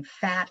protein and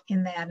fat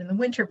in that. In the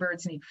winter,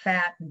 birds need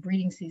fat. In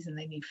breeding season,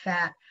 they need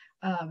fat.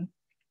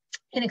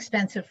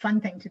 Inexpensive,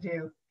 fun thing to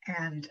do,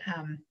 and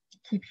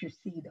keeps your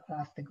seed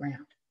off the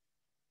ground.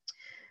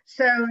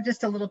 So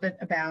just a little bit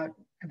about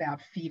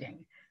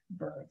feeding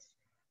birds.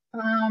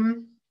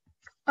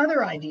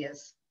 Other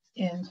ideas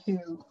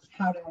into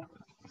how to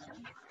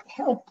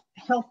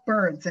help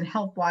birds and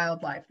help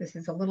wildlife. This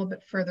is a little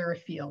bit further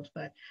afield,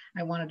 but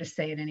I wanted to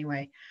say it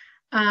anyway.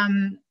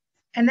 And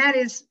that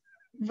is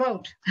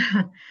vote.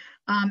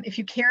 If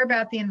you care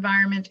about the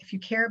environment, if you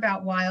care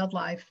about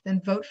wildlife,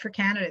 then vote for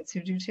candidates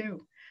who do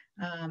too.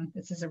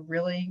 This is a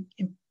really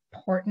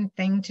important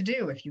thing to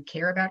do. If you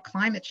care about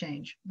climate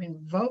change, I mean,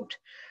 vote.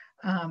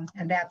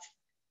 And that's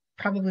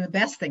probably the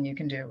best thing you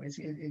can do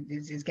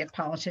is get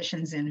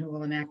politicians in who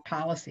will enact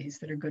policies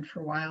that are good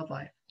for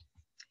wildlife.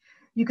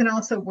 You can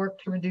also work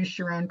to reduce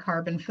your own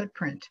carbon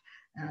footprint,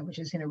 which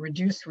is,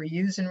 reduce,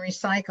 reuse, and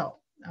recycle.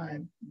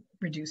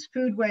 Reduce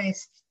food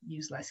waste,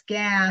 use less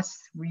gas,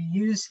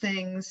 reuse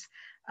things,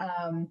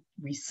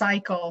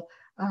 recycle.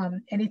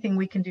 Anything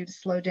we can do to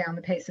slow down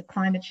the pace of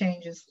climate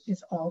change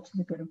is all to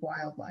the good of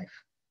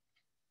wildlife.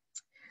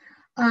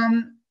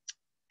 And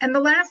the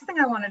last thing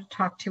I wanted to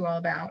talk to you all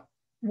about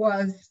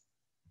was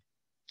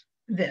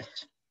this.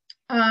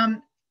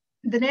 The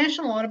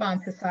National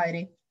Audubon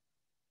Society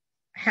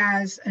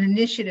has an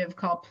initiative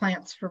called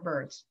Plants for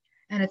Birds,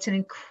 and it's an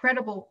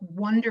incredible,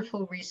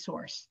 wonderful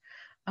resource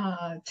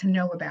to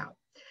know about.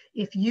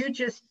 If you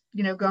just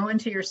go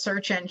into your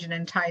search engine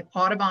and type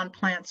Audubon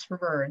Plants for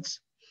Birds,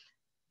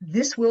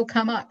 this will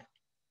come up.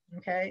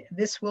 Okay,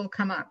 this will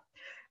come up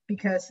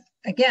because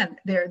again,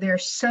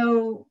 there's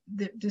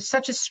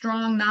such a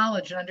strong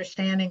knowledge and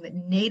understanding that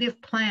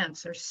native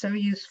plants are so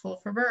useful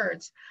for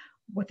birds.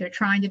 What they're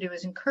trying to do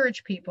is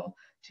encourage people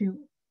to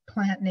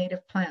plant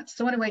native plants.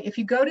 So anyway, if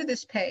you go to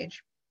this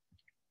page,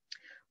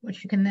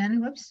 what you can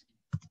then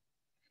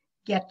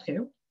get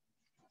to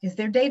is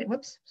their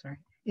database.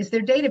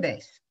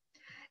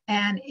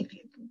 And if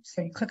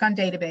you click on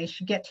database,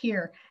 you get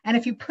here. And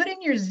if you put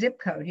in your zip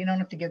code, you don't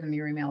have to give them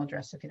your email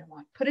address if you don't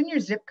want. Put in your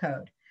zip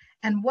code.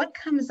 And what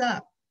comes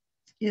up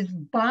is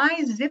by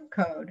zip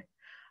code,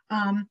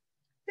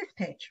 this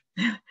page.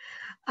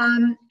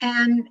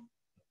 And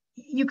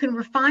you can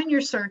refine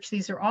your search.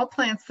 These are all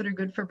plants that are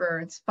good for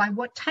birds. By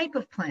what type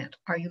of plant?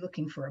 Are you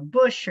looking for a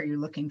bush? Are you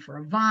looking for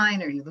a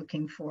vine? Are you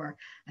looking for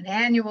an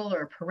annual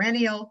or a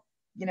perennial?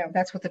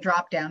 That's what the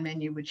drop-down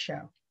menu would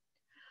show.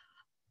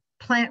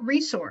 Plant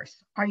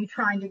resource. Are you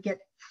trying to get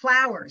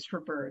flowers for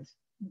birds,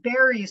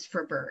 berries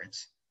for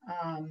birds,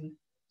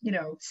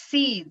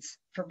 seeds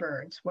for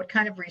birds? What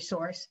kind of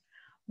resource?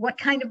 What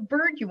kind of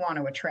bird you want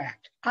to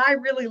attract? I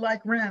really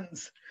like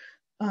wrens.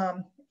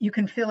 You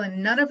can fill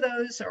in none of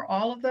those or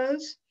all of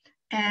those,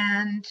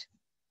 and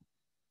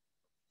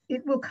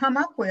it will come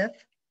up with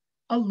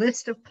a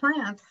list of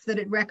plants that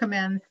it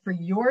recommends for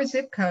your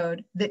zip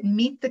code that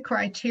meet the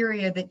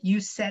criteria that you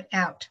set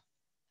out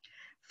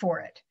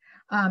for it.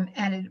 And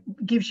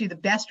it gives you the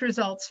best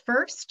results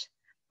first,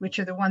 which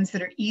are the ones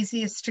that are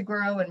easiest to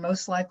grow and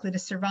most likely to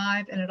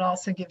survive. And it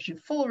also gives you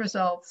full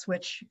results,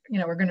 which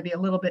are going to be a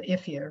little bit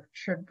iffier,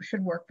 should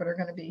work, but are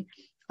going to be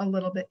a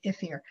little bit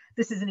iffier.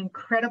 This is an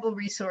incredible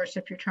resource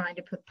if you're trying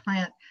to put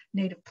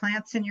native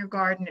plants in your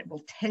garden. It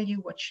will tell you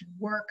what should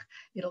work.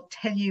 It'll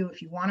tell you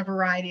if you want a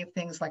variety of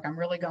things, like I'm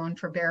really going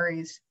for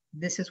berries,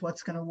 this is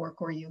what's going to work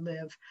where you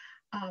live.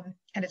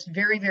 And it's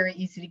very, very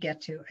easy to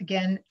get to.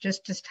 Again,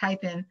 just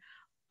type in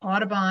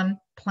Audubon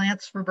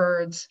Plants for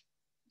Birds,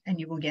 and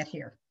you will get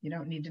here. You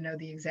don't need to know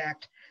the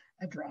exact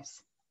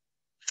address.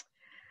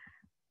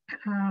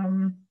 I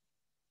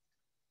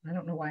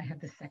don't know why I have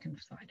the second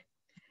slide.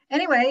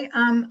 Anyway,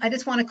 I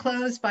just want to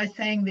close by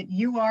saying that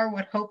you are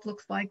what hope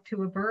looks like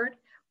to a bird.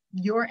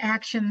 Your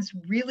actions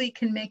really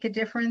can make a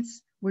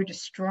difference. We're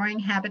destroying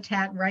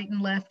habitat right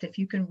and left. If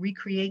you can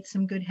recreate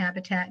some good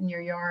habitat in your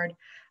yard,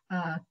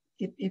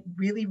 it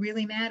really,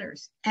 really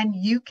matters. And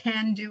you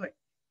can do it.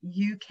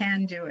 You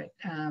can do it.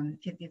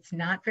 It's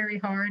not very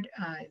hard.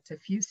 It's a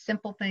few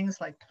simple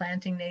things like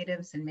planting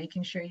natives and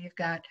making sure you've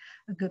got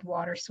a good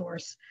water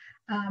source.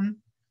 And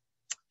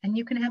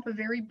you can have a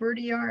very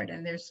birdie yard.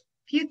 And there's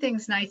few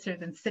things nicer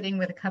than sitting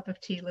with a cup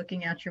of tea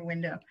looking out your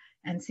window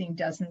and seeing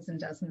dozens and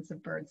dozens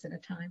of birds at a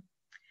time.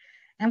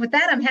 And with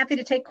that, I'm happy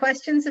to take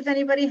questions if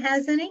anybody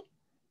has any.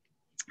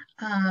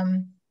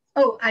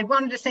 Oh, I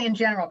wanted to say in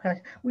general,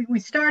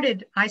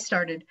 because I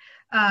started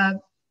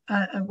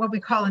what we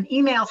call an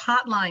email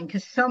hotline,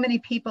 because so many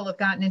people have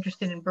gotten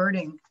interested in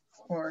birding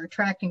or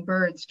attracting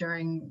birds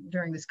during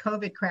this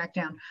COVID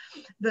crackdown.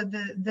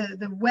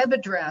 The web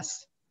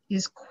address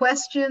is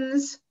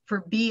questions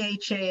for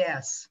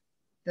BHAS.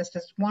 That's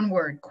just one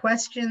word,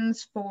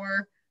 questions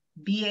for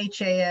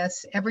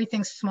BHAS.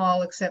 Everything's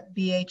small except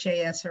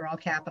BHAS are all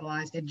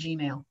capitalized at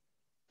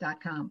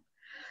gmail.com.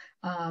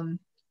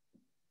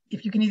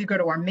 If you can either go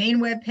to our main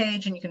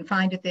webpage and you can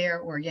find it there,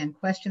 or again,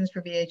 questions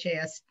for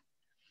BHAS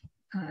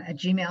at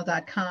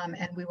gmail.com,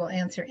 and we will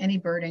answer any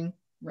birding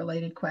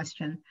related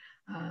question,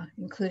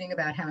 including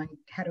about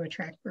how to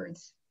attract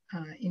birds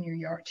in your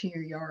yard, to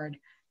your yard,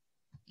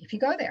 if you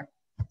go there.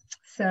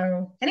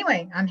 So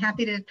anyway, I'm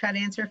happy to try to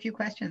answer a few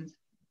questions.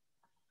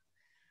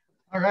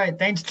 All right,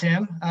 thanks,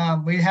 Tim.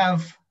 We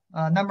have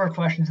a number of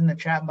questions in the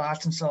chat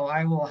box, and so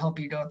I will help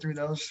you go through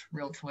those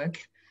real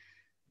quick.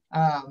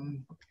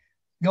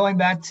 Going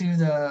back to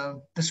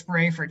the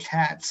spray for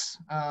cats,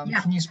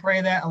 Can you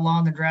spray that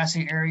along the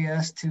grassy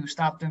areas to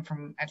stop them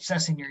from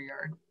accessing your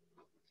yard?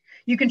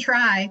 You can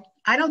try.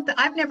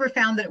 I've never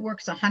found that it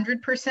works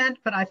 100%,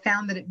 but I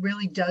found that it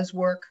really does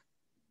work,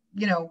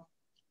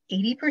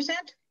 80%.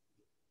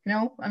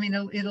 No, I mean,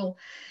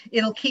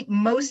 it'll keep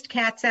most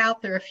cats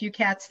out. There are a few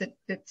cats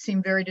that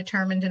seem very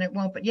determined and it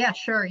won't, but yeah,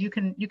 sure. You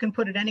can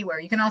put it anywhere.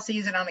 You can also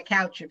use it on the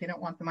couch if you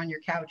don't want them on your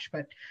couch,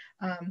 but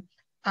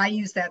I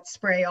use that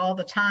spray all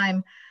the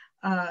time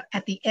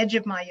at the edge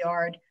of my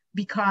yard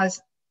because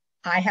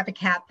I have a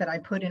cat that I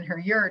put in her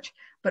yurt,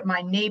 but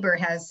my neighbor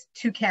has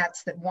 2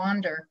 cats that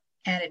wander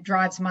and it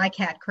drives my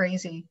cat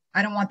crazy.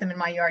 I don't want them in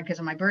my yard because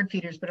of my bird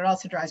feeders, but it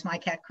also drives my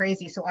cat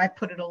crazy. So I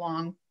put it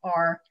along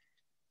our,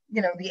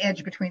 the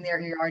edge between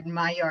their yard and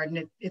my yard,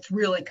 and it's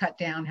really cut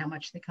down how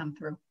much they come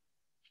through.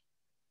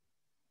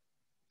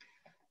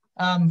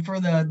 For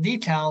the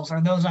decals,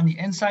 are those on the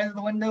inside of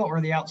the window or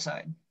the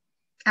outside?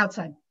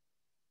 Outside.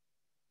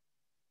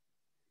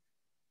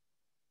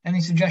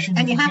 Any suggestions?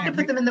 And you have to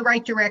put them in the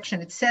right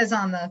direction. It says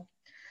on the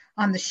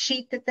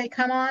sheet that they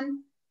come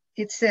on,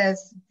 it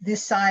says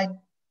this side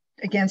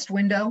against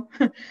window,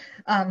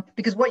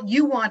 because what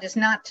you want is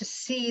not to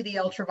see the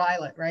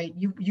ultraviolet, right?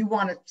 You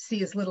want to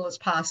see as little as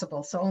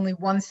possible. So only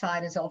one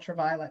side is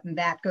ultraviolet, and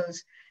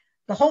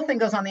the whole thing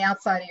goes on the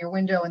outside of your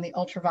window, and the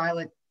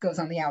ultraviolet goes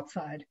on the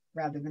outside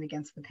rather than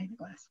against the pane of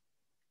glass.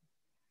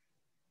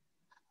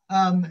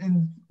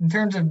 In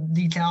terms of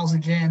decals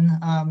again,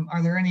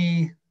 are there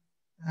any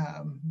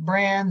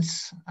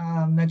brands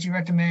that you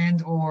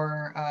recommend,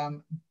 or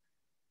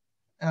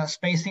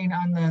spacing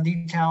on the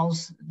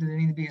decals? Do they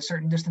need to be a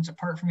certain distance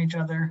apart from each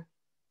other?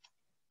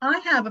 I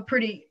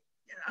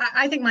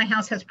think my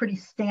house has pretty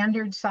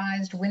standard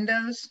sized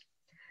windows.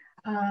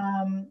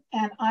 And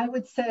I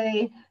would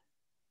say,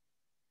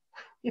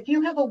 if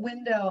you have a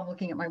window, I'm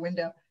looking at my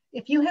window,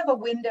 if you have a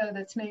window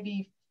that's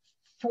maybe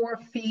 4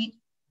 feet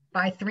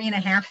by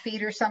 3.5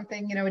 feet or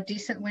something, a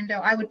decent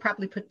window, I would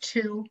probably put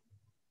 2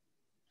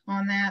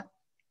 on that.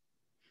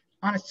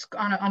 On a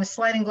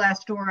sliding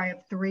glass door, I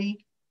have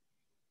 3.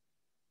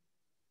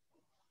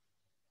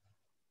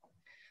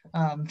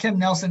 Tim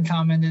Nelson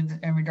commented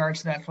in regards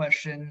to that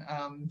question.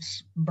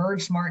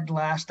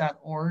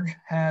 Birdsmartglass.org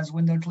has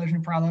window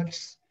collision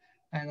products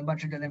and a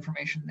bunch of good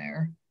information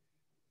there.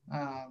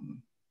 I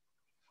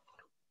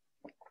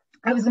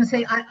was going to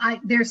say,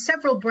 there's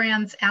several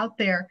brands out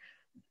there.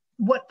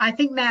 What I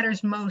think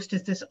matters most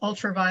is this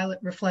ultraviolet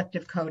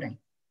reflective coating,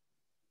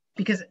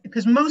 because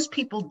most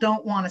people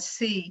don't want to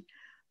see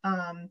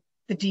the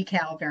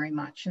decal very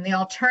much. And the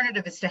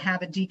alternative is to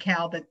have a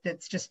decal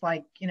that's just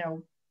like,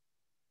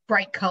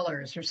 bright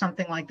colors or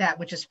something like that,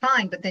 which is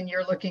fine, but then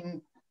you're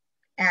looking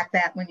at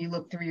that when you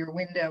look through your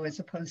window as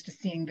opposed to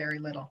seeing very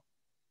little.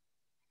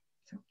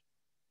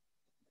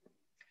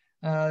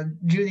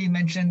 Judy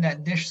mentioned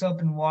that dish soap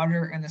and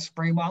water in the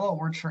spray bottle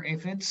works for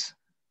aphids.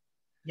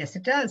 Yes,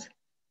 it does.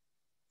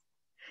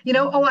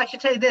 I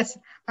should tell you this.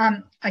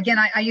 Again,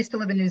 I used to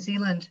live in New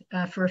Zealand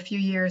for a few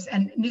years,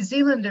 and New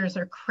Zealanders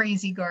are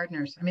crazy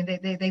gardeners. I mean,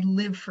 they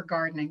live for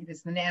gardening. It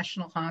is the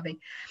national hobby.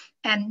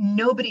 And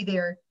nobody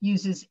there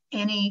uses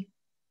any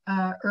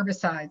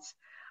herbicides.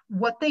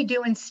 What they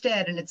do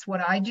instead, and it's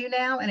what I do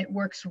now, and it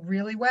works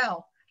really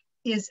well,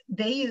 is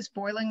they use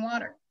boiling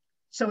water.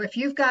 So if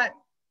you've got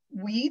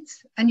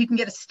weeds, and you can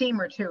get a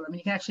steamer too. I mean,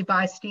 you can actually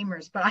buy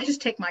steamers, but I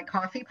just take my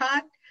coffee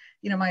pot,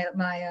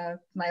 my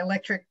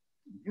electric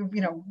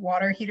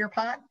water heater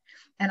pot,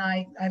 and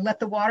I let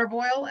the water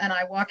boil, and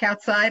I walk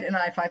outside, and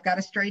if I've got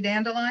a stray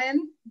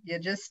dandelion, you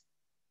just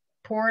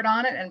pour it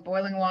on it, and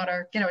boiling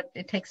water,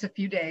 it takes a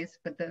few days,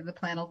 but the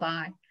plant will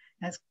die.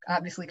 And it's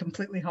obviously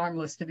completely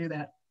harmless to do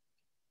that.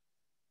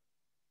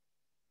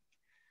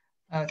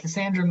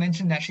 Cassandra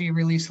mentioned that she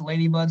released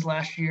ladybuds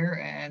last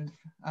year and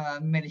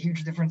made a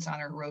huge difference on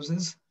her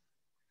roses.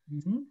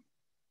 Mm-hmm.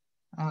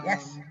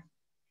 Yes.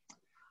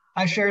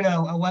 I shared a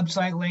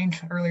website link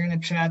earlier in the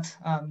chat.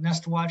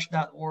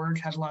 Nestwatch.org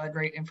has a lot of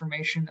great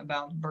information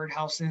about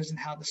birdhouses and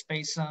how to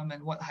space them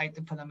and what height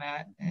to put them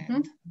at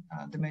and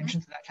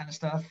dimensions and that kind of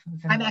stuff.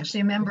 I'm actually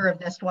a member of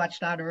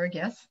nestwatch.org.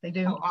 Yes, they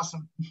do. Oh,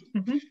 awesome.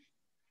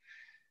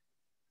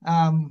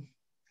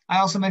 I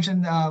also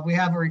mentioned we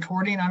have a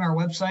recording on our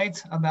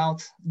website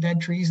about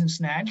dead trees and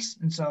snags.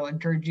 And so I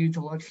encourage you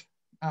to look,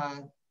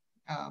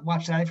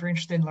 watch that if you're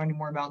interested in learning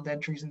more about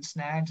dead trees and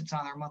snags. It's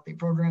on our monthly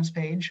programs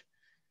page.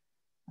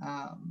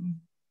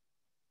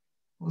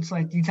 Looks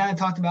like you kind of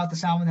talked about the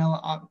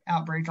salmonella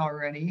outbreak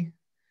already.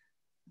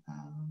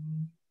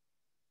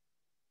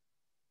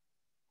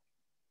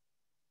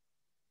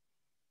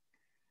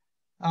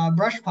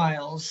 Brush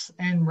piles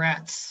and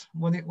rats.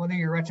 What are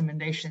your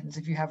recommendations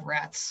if you have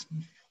rats?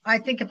 I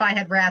think if I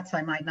had rats,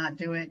 I might not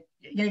do it.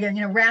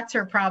 Rats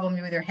are a problem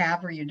you either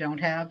have or you don't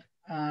have.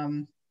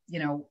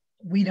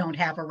 We don't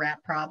have a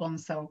rat problem,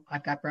 so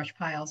I've got brush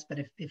piles. But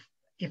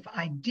if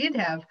I did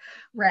have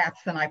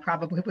rats, then I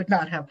probably would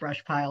not have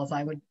brush piles.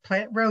 I would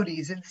plant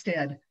roadies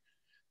instead.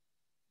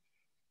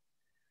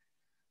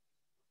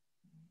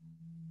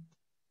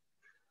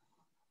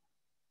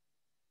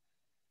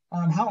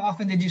 How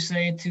often did you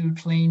say to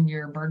clean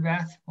your bird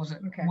bath? Was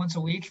it once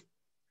a week?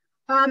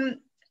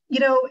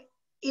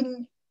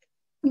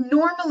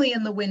 Normally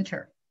in the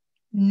winter,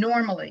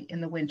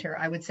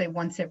 I would say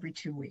once every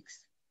 2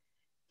 weeks.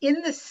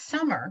 In the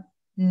summer,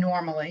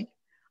 normally.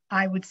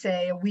 I would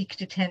say a week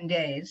to 10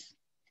 days.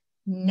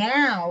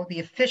 Now, the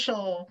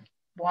official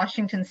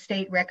Washington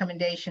state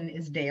recommendation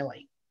is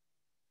daily.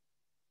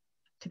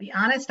 To be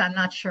honest, I'm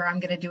not sure I'm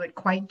going to do it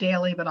quite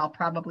daily, but I'll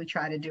probably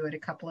try to do it a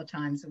couple of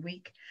times a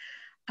week.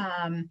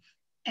 And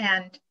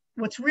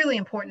what's really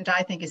important,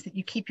 I think, is that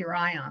you keep your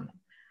eye on them.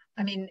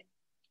 I mean,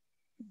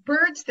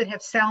 birds that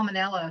have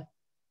salmonella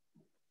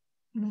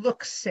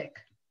look sick.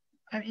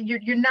 I mean,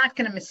 you're not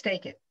going to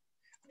mistake it.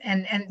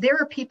 And there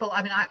are people,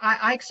 I mean,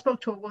 I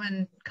spoke to a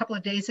woman a couple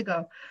of days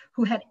ago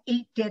who had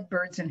 8 dead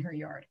birds in her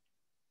yard.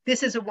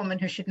 This is a woman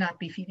who should not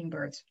be feeding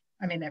birds.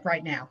 I mean,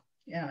 right now,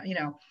 you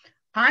know,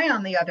 I,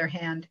 on the other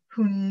hand,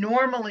 who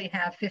normally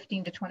have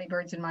 15 to 20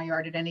 birds in my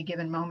yard at any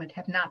given moment,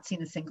 have not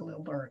seen a single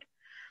ill bird.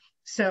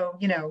 So,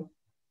 you know,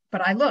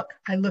 but I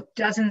look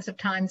dozens of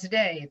times a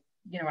day.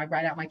 You know, I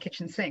ride out my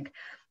kitchen sink.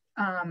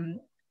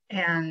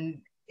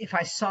 And if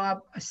I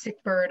saw a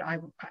sick bird,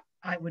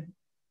 I would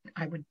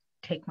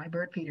take my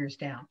bird feeders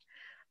down.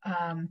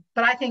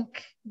 But I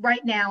think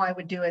right now I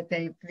would do it.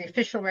 The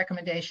official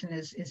recommendation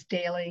is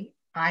daily.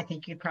 I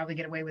think you'd probably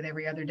get away with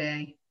every other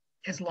day,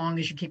 as long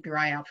as you keep your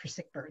eye out for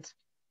sick birds.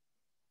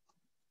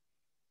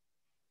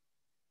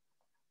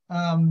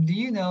 Do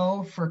you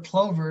know for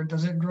clover,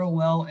 does it grow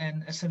well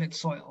in acidic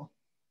soil?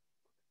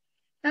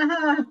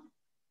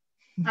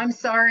 I'm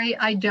sorry,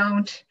 I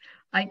don't.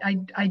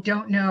 I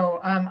don't know.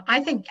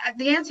 I think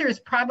the answer is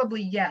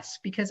probably yes,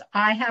 because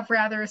I have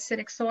rather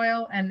acidic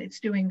soil and it's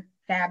doing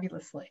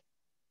fabulously.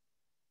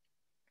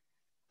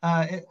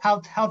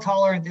 How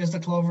tolerant is the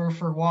clover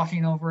for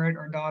walking over it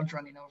or dogs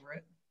running over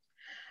it?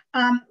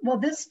 Well,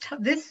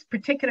 this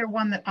particular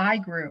one that I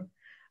grew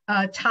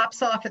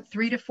tops off at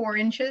 3 to 4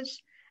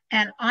 inches.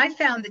 And I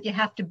found that you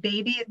have to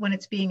baby it when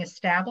it's being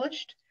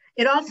established.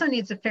 It also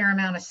needs a fair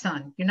amount of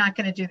sun. You're not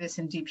going to do this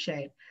in deep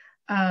shade.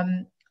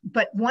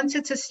 But once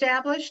it's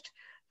established,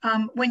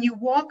 when you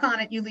walk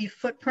on it, you leave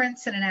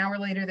footprints and an hour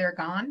later they're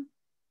gone.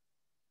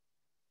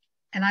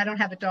 And I don't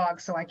have a dog,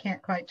 so I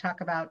can't quite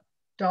talk about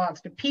dogs,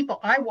 but people,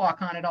 I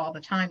walk on it all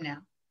the time now.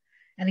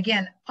 And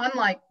again,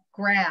 unlike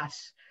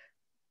grass,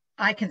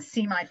 I can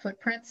see my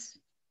footprints,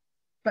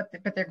 but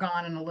they're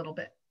gone in a little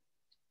bit.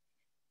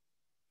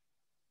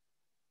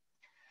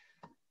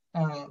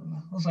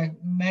 Looks like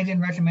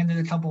Megan recommended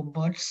a couple of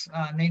books,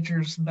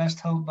 Nature's Best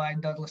Hope by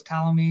Douglas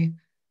Tallamy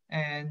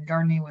and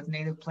Gardening with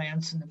Native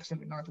Plants in the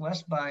Pacific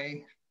Northwest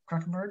by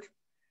Kruckenberg.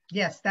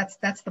 Yes,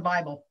 that's the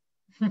Bible.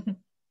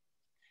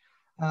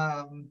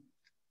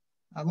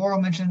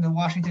 Laurel mentioned the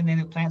Washington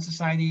Native Plant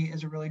Society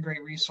is a really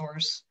great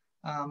resource.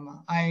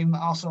 I'm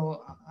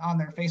also on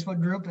their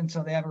Facebook group, and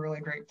so they have a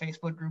really great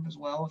Facebook group as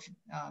well,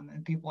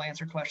 and people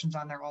answer questions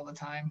on there all the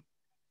time.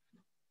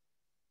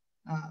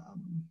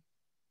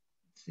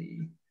 Let's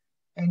see.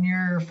 In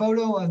your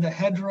photo of the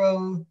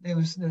hedgerow,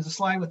 there's a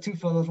slide with 2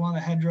 photos, one of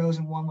the hedgerows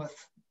and one with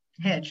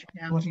hedge,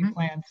 yeah.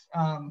 Plants.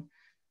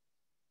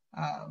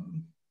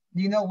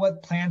 Do you know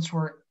what plants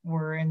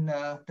were in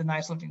the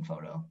nice looking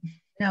photo?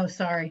 No,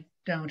 sorry,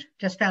 don't.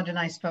 Just found a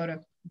nice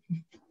photo.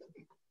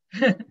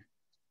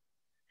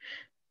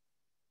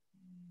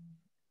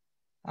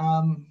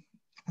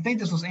 I think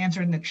this was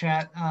answered in the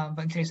chat,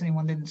 but in case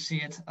anyone didn't see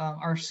it,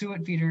 are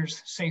suet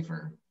feeders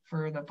safer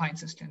for the pine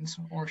siskins,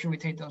 or should we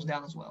take those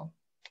down as well?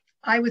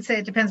 I would say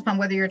it depends upon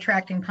whether you're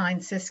attracting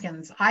pine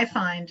siskins. I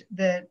find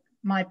that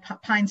my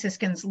pine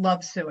siskins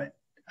love suet.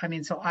 I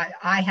mean, so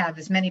I have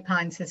as many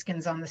pine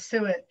siskins on the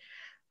suet.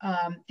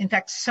 In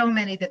fact, so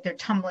many that they're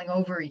tumbling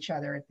over each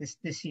other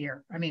this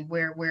year. I mean,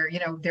 where you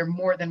know, they're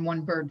more than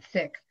 1 bird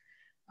thick.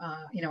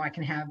 You know, I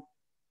can have,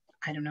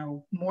 I don't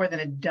know, more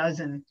than a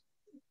dozen,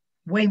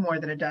 way more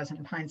than a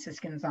dozen pine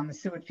siskins on the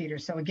suet feeder.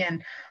 So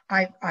again,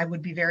 I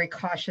would be very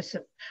cautious.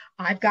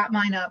 I've got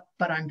mine up,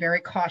 but I'm very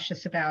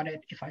cautious about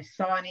it. If I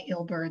saw any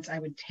ill birds, I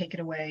would take it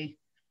away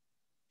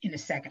in a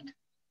second.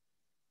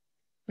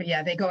 But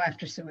yeah, they go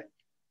after suet.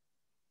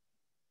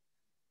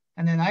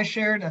 And then I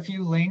shared a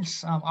few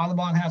links.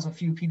 Audubon has a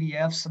few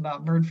PDFs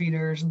about bird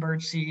feeders,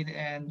 bird seed,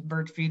 and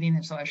bird feeding.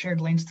 And so I shared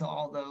links to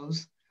all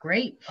those.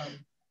 Great.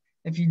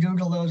 If you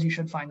Google those, you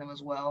should find them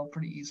as well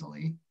pretty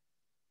easily.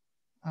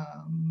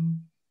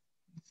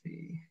 Let's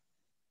see.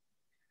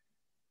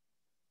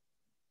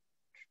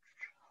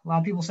 A lot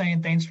of people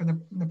saying thanks for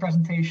the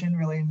presentation.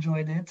 Really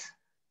enjoyed it.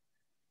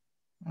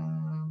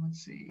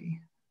 Let's see.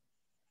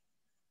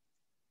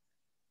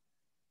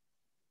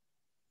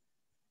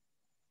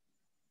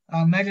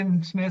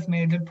 Megan Smith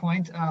made a good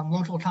point.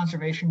 Local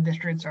conservation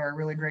districts are a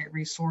really great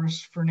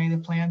resource for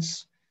native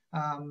plants.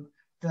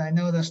 I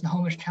know the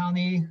Snohomish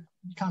County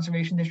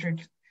Conservation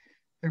District,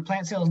 their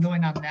plant sale is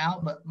going on now,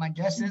 but my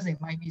guess is they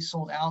might be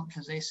sold out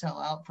because they sell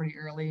out pretty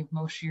early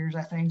most years,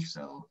 I think.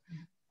 So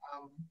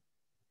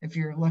if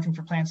you're looking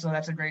for plants, though,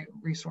 that's a great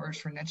resource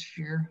for next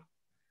year.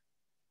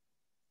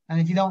 And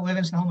if you don't live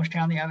in Snohomish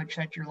County, I would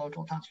check your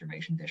local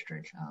conservation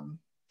district,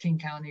 King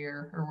County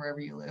or wherever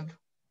you live.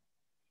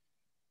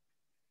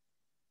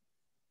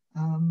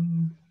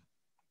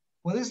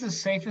 What is the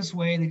safest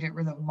way to get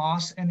rid of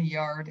moss in the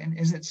yard, and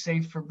is it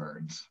safe for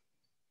birds?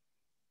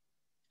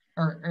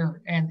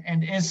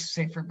 and is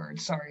safe for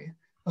birds. Sorry,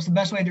 what's the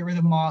best way to get rid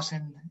of moss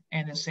and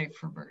is safe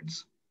for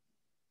birds?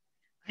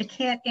 I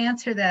can't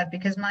answer that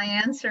because my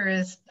answer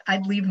is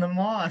I'd leave the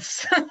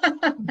moss.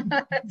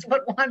 That's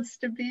what wants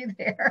to be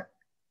there.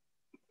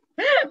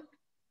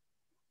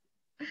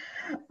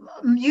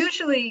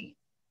 Usually,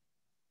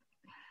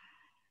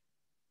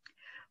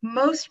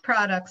 most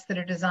products that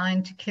are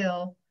designed to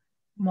kill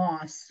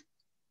moss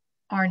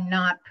are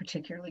not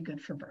particularly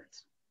good for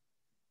birds.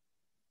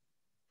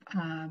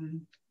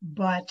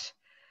 But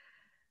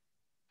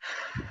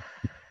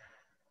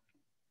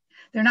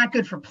they're not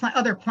good for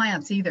other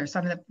plants either. So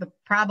I mean, the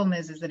problem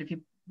is that if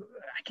you,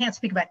 I can't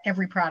speak about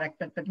every product,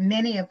 but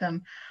many of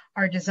them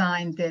are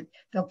designed that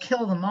they'll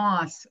kill the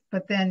moss,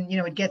 but then, you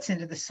know, it gets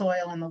into the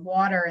soil and the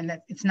water and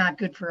that it's not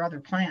good for other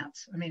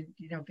plants. I mean,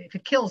 you know, if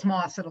it kills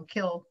moss, it'll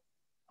kill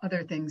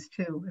other things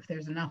too, if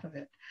there's enough of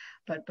it.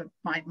 But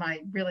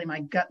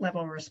my gut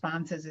level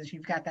response is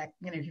you've got that,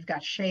 you know, if you've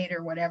got shade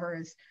or whatever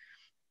is,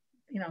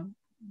 you know,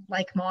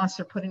 like moss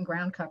or put in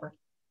ground cover.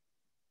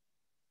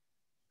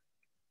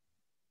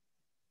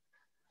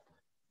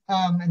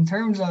 In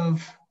terms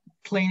of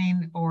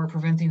cleaning or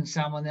preventing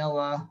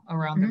salmonella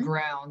around the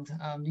ground,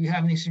 do you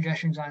have any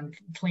suggestions on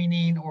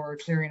cleaning or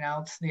clearing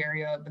out the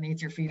area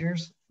beneath your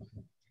feeders?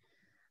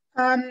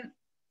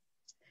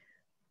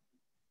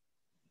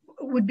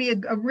 Would be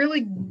a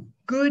really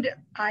good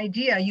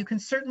idea. You can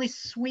certainly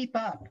sweep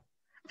up.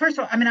 First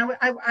of all, I mean,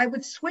 I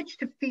would switch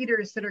to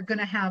feeders that are going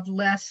to have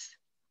less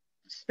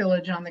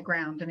spillage on the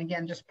ground. And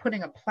again, just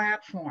putting a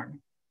platform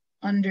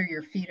under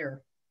your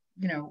feeder,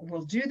 you know,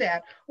 will do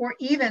that. Or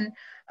even,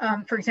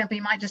 for example,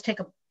 you might just take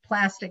a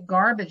plastic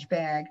garbage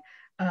bag,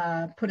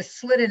 put a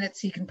slit in it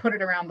so you can put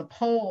it around the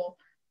pole,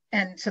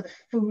 and so the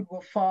food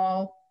will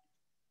fall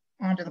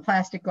onto the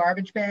plastic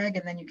garbage bag,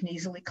 and then you can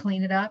easily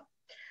clean it up.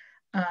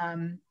 I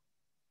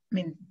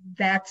mean,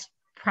 that's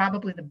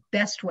probably the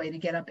best way to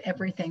get up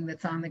everything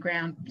that's on the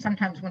ground.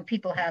 Sometimes when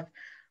people have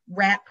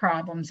rat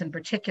problems in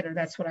particular,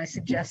 that's what I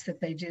suggest that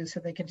they do,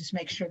 so they can just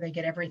make sure they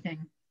get everything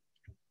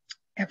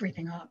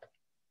up.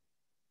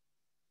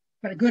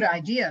 But a good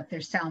idea if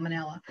there's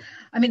salmonella.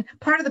 I mean,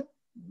 part of the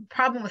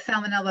problem with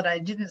salmonella that I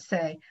didn't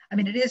say, I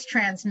mean, it is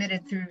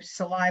transmitted through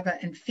saliva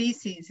and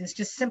feces, is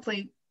just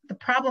simply the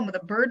problem with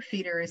a bird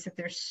feeder is that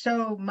there's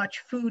so much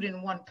food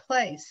in one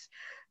place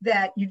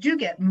that you do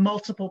get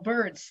multiple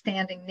birds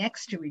standing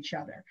next to each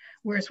other.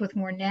 Whereas with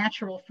more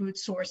natural food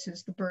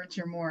sources, the birds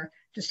are more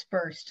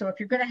dispersed. So if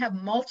you're going to have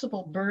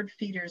multiple bird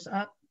feeders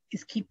up,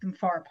 is keep them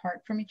far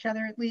apart from each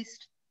other at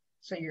least.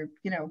 So you're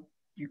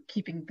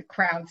keeping the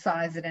crowd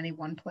size at any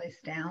one place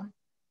down.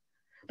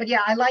 But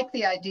yeah, I like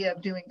the idea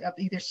of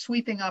either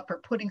sweeping up or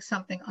putting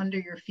something under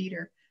your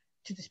feeder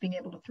to just being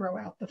able to throw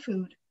out the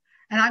food.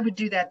 And I would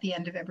do that at the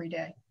end of every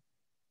day.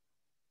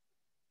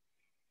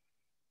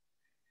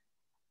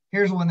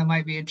 Here's one that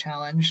might be a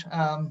challenge.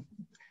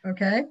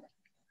 Okay.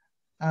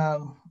 I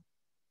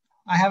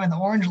have an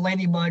orange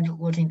ladybug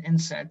looking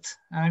insect.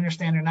 I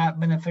understand they're not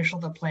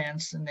beneficial to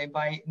plants and they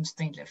bite and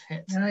sting if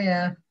hit. Oh,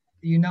 yeah.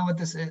 Do you know what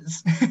this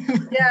is?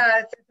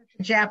 Yeah, it's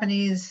a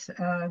Japanese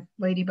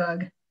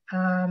ladybug.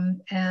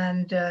 And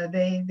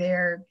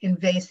they're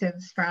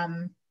invasives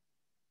from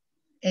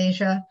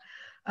Asia.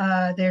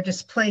 They're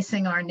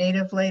displacing our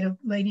native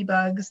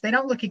ladybugs. They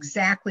don't look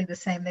exactly the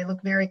same. They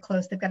look very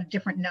close. They've got a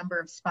different number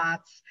of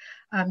spots.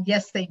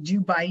 Yes, they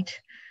do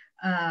bite.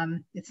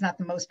 It's not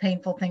the most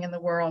painful thing in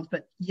the world,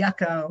 but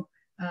yucco,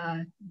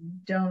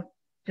 don't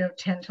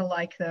tend to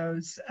like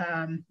those.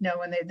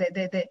 No, and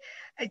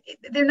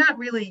they're not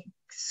really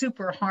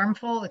super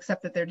harmful,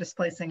 except that they're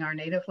displacing our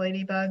native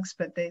ladybugs,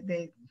 but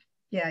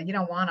yeah, you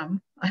don't want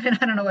them. I mean,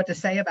 I don't know what to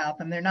say about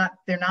them. They're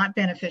not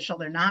beneficial.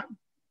 They're not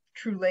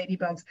true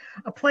ladybugs.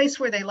 A place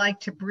where they like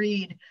to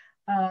breed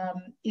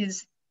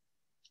is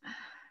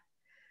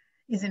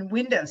in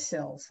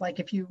windowsills. Like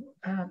if you,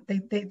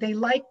 they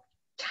like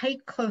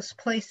tight, close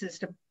places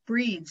to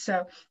breed.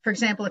 So for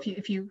example,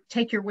 if you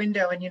take your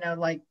window and,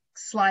 like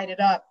slide it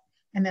up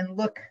and then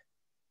look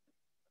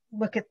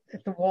at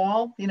the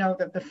wall,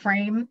 the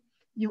frame,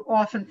 you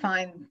often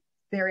find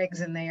their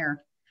eggs in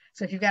there.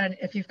 So if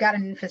you've got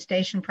an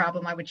infestation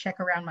problem, I would check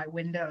around my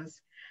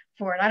windows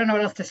for it. I don't know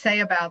what else to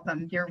say about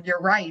them. You're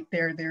right.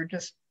 They're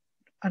just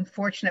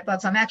unfortunate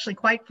bugs. I'm actually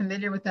quite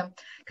familiar with them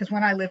because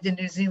when I lived in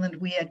New Zealand,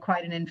 we had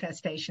quite an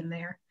infestation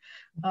there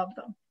of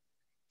them.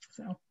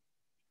 So.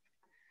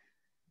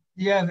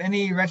 Do you have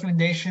any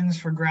recommendations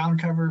for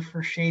ground cover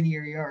for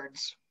shadier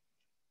yards?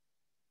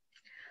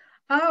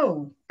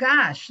 Oh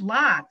gosh,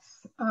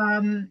 lots.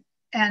 And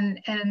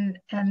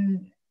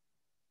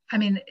I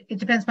mean, it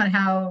depends on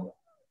how,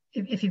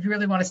 if you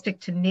really want to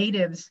stick to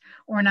natives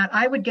or not.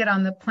 I would get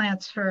on the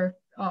plants for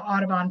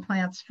Audubon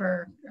plants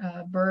for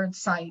bird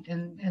site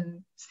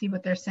and see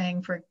what they're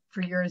saying for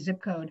your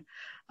zip code.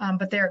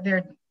 But there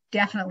are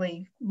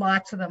definitely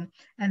lots of them.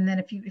 And then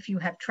if you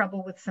have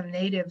trouble with some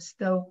natives,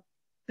 though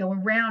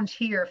around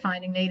here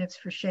finding natives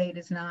for shade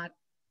is not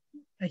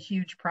a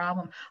huge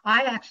problem.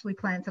 I actually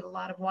planted a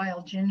lot of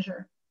wild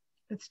ginger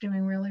that's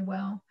doing really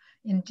well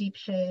in deep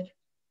shade.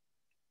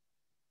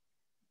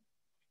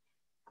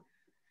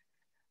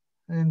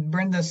 And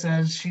Brenda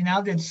says she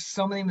now gets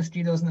so many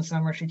mosquitoes in the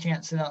summer she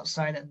can't sit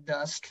outside at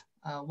dusk.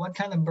 What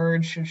kind of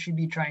birds should she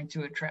be trying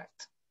to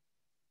attract?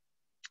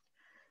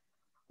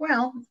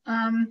 Well,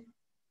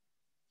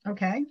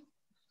 okay.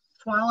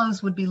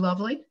 Swallows would be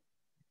lovely.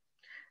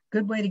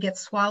 Good way to get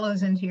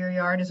swallows into your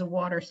yard is a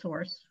water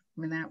source.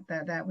 I mean,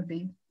 that would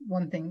be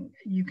one thing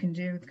you can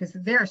do, because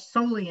they're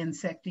solely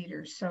insect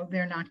eaters, so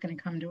they're not going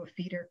to come to a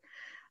feeder.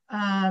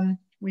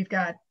 We've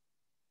got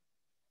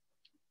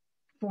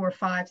 4 or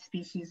 5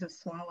 species of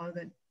swallow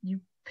that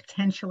you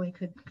potentially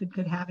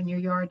could have in your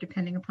yard,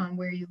 depending upon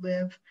where you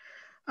live.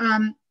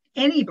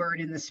 Any bird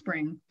in the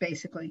spring,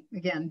 basically.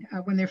 Again,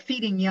 when they're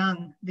feeding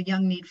young, the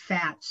young need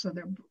fat, so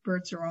their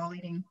birds are all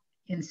eating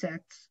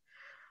insects.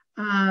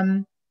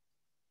 And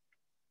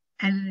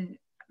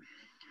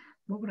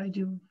what would I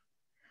do?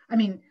 I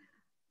mean,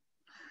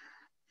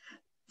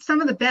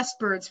 some of the best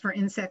birds for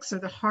insects are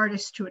the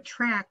hardest to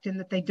attract in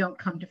that they don't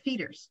come to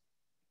feeders.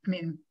 I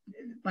mean,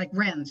 like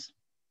wrens.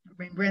 I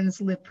mean, wrens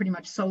live pretty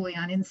much solely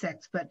on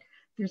insects, but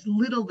there's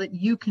little that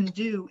you can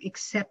do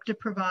except to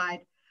provide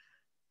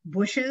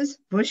bushes,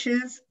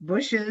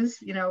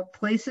 you know,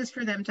 places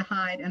for them to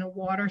hide, and a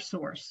water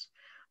source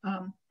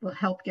will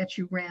help get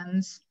you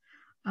wrens.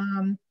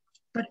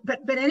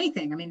 But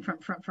anything, I mean,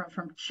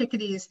 from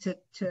chickadees to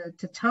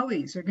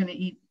towies are going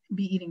to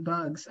be eating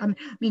bugs. I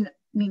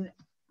mean,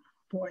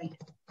 boy,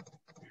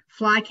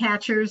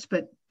 flycatchers,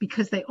 but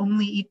because they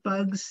only eat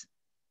bugs,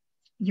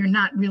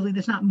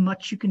 there's not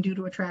much you can do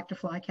to attract a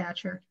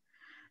flycatcher.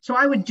 So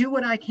I would do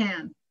what I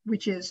can,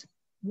 which is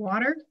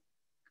water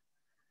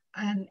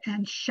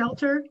and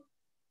shelter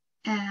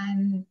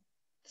and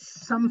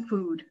some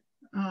food.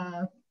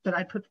 But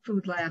I'd put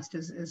food last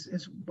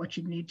is what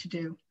you need to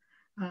do.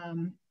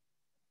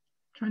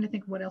 Trying to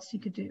think what else you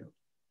could do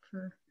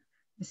for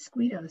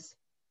mosquitoes.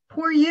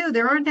 Poor you,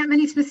 there aren't that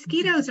many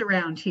mosquitoes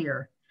around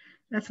here.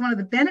 That's one of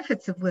the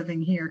benefits of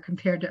living here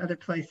compared to other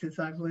places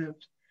I've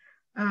lived.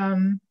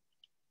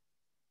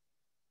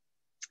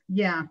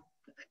 Yeah,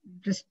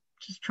 just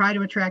try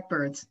to attract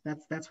birds.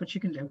 That's what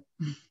you can do.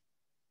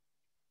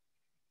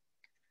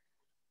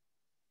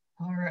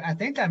 All right, I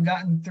think I've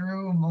gotten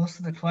through most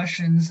of the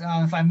questions.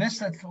 If I missed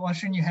that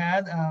question you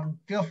had,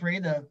 feel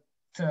free to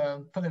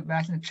put it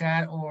back in the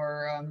chat,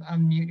 or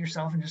unmute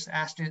yourself and just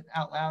ask it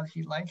out loud if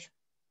you'd like.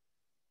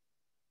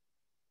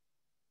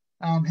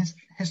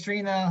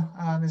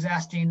 Histrina is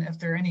asking if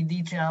there are any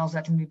details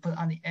that can be put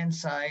on the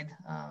inside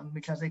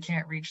because they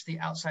can't reach the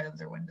outside of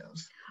their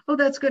windows. Oh,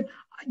 that's good.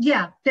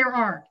 Yeah, there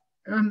are.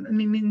 I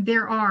mean,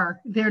 there are.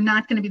 They're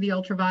not going to be the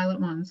ultraviolet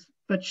ones,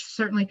 but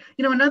certainly,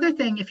 you know, another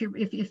thing,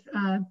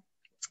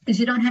 is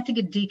you don't have to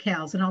get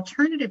decals. An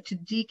alternative to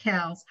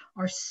decals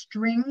are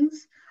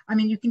strings. I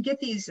mean, you can get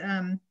these.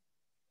 Trying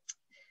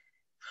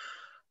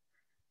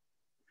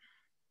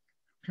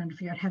to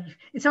figure out how to.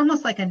 It's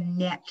almost like a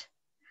net,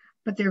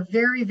 but they're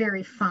very,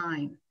 very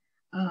fine.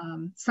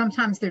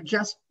 Sometimes they're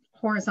just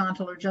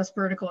horizontal or just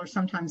vertical, or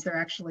sometimes they're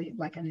actually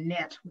like a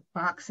net with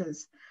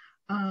boxes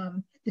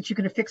that you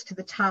can affix to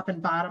the top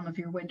and bottom of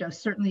your window.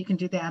 Certainly you can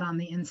do that on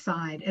the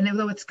inside. And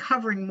although it's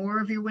covering more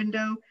of your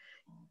window,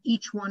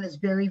 each one is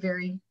very,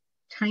 very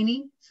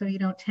tiny, so you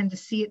don't tend to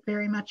see it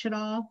very much at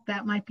all.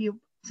 That might be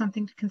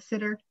something to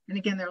consider. And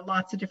again, there are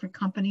lots of different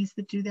companies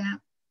that do that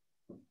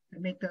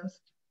make those.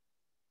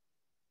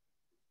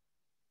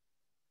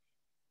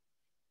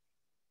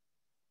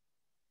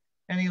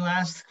 Any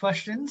last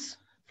questions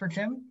for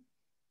Tim?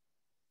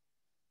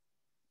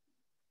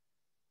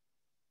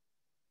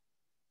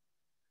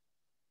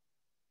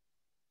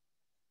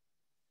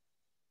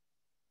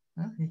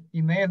 Well,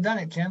 you may have done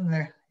it, Tim.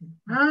 There.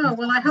 Oh,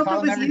 well, I hope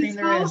it was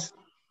useful.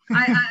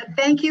 I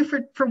thank you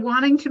for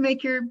wanting to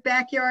make your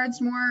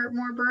backyards more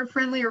bird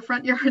friendly, or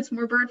front yards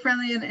more bird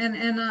friendly,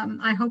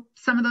 and I hope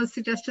some of those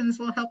suggestions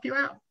will help you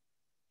out.